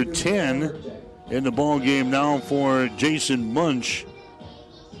 Strikeout number 10. in the ball game now for Jason Munch.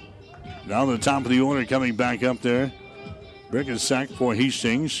 Now the top of the order coming back up there. Brickensack for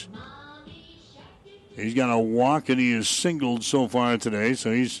Hastings. He's got a walk and he is singled so far today.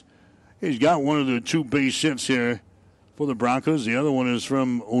 So he's got one of the 2 base hits here for the Broncos. The other one is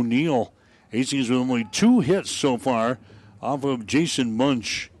from O'Neill. Hastings with only 2 hits so far off of Jason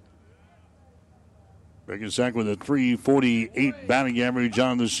Munch. Brickensack with a .348 batting average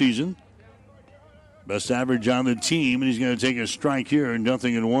on the season. Best average on the team, and he's going to take a strike here,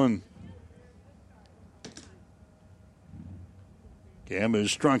 0-1. Cam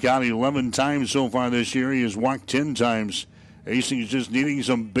has struck out 11 times so far this year. He has walked 10 times. Hastings just needing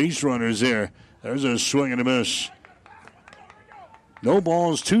some base runners there. There's a swing and a miss. No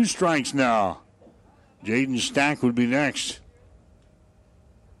balls, 2 strikes now. Jaden Stack would be next.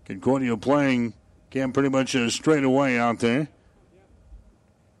 Concordia playing Cam pretty much straight away out there.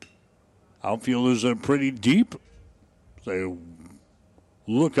 Outfield is pretty deep. So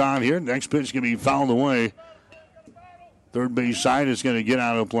look on here. Next pitch can be fouled away. Third base side is going to get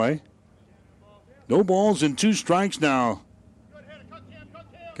out of play. No balls and 2 strikes now.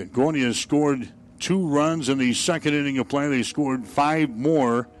 Concordia has scored 2 runs in the second inning of play. They scored 5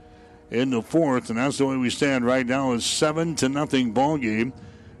 more in the fourth, and that's the way we stand right now. It's 7-0 ball game.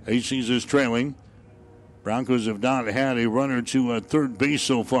 Hastings is trailing. Broncos have not had a runner to third base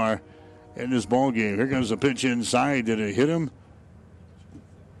so far in this ball game. Here comes the pitch inside. Did it hit him?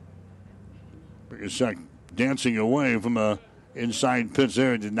 Brickensack dancing away from a inside pitch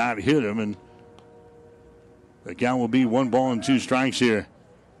there. It did not hit him, and the count will be 1 ball and 2 strikes here.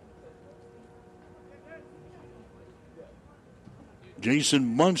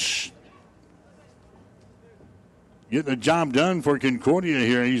 Jason Munch getting the job done for Concordia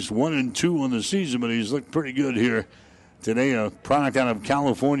here. He's 1-2 on the season, but he's looked pretty good here today. A product out of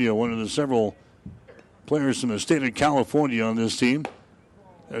California, one of the several players from the state of California on this team.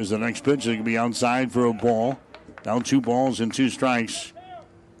 There's the next pitch. It can be outside for a ball. Down 2 balls and 2 strikes.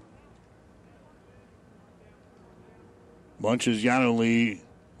 Munch has got only,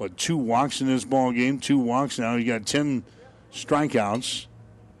 2 walks in this ball game. 2 walks now. He got 10 strikeouts.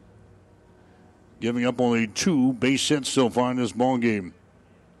 Giving up only 2 base hits so far in this ball game.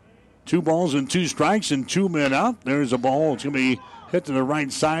 2 balls and 2 strikes and 2 men out. There's a ball. It's going to be hit to the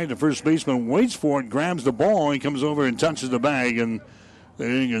right side. The first baseman waits for it, grabs the ball. He comes over and touches the bag, and the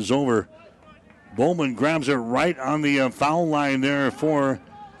inning is over. Bowman grabs it right on the foul line there for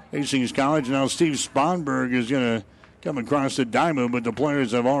Hastings College. Now Steve Sponberg is going to come across the diamond, but the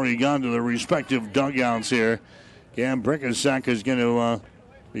players have already gone to their respective dugouts here. Cam Brickensack is going to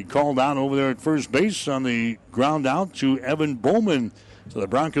be called out over there at first base on the ground out to Evan Bowman. So the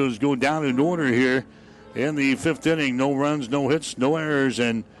Broncos go down in order here in the 5th inning. No runs, no hits, no errors,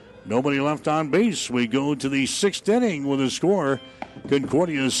 and nobody left on base. We go to the 6th inning with a score.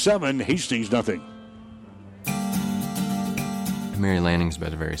 Concordia 7, Hastings 0. Mary Lanning's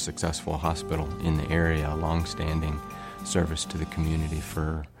been a very successful hospital in the area, a long-standing service to the community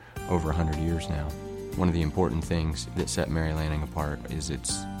for over 100 years now. One of the important things that set Mary Lanning apart is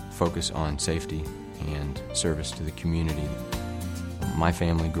its focus on safety and service to the community. My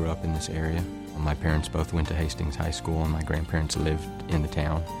family grew up in this area. My parents both went to Hastings High School, and my grandparents lived in the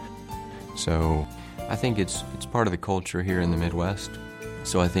town. So I think it's part of the culture here in the Midwest.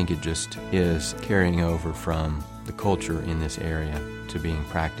 So I think it just is carrying over from the culture in this area to being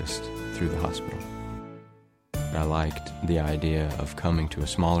practiced through the hospital. I liked the idea of coming to a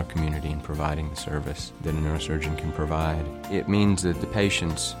smaller community and providing the service that a neurosurgeon can provide. It means that the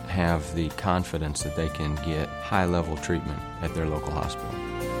patients have the confidence that they can get high-level treatment at their local hospital.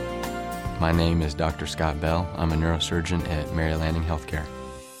 My name is Dr. Scott Bell. I'm a neurosurgeon at Mary Lanning Healthcare.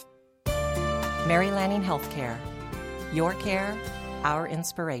 Mary Lanning Healthcare. Your care, our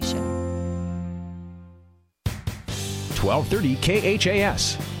inspiration. 1230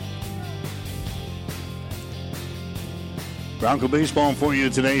 KHAS. Bronco baseball for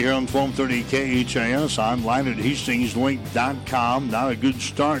you today here on 1230 KHAS. Online at HastingsLink.com. Not a good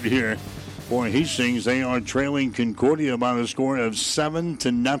start here for Hastings. They are trailing Concordia by a score of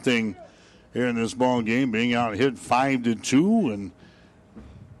 7-0 here in this ball game, being out hit 5-2, and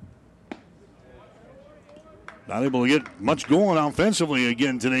not able to get much going offensively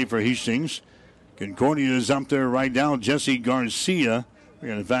again today for Hastings. Concordia is up there right now. Jesse Garcia, we're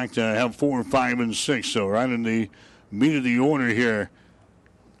going to, in fact, have 4, 5, and 6. So right in the meat of the order here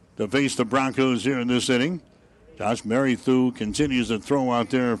to face the Broncos here in this inning. Josh Merrithu continues to throw out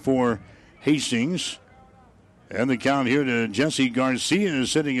there for Hastings. And the count here to Jesse Garcia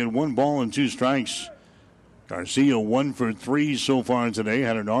is sitting at 1 ball and 2 strikes. Garcia 1 for 3 so far today.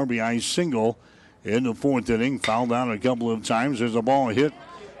 Had an RBI single in the fourth inning. Fouled out a couple of times. There's a ball hit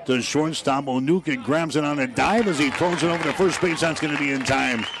to shortstop. Onuka grabs it on a dive as he throws it over to first base. That's going to be in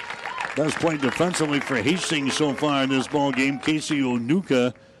time. Does play defensively for Hastings so far in this ball game. Casey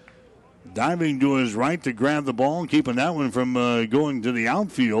Onuka diving to his right to grab the ball, keeping that one from going to the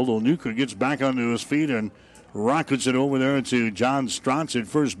outfield. Onuka gets back onto his feet and rockets it over there to John Strotz at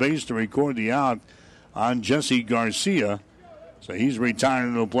first base to record the out on Jesse Garcia. So he's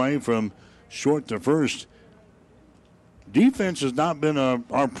retiring to play from short to first. Defense has not been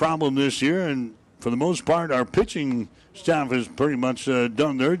our problem this year, and for the most part, our pitching staff has pretty much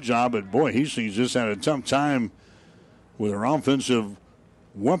done their job. But boy, Hastings just had a tough time with their offensive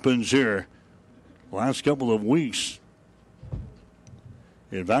weapons here last couple of weeks.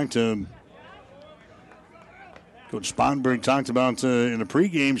 In fact, Coach Sponberg talked about in the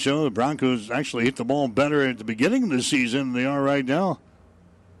pregame show, the Broncos actually hit the ball better at the beginning of the season than they are right now.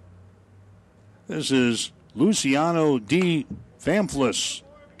 This is Luciano D. Famflis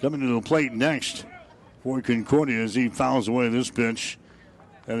coming to the plate next for Concordia as he fouls away this pitch.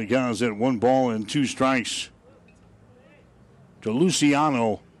 And the count is at 1-2 strikes to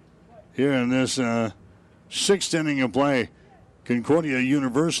Luciano here in this sixth inning of play. Concordia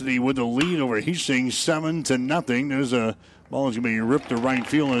University with the lead over Hastings 7-0. There's a ball that's going to be ripped to right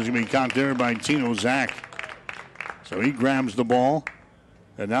field and it's going to be caught there by Tino Zach. So he grabs the ball.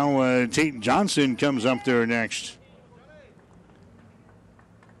 And now Tate Johnson comes up there next.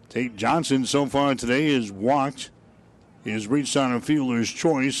 Tate Johnson so far today has walked. He has reached on a fielder's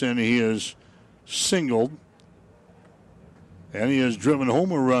choice and he has singled. And he has driven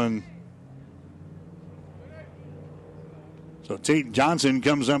home a run. So Tate Johnson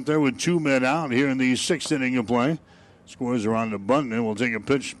comes up there with 2 men out here in the sixth inning of play. Scores are on the bunt and will take a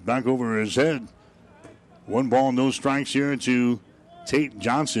pitch back over his head. 1 no strikes here to Tate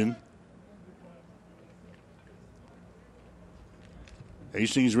Johnson.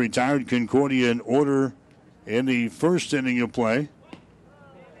 Hastings retired Concordia in order in the first inning of play.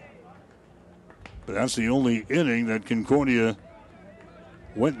 But that's the only inning that Concordia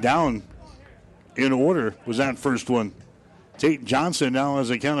went down in order, was that first one. Tate Johnson now has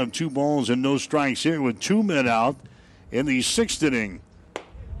a count of 2 no strikes here with 2 men out in the sixth inning.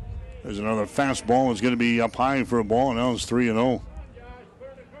 There's another fastball. It's going to be up high for a ball, and now it's 3-0.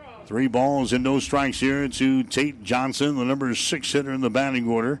 3 no strikes here to Tate Johnson, the number 6 hitter in the batting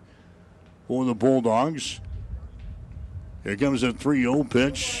order for the Bulldogs. Here comes a 3-0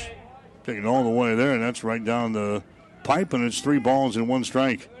 pitch. Taking all the way there, and that's right down the pipe, and it's 3 1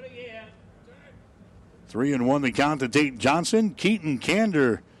 strike. 3-1 the count to Tate Johnson. Keaton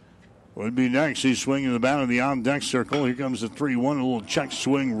Kander would be next. He's swinging the bat in the on-deck circle. Here comes the 3-1, a little check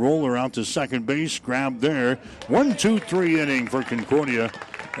swing roller out to second base. Grabbed there. 1-2-3 inning for Concordia.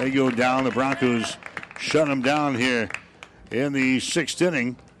 They go down. The Broncos shut them down here in the sixth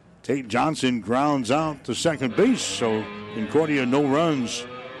inning. Tate Johnson grounds out to second base. So Concordia, no runs,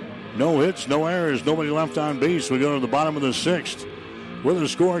 no hits, no errors, nobody left on base. We go to the bottom of the sixth with a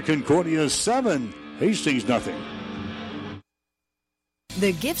score: Concordia 7, Hastings 0.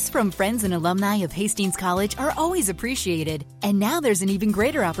 The gifts from friends and alumni of Hastings College are always appreciated. And now there's an even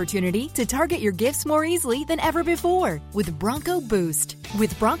greater opportunity to target your gifts more easily than ever before with Bronco Boost.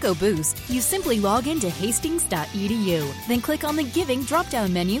 With Bronco Boost, you simply log into hastings.edu, then click on the Giving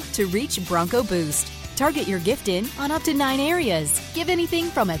drop-down menu to reach Bronco Boost. Target your gift in on up to 9 areas. Give anything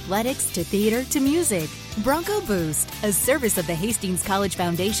from athletics to theater to music. Bronco Boost, a service of the Hastings College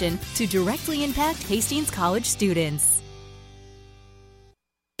Foundation to directly impact Hastings College students.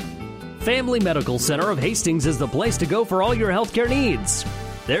 Family Medical Center of Hastings is the place to go for all your healthcare needs.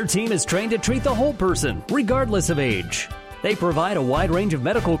 Their team is trained to treat the whole person, regardless of age. They provide a wide range of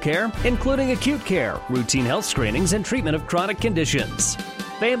medical care, including acute care, routine health screenings, and treatment of chronic conditions.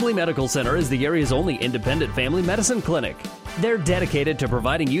 Family Medical Center is the area's only independent family medicine clinic. They're dedicated to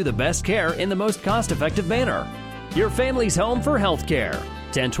providing you the best care in the most cost-effective manner. Your family's home for health care.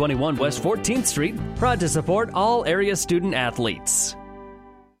 1021 West 14th Street, proud to support all area student athletes.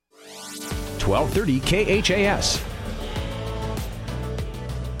 1230 KHAS.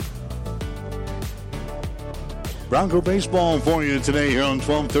 Bronco baseball for you today here on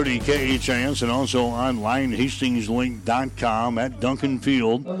 1230 KHAS and also online, hastingslink.com at Duncan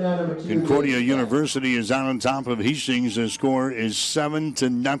Field. Concordia University is out on top of Hastings. The score is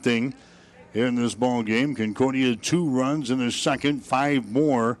 7-0 here in this ball game. Concordia 2 runs in the second, 5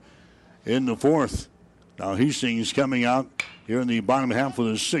 more in the fourth. Now Hastings coming out here in the bottom half of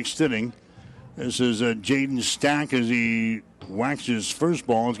the sixth inning. This is Jaden Stack as he whacks his first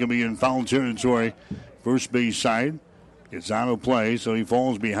ball. It's going to be in foul territory, first base side. It's out of play, so he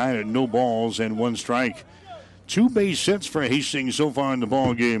falls behind it. No balls and 1 strike. 2 base hits for Hastings so far in the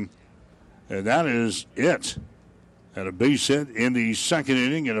ball game. And that is it. Had a base hit in the second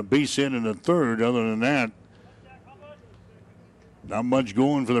inning and a base hit in the third. Other than that, not much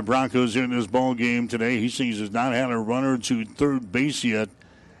going for the Broncos here in this ball game today. Hastings has not had a runner to third base yet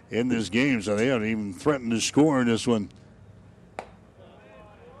in this game, so they haven't even threatened to score in this one.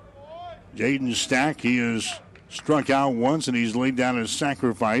 Jaden Stack, he has struck out once, and he's laid down his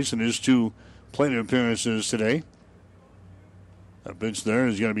sacrifice in his 2 plate appearances today. That pitch there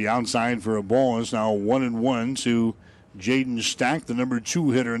is going to be outside for a ball. It's now 1-1 to Jaden Stack, the number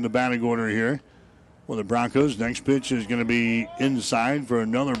 2 hitter in the batting order here. Well, the Broncos, next pitch is going to be inside for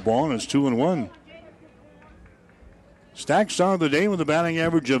another ball, and it's 2-1. Stack started the day with a batting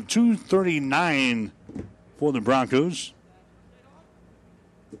average of .239 for the Broncos.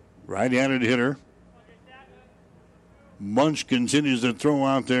 Right-handed hitter. Munch continues to throw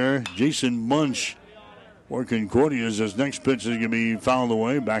out there. Jason Munch for Concordia as his next pitch is going to be fouled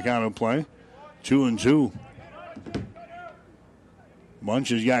away, back out of play. 2-2. Munch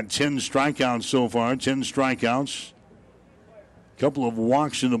has got 10 strikeouts so far, 10 strikeouts. Couple of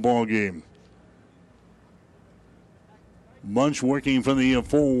walks in the ball game. Munch working from the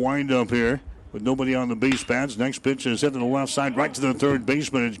full windup here with nobody on the base pads. Next pitch is hit to the left side, right to the third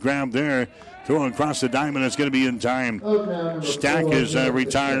baseman. It's grabbed there. Throwing across the diamond. It's going to be in time. Stack is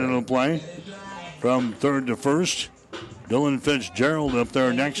retired in the play from third to first. Dylan Fitzgerald up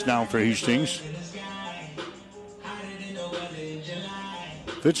there next now for Hastings.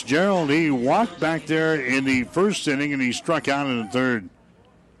 Fitzgerald, he walked back there in the first inning and he struck out in the third.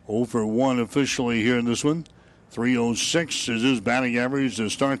 0 for 1 officially here in this one. 306 is his batting average to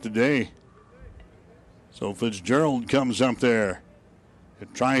start the day. So Fitzgerald comes up there to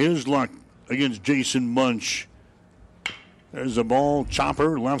try his luck against Jason Munch. There's a ball,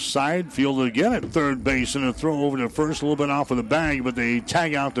 chopper, left side, fielded again at third base, and a throw over to first, a little bit off of the bag, but they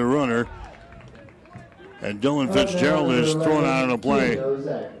tag out the runner. And Dylan Fitzgerald is thrown out of the play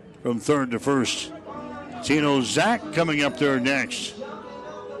from third to first. Tino Zach coming up there next.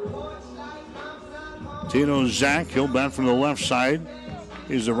 Tino Zach, he'll bat from the left side.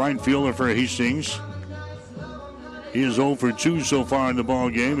 He's the right fielder for Hastings. He is 0 for 2 so far in the ball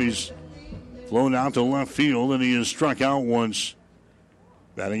game. He's flown out to left field, and he has struck out once.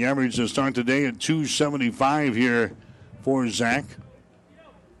 Batting average to start today at .275 here for Zach.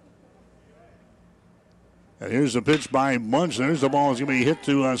 And here's the pitch by Munch. There's the ball. It's going to be hit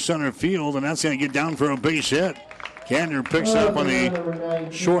to center field, and that's going to get down for a base hit. Kander picks up on the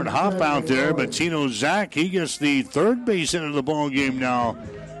short hop out there, but Tino Zach, he gets the third base hit of the ball game now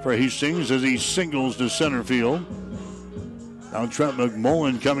for Hastings as he singles to center field. Now Trent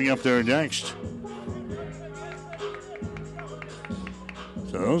McMullen coming up there next.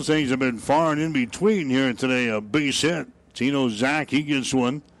 So those things have been far and in between here today. A base hit. Tino Zach, he gets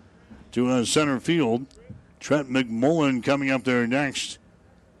one to center field. Trent McMullen coming up there next.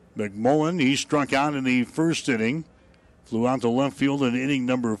 McMullen, he struck out in the first inning. Flew out to left field in inning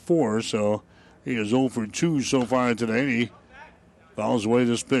number 4. So he is 0 for 2 so far today. He fouls away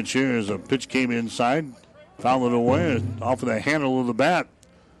this pitch here as a pitch came inside. Fouled it away off of the handle of the bat.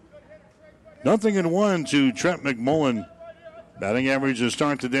 0-1 to Trent McMullen. Batting average to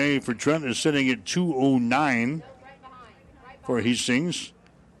start today for Trent is sitting at .209 for Hastings.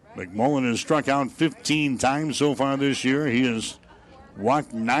 McMullen has struck out 15 times so far this year. He has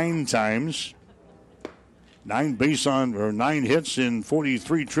walked 9 times. 9 hits in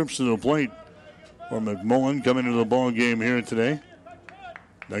 43 trips to the plate for McMullen coming into the ball game here today.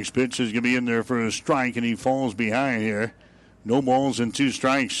 Next pitch is going to be in there for a strike, and he falls behind here. No balls and 2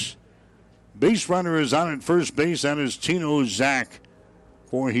 strikes. Base runner is on at first base. That is Tino Zach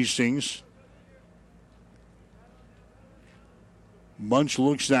for Hastings. Munch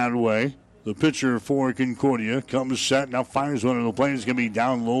looks that way. The pitcher for Concordia comes set. Now fires one of the plate. It's going to be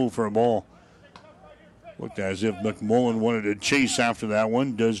down low for a ball. Looked as if McMullen wanted to chase after that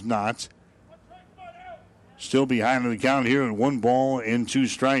one. Does not. Still behind in the count here at 1 ball and 2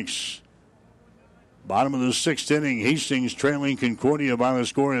 strikes. Bottom of the 6th inning. Hastings trailing Concordia by the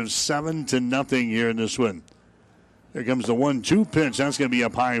score of 7-0 here in this one. Here comes the 1-2 pitch. That's going to be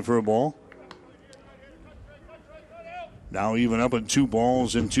up high for a ball. Now even up at 2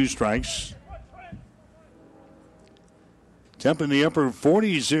 balls and 2 strikes. Temp in the upper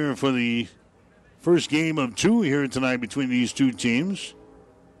 40s here for the first game of 2 here tonight between these 2 teams.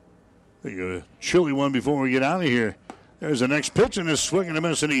 A chilly one before we get out of here. There's the next pitch, and a swing and a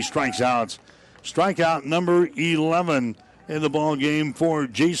miss, and he strikes out. Strikeout number 11 in the ball game for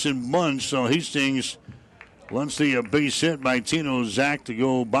Jason Munch. So Hastings Once the base hit by Tino Zach to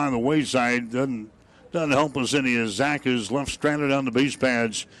go by the wayside. Doesn't help us any as Zach is left stranded on the base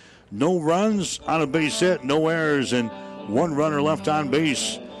pads. No runs on a base hit, no errors, and one runner left on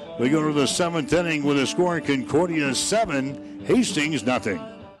base. We go to the 7th inning with a score: Concordia 7, Hastings nothing.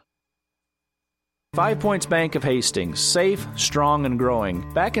 5 Points Bank of Hastings, safe, strong, and growing.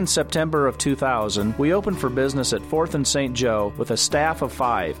 Back in September of 2000, we opened for business at 4th and St. Joe with a staff of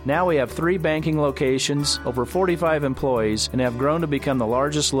 5. Now we have 3 banking locations, over 45 employees, and have grown to become the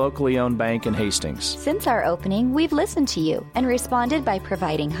largest locally owned bank in Hastings. Since our opening, we've listened to you and responded by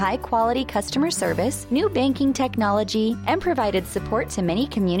providing high-quality customer service, new banking technology, and provided support to many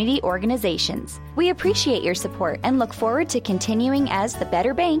community organizations. We appreciate your support and look forward to continuing as the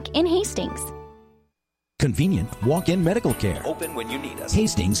better bank in Hastings. Convenient walk-in medical care. Open when you need us.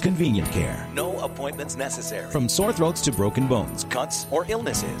 Hastings Convenient Care. No appointments necessary. From sore throats to broken bones, cuts, or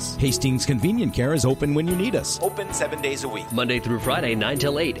illnesses. Hastings Convenient Care is open when you need us. Open 7 days a week. Monday through Friday, 9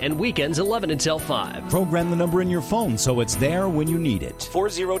 till 8, and weekends 11 until 5. Program the number in your phone so it's there when you need it.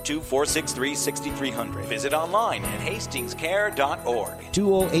 402-463-6300. Visit online at hastingscare.org.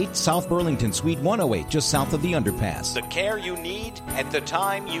 208 South Burlington, Suite 108, just south of the underpass. The care you need at the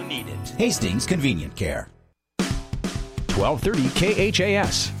time you need it. Hastings Convenient Care. 1230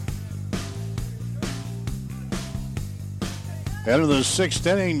 KHAS. Out of the 6th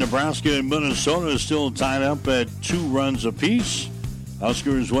inning, Nebraska and Minnesota is still tied up at 2 runs apiece.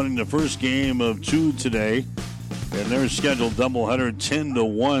 Huskers winning the first game of 2 today. And their scheduled doubleheader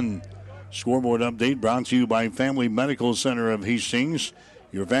 10-1. Scoreboard update brought to you by Family Medical Center of Hastings.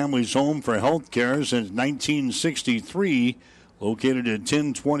 Your family's home for health care since 1963. Located at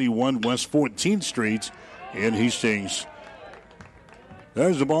 1021 West 14th Street in Hastings.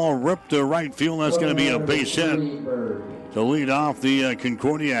 There's the ball ripped to right field. That's going to be a base hit to lead off the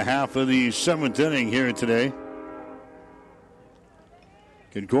Concordia half of the 7th inning here today.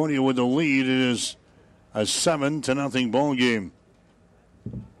 Concordia with the lead. It is a 7-0 ball game.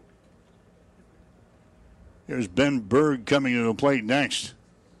 Here's Ben Berg coming to the plate next.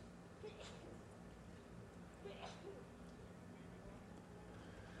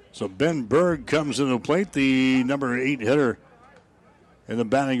 So Ben Berg comes to the plate, the number 8 hitter in the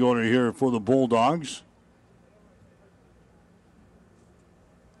batting order here for the Bulldogs.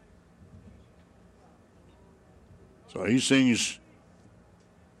 So Hastings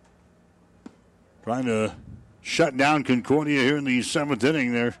trying to shut down Concordia here in the 7th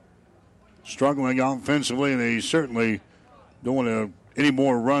inning. They're struggling offensively, and they certainly don't want any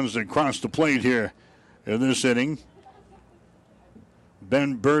more runs that cross the plate here in this inning.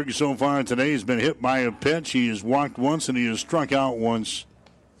 Ben Berg so far today has been hit by a pitch. He has walked once and he has struck out once.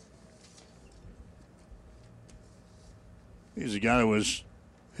 He's a guy that was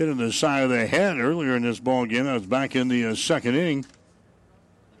hit in the side of the head earlier in this ball game. That was back in the 2nd inning.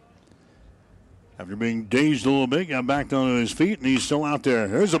 After being dazed a little bit, got back onto his feet, and he's still out there.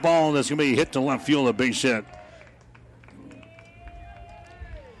 There's a ball that's going to be hit to left field, a base hit.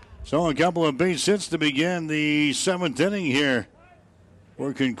 So a couple of base hits to begin the 7th inning here,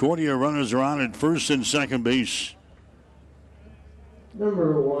 where Concordia runners are on at first and second base.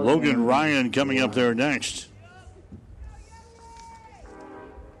 Logan Ryan coming up there next.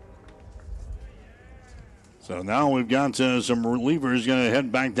 So now we've got some relievers going to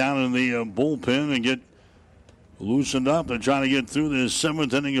head back down in the bullpen and get loosened up. They're trying to get through this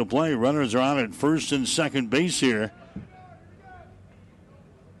 7th inning of play. Runners are on at first and second base here.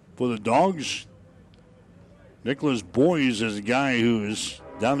 For the Dogs, Nicholas Boyes is a guy who is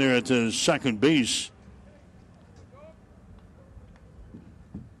down there at the second base.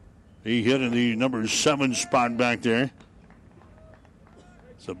 He hit in the number 7 spot back there.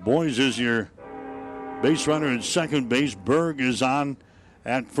 So Boyes is your base runner at second base. Berg is on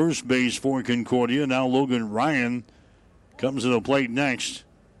at first base for Concordia. Now Logan Ryan comes to the plate next.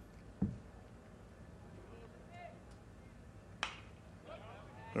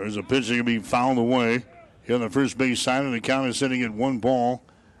 There's a pitch that can be fouled away. Here on the first base side, and the count is sitting at 1 ball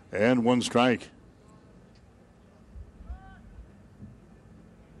and 1 strike.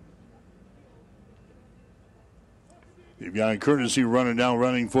 You've got a courtesy runner now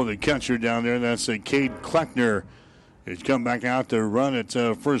running for the catcher down there. That's Cade Kleckner. He's come back out to run at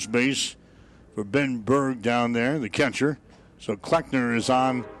first base for Ben Berg down there, the catcher. So Kleckner is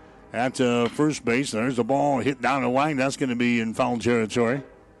on at first base. There's the ball hit down the line. That's going to be in foul territory.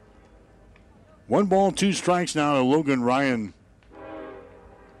 1 ball, 2 strikes now to Logan Ryan.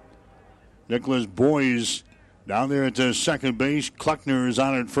 Nicholas Boyes down there at second base. Kleckner is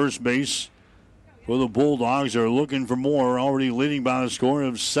on at first base. For the Bulldogs, are looking for more, already leading by a score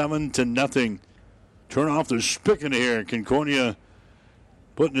of 7-0. turn off the spigot here. Concordia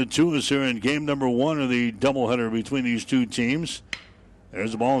putting it to us here in game number 1 of the doubleheader between these two teams.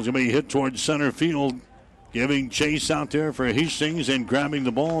 There's the ball. It's going to be hit towards center field. Giving chase out there for Hastings, and grabbing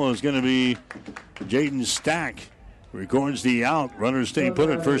the ball is going to be Jaden Stack. Records the out. Runners stay put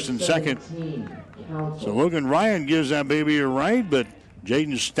at first and second. So Logan Ryan gives that baby a ride, but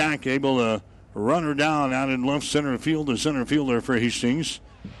Jaden Stack able to run her down out in left center field. The center fielder for Hastings.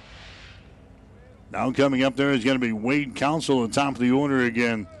 Now coming up there is going to be Wade Council at the top of the order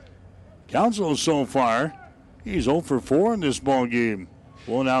again. Council so far, he's 0 for 4 in this ball game.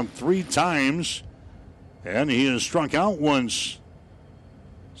 Blown out 3 times, and he has struck out once.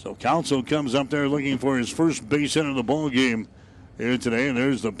 So Council comes up there looking for his first base hit of the ball game here today, and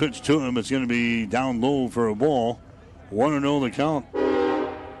there's the pitch to him. It's going to be down low for a ball. 1-0 the count.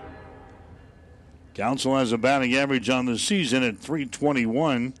 Council has a batting average on the season at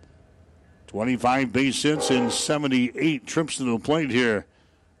 .321. 25 base hits and 78 trips to the plate here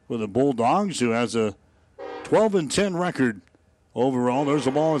for the Bulldogs, who has a 12-10 record overall. There's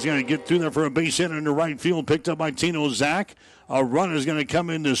the ball. It's going to get through there for a base hit into right field, picked up by Tino Zach. A run is going to come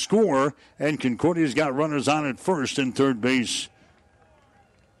in to score, and Concordia's got runners on at first and third base.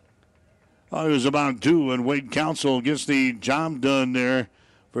 It was about due, and Wade Council gets the job done there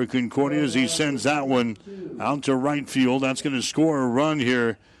for Concordia as he sends that one out to right field. That's going to score a run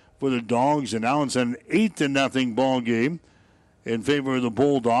here for the Dogs, and now it's an 8-0 ball game in favor of the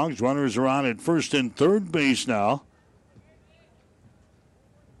Bulldogs. Runners are on at first and third base now.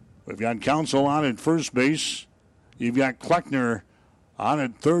 We've got Council on at first base. You've got Kleckner on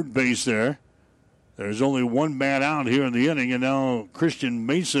at third base there. There's only one man out here in the inning, and now Christian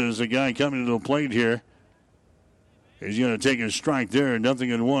Mesa is the guy coming to the plate here. He's going to take a strike there,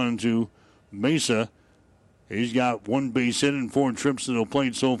 0-1 to Mesa. He's got 1 base hit and 4 trips to the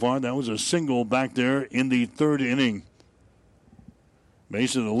plate so far. That was a single back there in the third inning.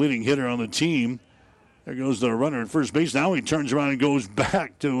 Mesa, the leading hitter on the team. There goes the runner at first base. Now he turns around and goes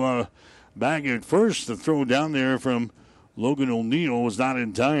back to back at first. The throw down there from Logan O'Neill was not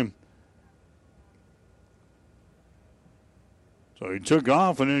in time. So he took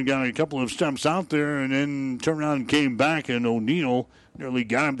off and then got a couple of steps out there and then turned around and came back, and O'Neill nearly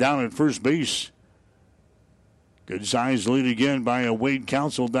got him down at first base. Good size lead again by a Wade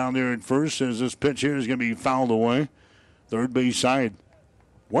Council down there at first, as this pitch here is going to be fouled away. Third base side.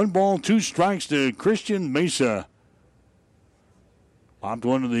 1 ball, 2 strikes to Christian Mesa. Popped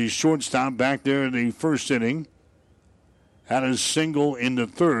one to the shortstop back there in the first inning. Had a single in the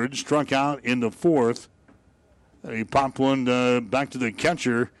third, struck out in the fourth. And he popped one back to the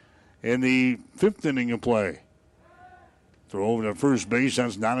catcher in the 5th inning of play. Throw over to first base,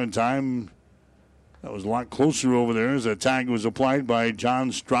 that's not in time. That was a lot closer over there as a tag was applied by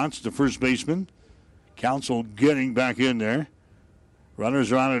John Strotz, the first baseman. Council getting back in there.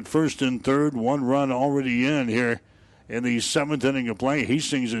 Runners are on at first and third. 1 run already in here in the 7th inning of play.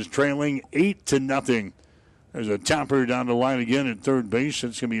 Hastings is trailing 8-0. There's a tapper down the line again at third base.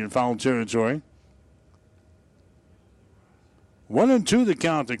 It's going to be in foul territory. 1-2 the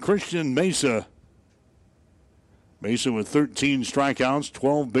count to Christian Mesa. Mesa with 13 strikeouts,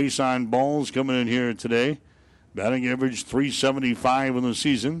 12 base on balls coming in here today. Batting average .375 in the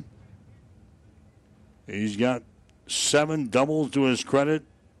season. He's got 7 doubles to his credit,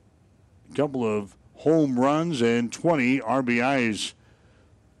 a couple of home runs, and 20 RBIs.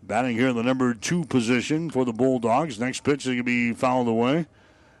 Batting here in the number 2 position for the Bulldogs. Next pitch is going to be fouled away.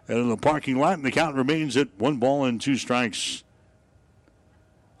 And in the parking lot, and the count remains at 1 ball and 2 strikes.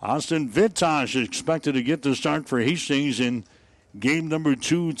 Austin Vitosh is expected to get the start for Hastings in game number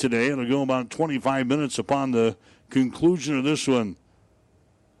 2 today. It'll go about 25 minutes upon the conclusion of this one.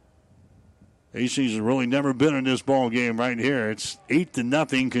 Hastings has really never been in this ball game right here. It's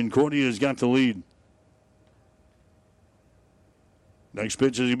 8-0. Concordia has got the lead. Next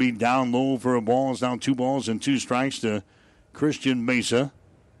pitch is going to be down low for a ball. It's now 2 balls and 2 strikes to Christian Mesa.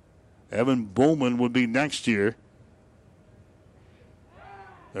 Evan Bowman would be next here.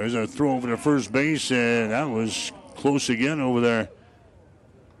 There's a throw over to first base, and that was close again over there.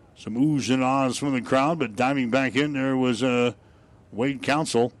 Some oohs and ahs from the crowd, but diving back in there was Wade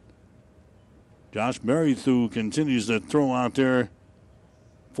Council. Josh Merrithew continues to throw out there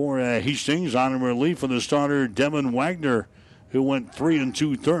for Hastings. On in relief for the starter, Devin Wagner, who went 3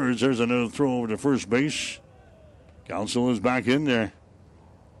 2/3. There's another throw over to first base. Council is back in there.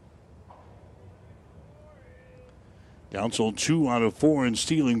 Council 2 out of 4 in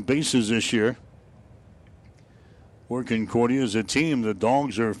stealing bases this year. For Concordia as a team, the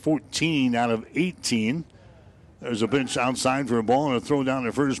Dogs are 14 out of 18. There's a pitch outside for a ball and a throw down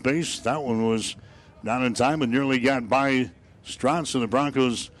to first base. That one was Not in time, but nearly got by Strauss, and the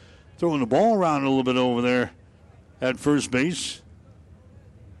Broncos throwing the ball around a little bit over there at first base.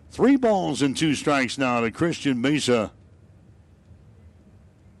 3 balls and 2 strikes now to Christian Mesa.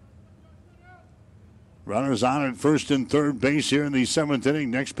 Runners on at first and third base here in the 7th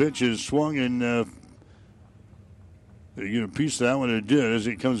inning. Next pitch is swung, and they get a piece of that one. It did as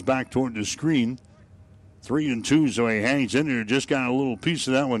it comes back toward the screen. 3-2, so he hangs in there. Just got a little piece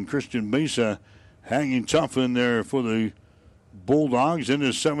of that one. Christian Mesa hanging tough in there for the Bulldogs in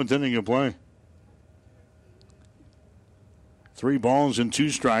his 7th inning of play. 3 balls and 2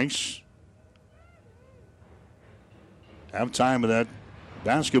 strikes. Halftime of that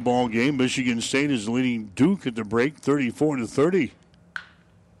basketball game, Michigan State is leading Duke at the break, 34-30.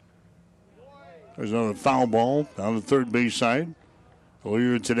 There's another foul ball on the third base side.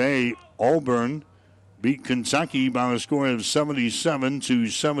 Earlier today, Auburn beat Kentucky by a score of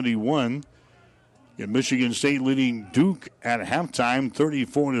 77-71. And Michigan State leading Duke at halftime,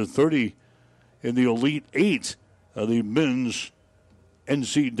 34-30 in the Elite Eight of the men's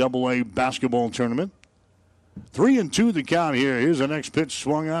NCAA basketball tournament. 3-2 the count here. Here's the next pitch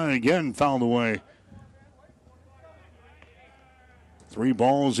swung on and again fouled away. 3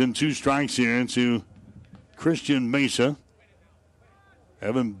 balls and 2 strikes here into Christian Mesa.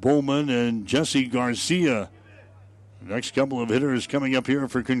 Evan Bowman and Jesse Garcia. Next couple of hitters coming up here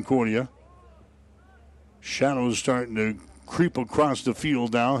for Concordia. Shadows starting to creep across the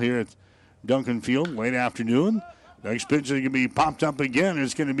field now here at Duncan Field. Late afternoon. Next pitch is going to be popped up again.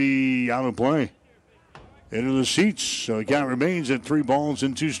 It's going to be out of play. Into the seats. So the count remains at 3 balls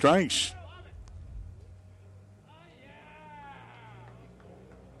and 2 strikes.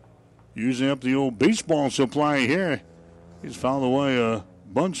 Using up the old baseball supply here. He's fouled away a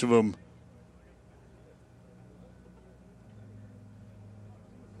bunch of them.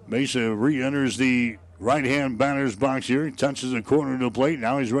 Mesa re-enters the right-hand batter's box here. He touches the corner of the plate.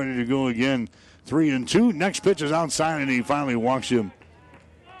 Now he's ready to go again. 3-2. Next pitch is outside, and he finally walks him.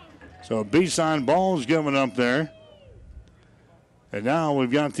 So a base on ball is given up there. And now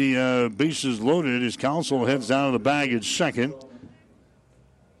we've got the bases loaded as Council heads down to the bag at second.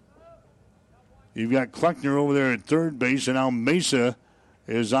 You've got Kleckner over there at third base, and now Mesa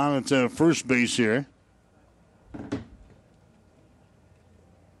is on at first base here.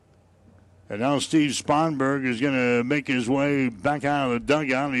 And now Steve Sponberg is going to make his way back out of the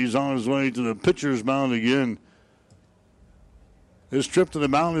dugout. He's on his way to the pitcher's mound again. This trip to the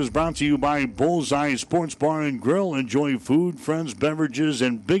mound is brought to you by Bullseye Sports Bar and Grill. Enjoy food, friends, beverages,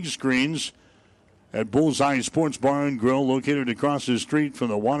 and big screens at Bullseye Sports Bar and Grill, located across the street from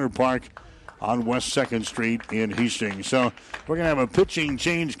the water park on West 2nd Street in Hastings. So we're going to have a pitching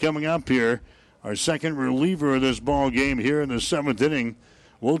change coming up here. Our second reliever of this ball game here in the 7th inning.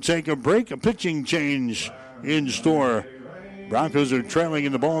 We'll take a break, a pitching change in store. Broncos are trailing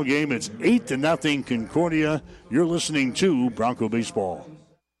in the ball game. It's 8-0 Concordia. You're listening to Bronco Baseball.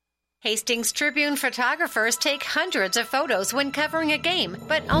 Hastings Tribune photographers take hundreds of photos when covering a game,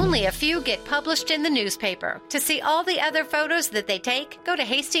 but only a few get published in the newspaper. To see all the other photos that they take, go to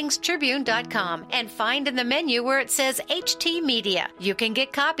hastingstribune.com and find in the menu where it says HT Media. You can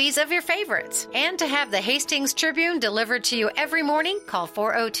get copies of your favorites. And to have the Hastings Tribune delivered to you every morning, call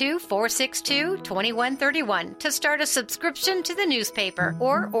 402-462-2131 to start a subscription to the newspaper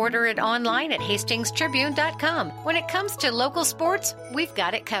or order it online at hastingstribune.com. When it comes to local sports, we've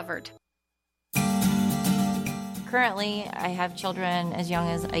got it covered. Currently, I have children as young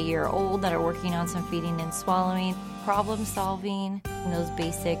as a year old that are working on some feeding and swallowing, problem solving, and those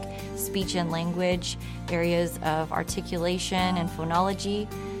basic speech and language areas of articulation and phonology.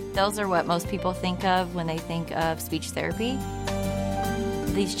 Those are what most people think of when they think of speech therapy.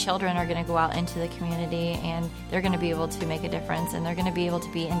 These children are going to go out into the community and they're going to be able to make a difference and they're going to be able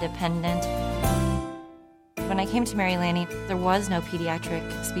to be independent. When I came to Mary Lanning, there was no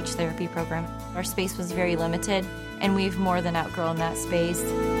pediatric speech therapy program. Our space was very limited, and we've more than outgrown that space.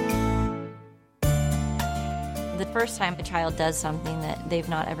 The first time a child does something that they've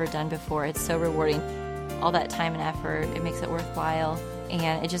not ever done before, it's so rewarding. All that time and effort, it makes it worthwhile,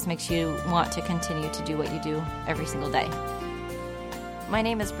 and it just makes you want to continue to do what you do every single day. My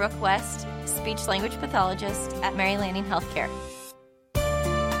name is Brooke West, speech-language pathologist at Mary Lanning Healthcare.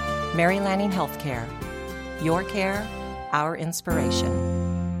 Mary Lanning Healthcare. Your care, our inspiration.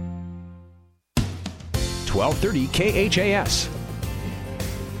 1230 KHAS.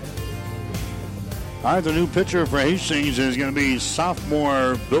 All right, the new pitcher for Hastings is going to be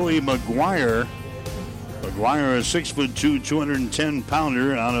sophomore Billy McGuire. McGuire, a 6'2",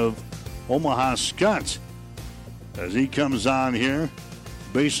 210-pounder out of Omaha Skutt. As he comes on here,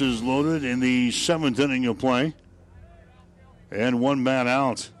 Bases loaded in the 7th inning of play. And one man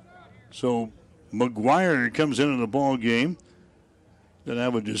out. So McGuire comes into the ball game. Didn't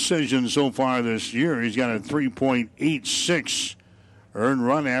have a decision so far this year. He's got a 3.86 earned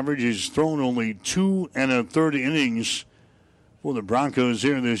run average. He's thrown only 2 1/3 innings for the Broncos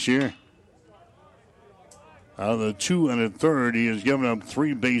here this year. Out of the 2 1/3, he has given up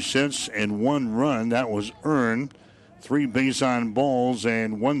 3 base hits and 1 run. That was earned. 3 base on balls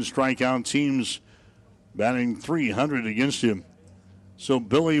and 1 strikeout. Teams batting .300 against him. So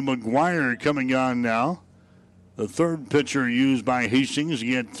Billy McGuire coming on now. The third pitcher used by Hastings to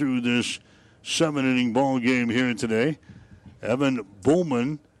get through this 7-inning ball game here today. Evan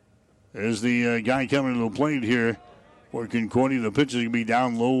Bowman is the guy coming to the plate here for Concordia. The pitch is going to be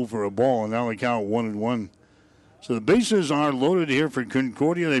down low for a ball, and now they count 1-1. So the bases are loaded here for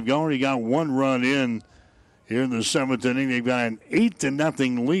Concordia. They've already got 1 run in here in the 7th inning. They've got an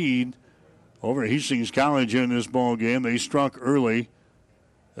 8-0 lead over Hastings College here in this ball game. They struck early.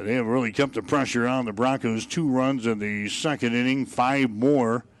 They have really kept the pressure on the Broncos. 2 runs in the 2nd inning, 5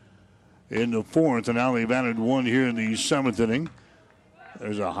 more in the 4th, and now they've added 1 here in the 7th inning.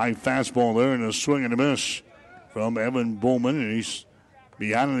 There's a high fastball there and a swing and a miss from Evan Bowman, and he's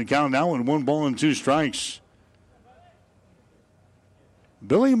behind in the count now with 1 ball and 2 strikes.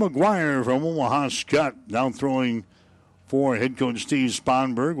 Billy McGuire from Omaha Scott now throwing for head coach Steve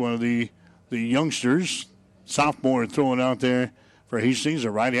Sponberg, one of the youngsters, sophomore throwing out there for Hastings, a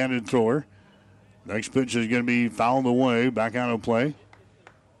right-handed thrower. Next pitch is going to be fouled away, back out of play.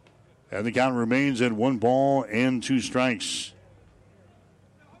 And the count remains at 1 ball and 2 strikes.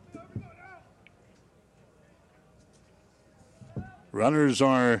 Runners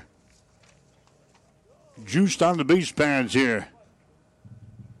are juiced on the base pads here.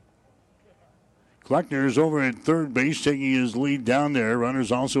 Kleckner is over at third base, taking his lead down there.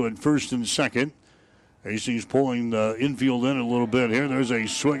 Runners also at first and second. Hastings pulling the infield in a little bit here. There's a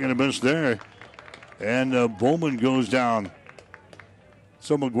swing and a miss there. And Bowman goes down.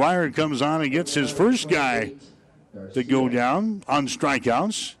 So McGuire comes on and gets his first guy to go down on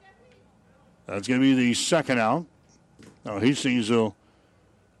strikeouts. That's going to be the 2nd out. Now Hastings will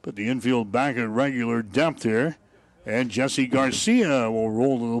put the infield back at regular depth here. And Jesse Garcia will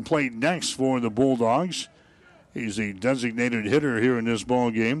roll to the plate next for the Bulldogs. He's the designated hitter here in this ball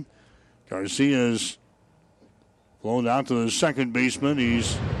game. Garcia's flown out to the second baseman.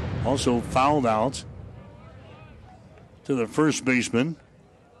 He's also fouled out to the first baseman.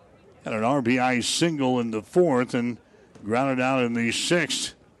 Had an RBI single in the 4th and grounded out in the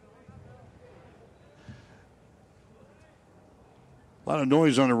 6th. A lot of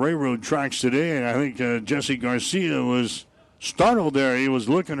noise on the railroad tracks today, and I think Jesse Garcia was startled there. He was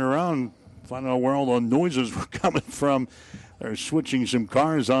looking around, finding out where all the noises were coming from. They're switching some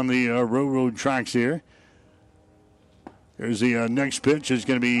cars on the railroad tracks here. Here's the next pitch. It's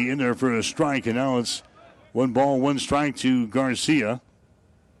going to be in there for a strike, and now it's 1 ball, 1 strike to Garcia.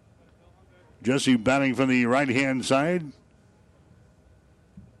 Jesse batting from the right-hand side.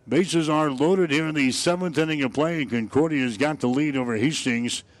 Bases are loaded here in the 7th inning of play. Concordia's got the lead over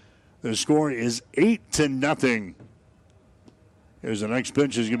Hastings. The score is 8-0. Here's the next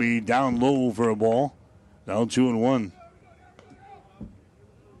pitch. Is going to be down low for a ball. Down 2-1.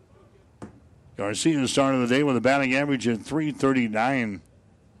 Garcia started the day with a batting average of .339.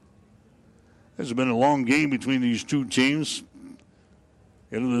 This has been a long game between these two teams.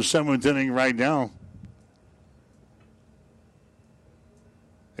 Into the 7th inning right now.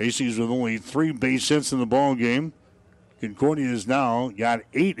 Hastings with only 3 base hits in the ball game. Concordia has now got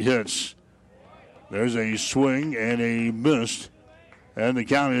 8 hits. There's a swing and a miss. And the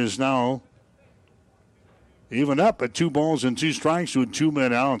count is now even up at 2 balls and 2 strikes with 2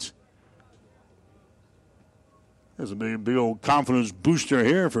 men out. There's a big old confidence booster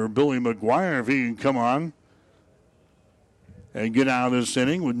here for Billy McGuire if he can come on and get out of this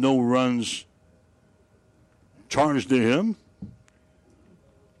inning with no runs charged to him.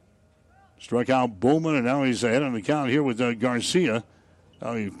 Struck out Bowman, and now he's ahead on the count here with Garcia.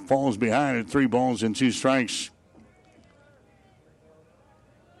 Now he falls behind at 3 balls and 2 strikes.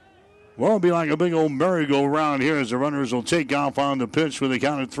 Well, it'll be like a big old merry-go-round here as the runners will take off on the pitch with a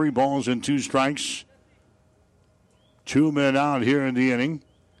count of 3 balls and 2 strikes. 2 men out here in the inning.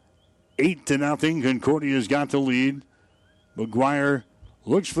 8-0. Concordia's got the lead. McGuire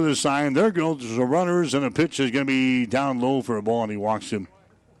looks for the sign. There goes the runners, and the pitch is going to be down low for a ball, and he walks him.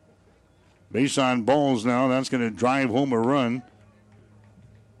 Base on balls now. That's going to drive home a run.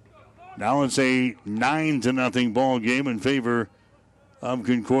 Now it's a 9-0 ball game in favor of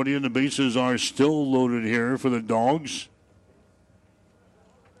Concordia. The bases are still loaded here for the Dogs.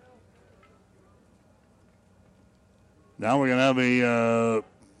 Now we're going to have a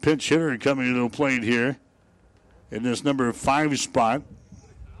pinch hitter coming to the plate here in this number 5 spot.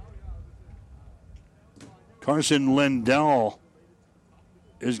 Carson Lindell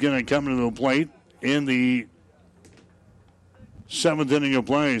is going to come to the plate in the 7th inning of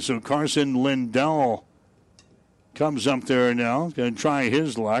play. So Carson Lindell comes up there now. Going to try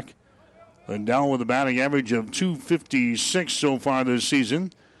his luck. Lindell with a batting average of .256 so far this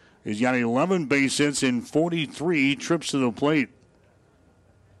season. He's got 11 base hits in 43 trips to the plate.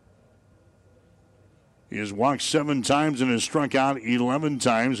 He has walked 7 times and has struck out 11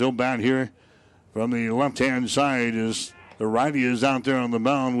 times. He'll bat here from the left-hand side as the righty is out there on the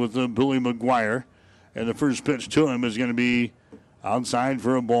mound with Billy McGuire. And the first pitch to him is going to be outside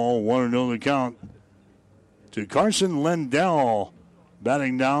for a ball. 1-0 the count to Carson Lindell,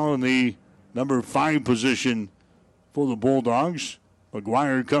 batting now in the number 5 position for the Bulldogs.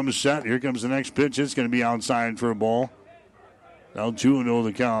 McGuire comes set. Here comes the next pitch. It's going to be outside for a ball. Now 2-0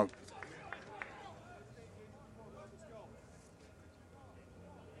 the count.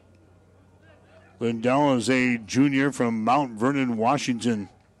 Lindell is a junior from Mount Vernon, Washington.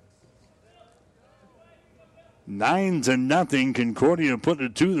 9-0. Concordia putting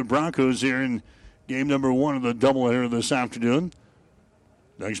it to the Broncos here in game number 1 of the doubleheader this afternoon.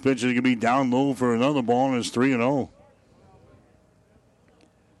 Next pitch is going to be down low for another ball, and it's 3-0.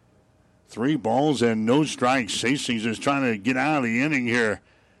 3 balls and no strikes. Hastings is trying to get out of the inning here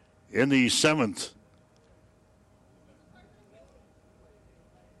in the 7th.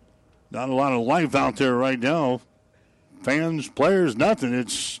 Not a lot of life out there right now. Fans, players, nothing.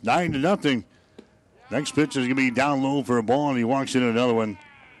 It's 9-0. Next pitch is going to be down low for a ball, and he walks in another one.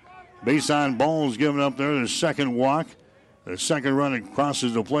 Base on ball is given up there. The second walk. The second run, it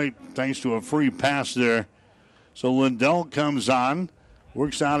crosses the plate thanks to a free pass there. So Lindell comes on,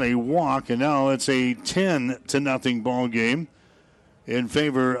 works out a walk, and now it's a 10-0 ball game in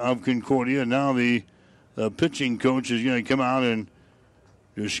favor of Concordia. Now the pitching coach is going to come out and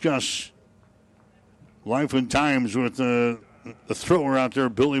discuss life and times with the thrower out there,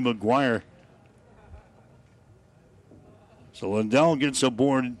 Billy McGuire. So Lindell gets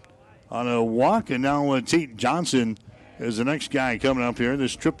aboard on a walk, and now Tate Johnson is the next guy coming up here.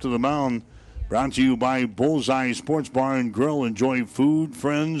 This trip to the mound brought to you by Bullseye Sports Bar and Grill. Enjoy food,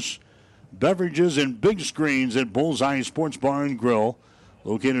 friends, beverages, and big screens at Bullseye Sports Bar and Grill,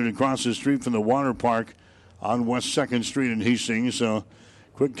 located across the street from the water park on West 2nd Street in Hastings. So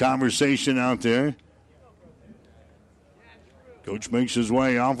quick conversation out there. Coach makes his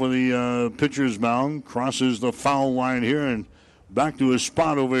way off of the pitcher's mound, crosses the foul line here, and back to his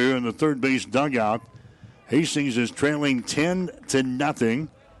spot over here in the third base dugout. Hastings is trailing 10-0.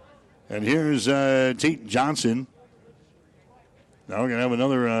 And here's Tate Johnson. Now we're going to have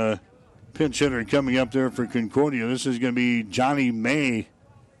another pinch hitter coming up there for Concordia. This is going to be Johnny May.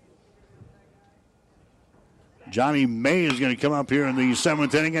 Johnny May is going to come up here in the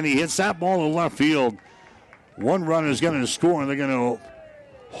 7th inning, and he hits that ball to left field. One run is going to score, and they're going to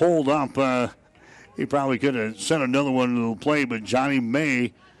hold up. He probably could have sent another one to the play, but Johnny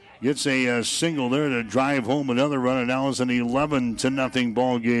May gets a single there to drive home another run, and now it's an 11-0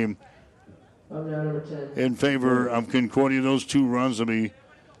 ball game in favor of Concordia. Those 2 runs will be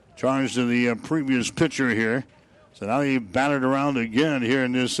charged to the previous pitcher here. So now he batted around again here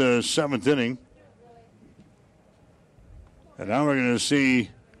in this 7th inning. And now we're going to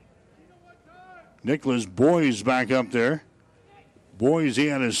see Nicholas Boys back up there. Boys, he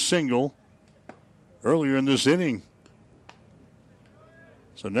had a single earlier in this inning.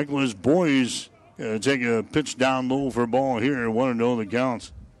 So Nicholas Boys going to take a pitch down low for a ball here. 1-0 the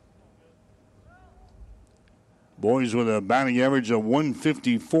count. Boys with a batting average of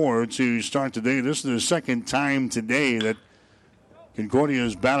 154 to start today. This is the second time today that Concordia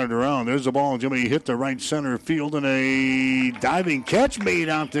has batted around. There's the ball. Jimmy hit the right center field, and a diving catch made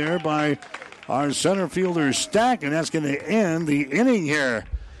out there by our center fielder Stack, and that's going to end the inning here.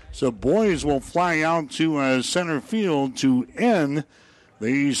 So Boys will fly out to center field to end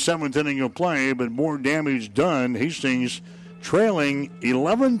the 7th inning of play, but more damage done. Hastings trailing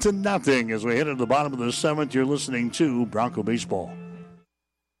 11-0 as we head to the bottom of the 7th. You're listening to Bronco Baseball.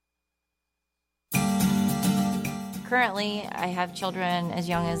 Currently, I have children as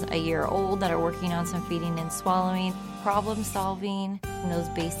young as a year old that are working on some feeding and swallowing, problem solving, and those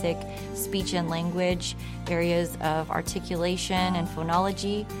basic speech and language areas of articulation and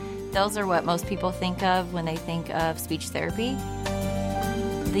phonology. Those are what most people think of when they think of speech therapy.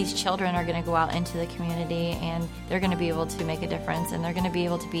 These children are going to go out into the community, and they're going to be able to make a difference, and they're going to be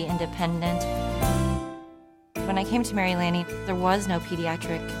able to be independent. When When I came to Mary Lanning, there was no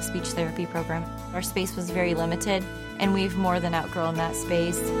pediatric speech therapy program. Our space was very limited, and we've more than outgrown that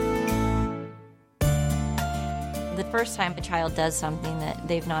space. The first time a child does something that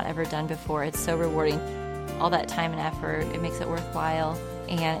they've not ever done before, it's so rewarding. All that time and effort, it makes it worthwhile,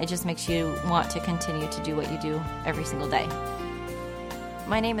 and it just makes you want to continue to do what you do every single day.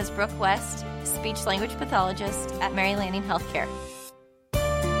 My name is Brooke West, speech-language pathologist at Mary Lanning Healthcare.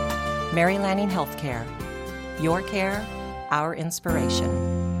 Mary Lanning Healthcare. Your care, our inspiration.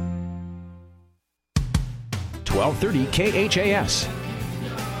 1230 KHAS.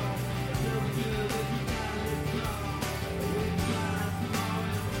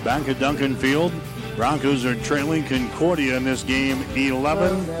 Back at Duncan Field, Broncos are trailing Concordia in this game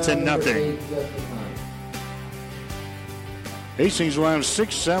 11-0. Hastings will have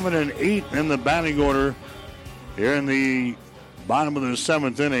 6, 7, and 8 in the batting order here in the bottom of the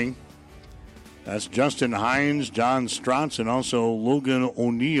 7th inning. That's Justin Hines, John Strotz, and also Logan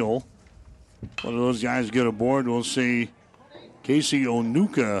O'Neill. One of those guys get aboard. We'll see Casey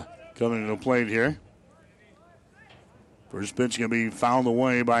Onuka coming to the plate here. First pitch going to be fouled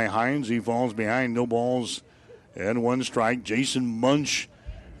away by Hines. He falls behind, no balls and 1 strike. Jason Munch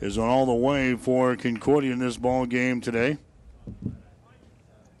is on all the way for Concordia in this ball game today.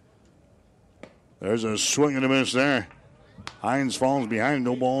 There's a swing and a miss there. Hines falls behind,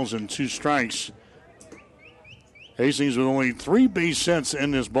 no balls and 2 strikes. Hastings with only 3 base hits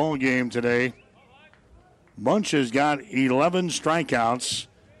in this ball game today. Munch has got 11 strikeouts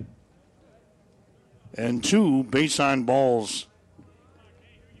and 2 base on balls.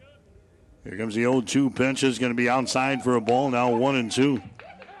 Here comes the 0-2 pitch. Is going to be outside for a ball. Now 1-2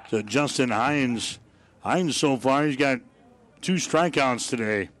 to Justin Hines. Hines so far, he's got 2 strikeouts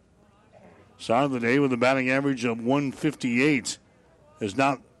today. Start of the day with a batting average of 158. Has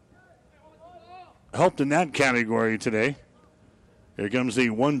not helped in that category today. Here comes the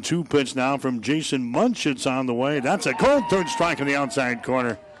 1-2 pitch now from Jason Munch. It's on the way. That's a cold third strike in the outside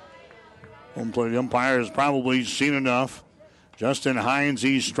corner. Home plate umpire has probably seen enough. Justin Hines,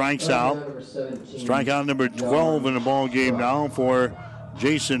 he strikes out. Strikeout number 12 in the ball game now for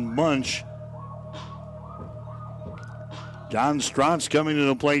Jason Munch. John Strotz coming to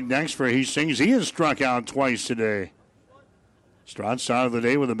the plate next for Hastings. He has struck out twice today. Strotz started the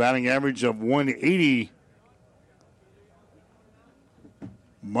day with a batting average of 180.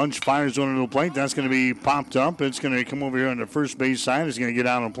 Munch fires one to the plate. That's going to be popped up. It's going to come over here on the first base side. It's going to get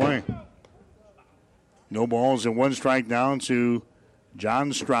out and play. No balls and 1 strike down to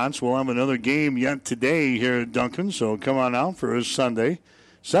John Strotz. We'll have another game yet today here at Duncan, so come on out for a Sunday.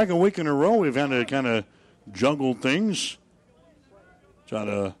 Second week in a row we've had to kind of juggle things. Try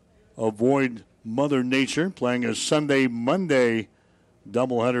to avoid Mother Nature, playing a Sunday-Monday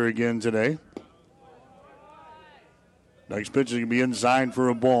doubleheader again today. Next pitch is going to be inside for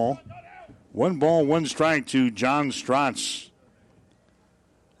a ball. 1 ball, 1 strike to John Strotz.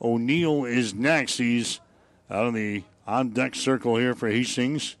 O'Neill is next. He's out on the on-deck circle here for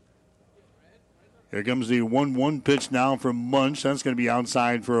Hastings. Here comes the 1-1 pitch now from Munch. That's going to be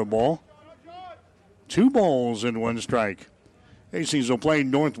outside for a ball. 2 balls and 1 strike. Hastings will play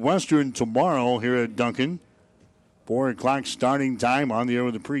Northwestern tomorrow here at Duncan. 4 o'clock starting time on the air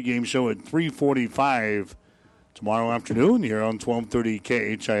with the pregame show at 3:45 tomorrow afternoon here on 1230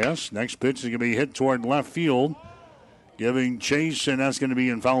 KHIS. Next pitch is going to be hit toward left field, giving chase, and that's going to be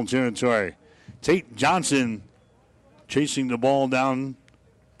in foul territory. Tate Johnson chasing the ball down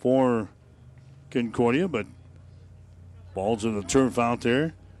for Concordia, but ball to the turf out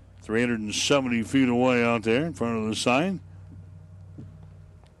there. 370 feet away out there in front of the sign.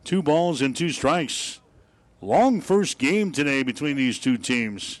 2 balls and 2 strikes. Long first game today between these two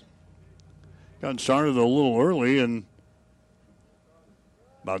teams. Got started a little early and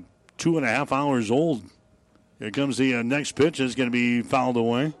about 2.5 hours old. Here comes the next pitch. It's going to be fouled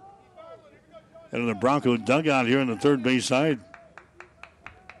away. And the Bronco dugout here on the third base side.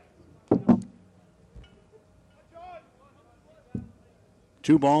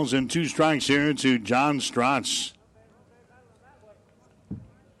 Two balls and 2 strikes here to John Strotz.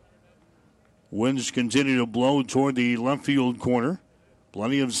 Winds continue to blow toward the left field corner.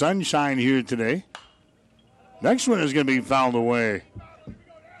 Plenty of sunshine here today. Next one is going to be fouled away.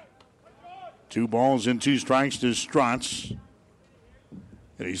 2 balls and 2 strikes to Strotz.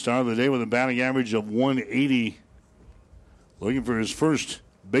 And he started the day with a batting average of 180. Looking for his first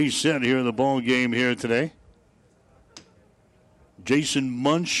base hit here in the ball game here today. Jason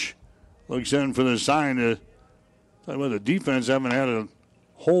Munch looks in for the sign. Talking about the defense haven't had a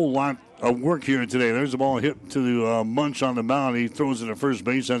whole lot of work here today. There's the ball hit to Munch on the mound. He throws it at first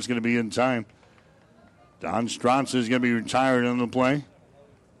base. That's going to be in time. Don Strotz is going to be retired on the play.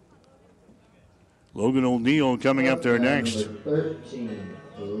 Logan O'Neill coming up there next. Number 13,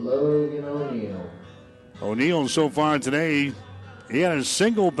 Logan O'Neill. O'Neill so far today, he had a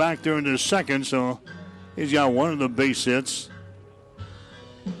single back there in the second, so he's got one of the base hits.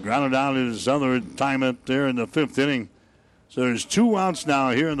 Grounded out his other time up there in the fifth inning. So there's 2 outs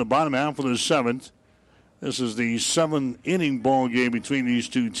now here in the bottom half of the seventh. This is the 7-inning ball game between these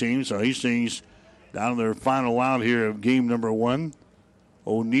two teams. So Hastings down to their final out here of game number 1.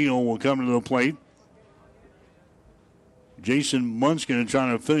 O'Neill will come to the plate. Jason Munt's going to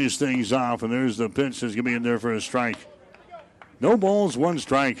try to finish things off, and there's the pitch that's going to be in there for a strike. No balls, 1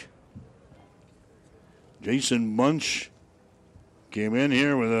 strike. Jason Munch came in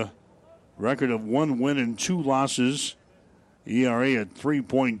here with a record of 1 win and 2 losses. ERA at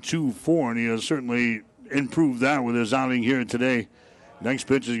 3.24, and he has certainly improved that with his outing here today. Next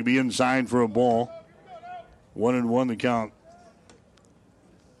pitch is going to be inside for a ball. 1-1 the count.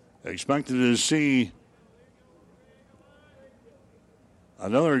 Expected to see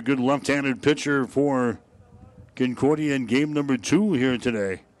another good left-handed pitcher for Concordia in game number 2 here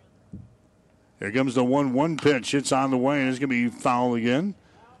today. Here comes the 1-1 pitch. It's on the way, and it's going to be foul again.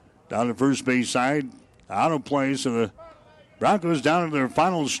 Down the first base side. Out of play, so the Broncos down to their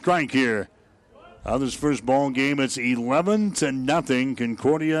final strike here. This first ball game, it's 11-0.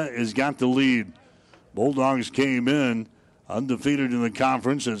 Concordia has got the lead. Bulldogs came in undefeated in the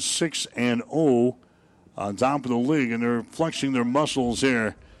conference at 6-0 on top of the league, and they're flexing their muscles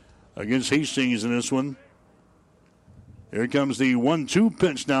here against Hastings in this one. Here comes the 1-2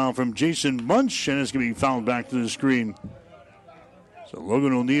 pitch now from Jason Munch, and it's going to be fouled back to the screen. So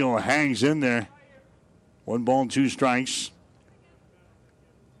Logan O'Neill hangs in there. 1 ball, 2 strikes.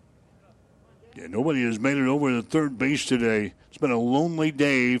 Yeah, nobody has made it over to third base today. It's been a lonely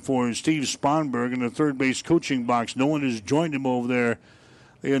day for Steve Sponberg in the third base coaching box. No one has joined him over there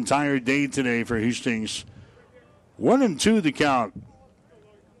the entire day today for Hastings. 1-2 the count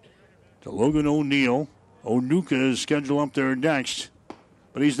to Logan O'Neill. Onuka is scheduled up there next,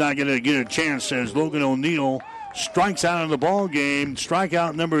 but he's not going to get a chance as Logan O'Neill strikes out of the ball game.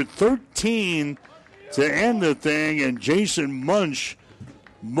 Strikeout number 13 to end the thing, and Jason Munch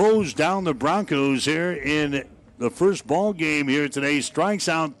mows down the Broncos here in the first ball game here today. Strikes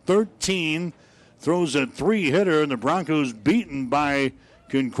out 13, throws a 3-hitter, and the Broncos beaten by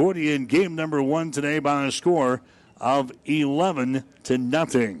Concordia in game number 1 today by a score of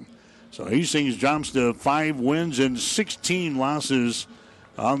 11-0. So Hastings jumps to 5 wins and 16 losses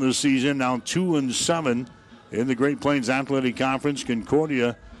on the season, now 2-7 in the Great Plains Athletic Conference.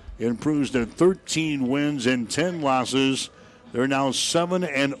 Concordia improves to 13 wins and 10 losses. They're now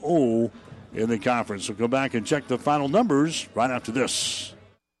 7-0 in the conference. So go back and check the final numbers right after this.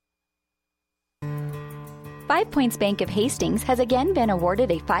 5 Points Bank of Hastings has again been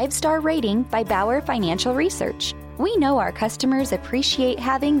awarded a 5-star rating by Bauer Financial Research. We know our customers appreciate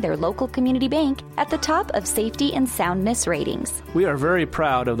having their local community bank at the top of safety and soundness ratings. We are very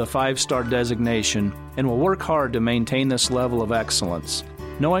proud of the 5-star designation and will work hard to maintain this level of excellence.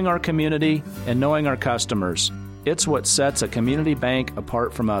 Knowing our community and knowing our customers, it's what sets a community bank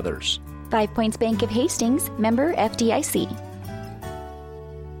apart from others. 5 Points Bank of Hastings, member FDIC.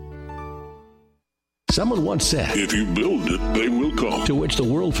 Someone once said, if you build it, they will come. To which the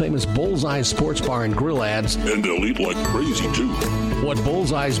world-famous Bullseye's Sports Bar and Grill adds, and they'll eat like crazy, too. What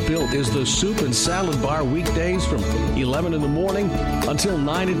Bullseye's built is the soup and salad bar weekdays from 11 in the morning until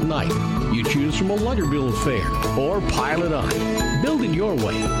 9 at night. You choose from a lunch bill fare or pile it on. Build it your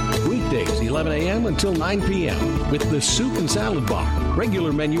way. Weekdays, 11 a.m. until 9 p.m. with the soup and salad bar.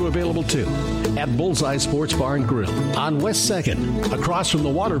 Regular menu available, too. At Bullseye's Sports Bar and Grill on West 2nd, across from the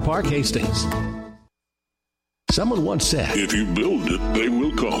Water Park, Hastings. Someone once said, if you build it, they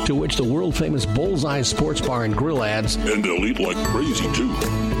will come. To which the world-famous Bullseye's Sports Bar and Grill adds, and they'll eat like crazy, too.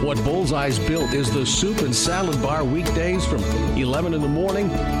 What Bullseye's built is the soup and salad bar weekdays from 11 in the morning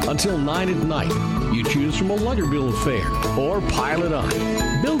until 9 at night. You choose from a lunch bill fare or pile it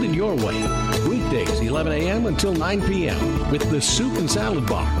on. Build it your way. Weekdays, 11 a.m. until 9 p.m. with the soup and salad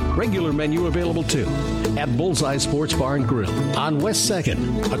bar. Regular menu available, too. At Bullseye's Sports Bar and Grill on West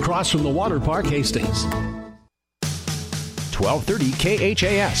 2nd, across from the Water Park, Hastings. 1230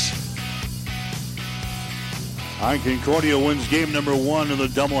 KHAS. Concordia wins game number 1 of the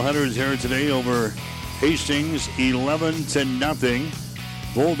doubleheaders here today over Hastings,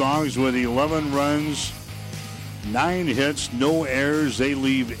 11-0. Bulldogs with 11 runs, 9 hits, no errors. They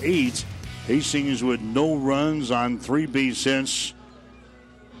leave 8. Hastings with no runs on 3 base hits,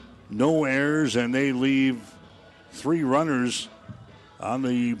 no errors, and they leave 3 runners on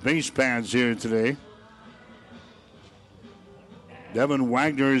the base pads here today. Devin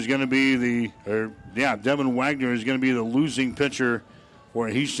Wagner is going to be the losing pitcher for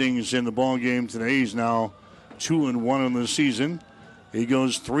Hastings in the ball game today. He's now 2-1 in the season. He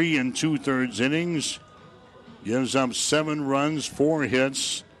goes 3 2/3 innings, gives up 7 runs, 4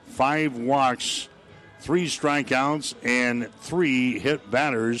 hits, 5 walks, 3 strikeouts, and 3 hit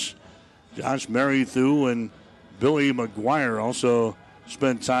batters. Josh Merrithew and Billy McGuire also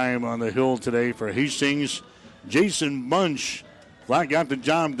spent time on the hill today for Hastings. Jason Bunch got the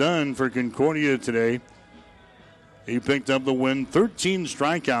job done for Concordia today. He picked up the win, 13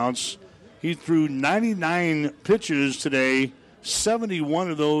 strikeouts. He threw 99 pitches today. 71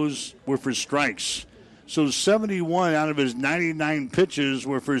 of those were for strikes. So 71 out of his 99 pitches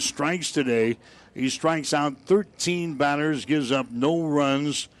were for strikes today. He strikes out 13 batters, gives up no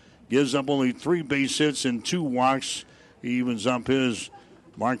runs, gives up only 3 base hits and 2 walks. He evens up his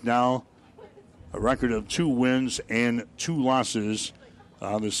mark now, a record of 2 wins and 2 losses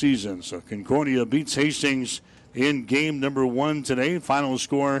on the season. So Concordia beats Hastings in game number 1 today. Final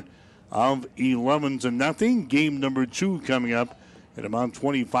score of 11-0. Game number 2 coming up in about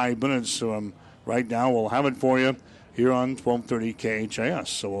 25 minutes. So right now we'll have it for you here on 1230 KHIS.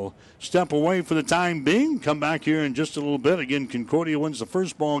 So we'll step away for the time being. Come back here in just a little bit. Again, Concordia wins the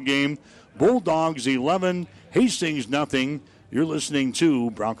first ball game. Bulldogs 11, Hastings 0. You're listening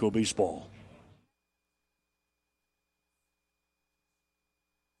to Bronco Baseball.